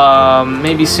be.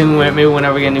 Maybe soon, maybe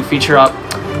whenever we get a new feature up.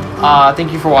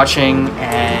 Thank you for watching,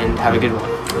 and have a good one.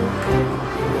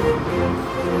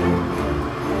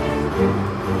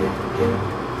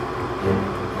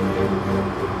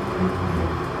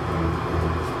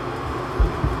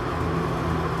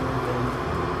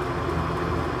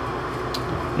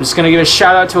 I'm just gonna give a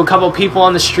shout out to a couple people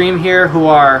on the stream here who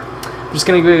are. I'm just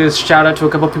gonna give a shout out to a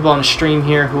couple people on the stream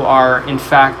here who are, in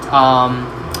fact,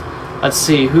 let's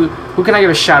see, who can I give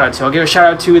a shout out to? I'll give a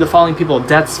shout out to the following people: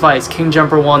 Death's Vice, King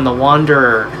Jumper 1, The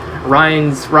Wanderer,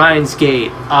 Ryan's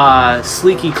Gate,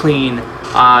 Sleeky Clean,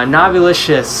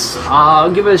 Novilicious. I'll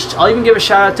even give a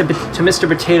shout out to Mr.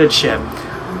 Potato Chip.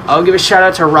 I'll give a shout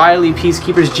out to Riley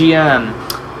Peacekeepers GM,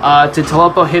 to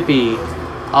TLOPO Hippie.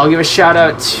 I'll give a shout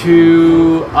out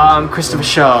to Christopher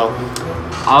Show.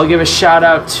 I'll give a shout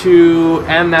out to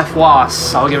MF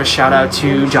Was. I'll give a shout out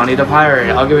to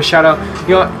JohnnyDaPirate. I'll give a shout out.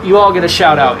 You all get a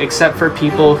shout out, except for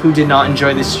people who did not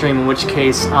enjoy this stream, in which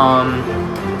case,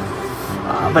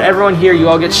 but everyone here, you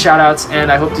all get shout outs, and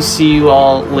I hope to see you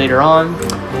all later on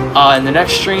in the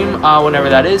next stream, whenever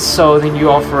that is. So thank you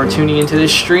all for tuning into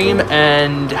this stream,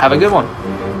 and have a good one.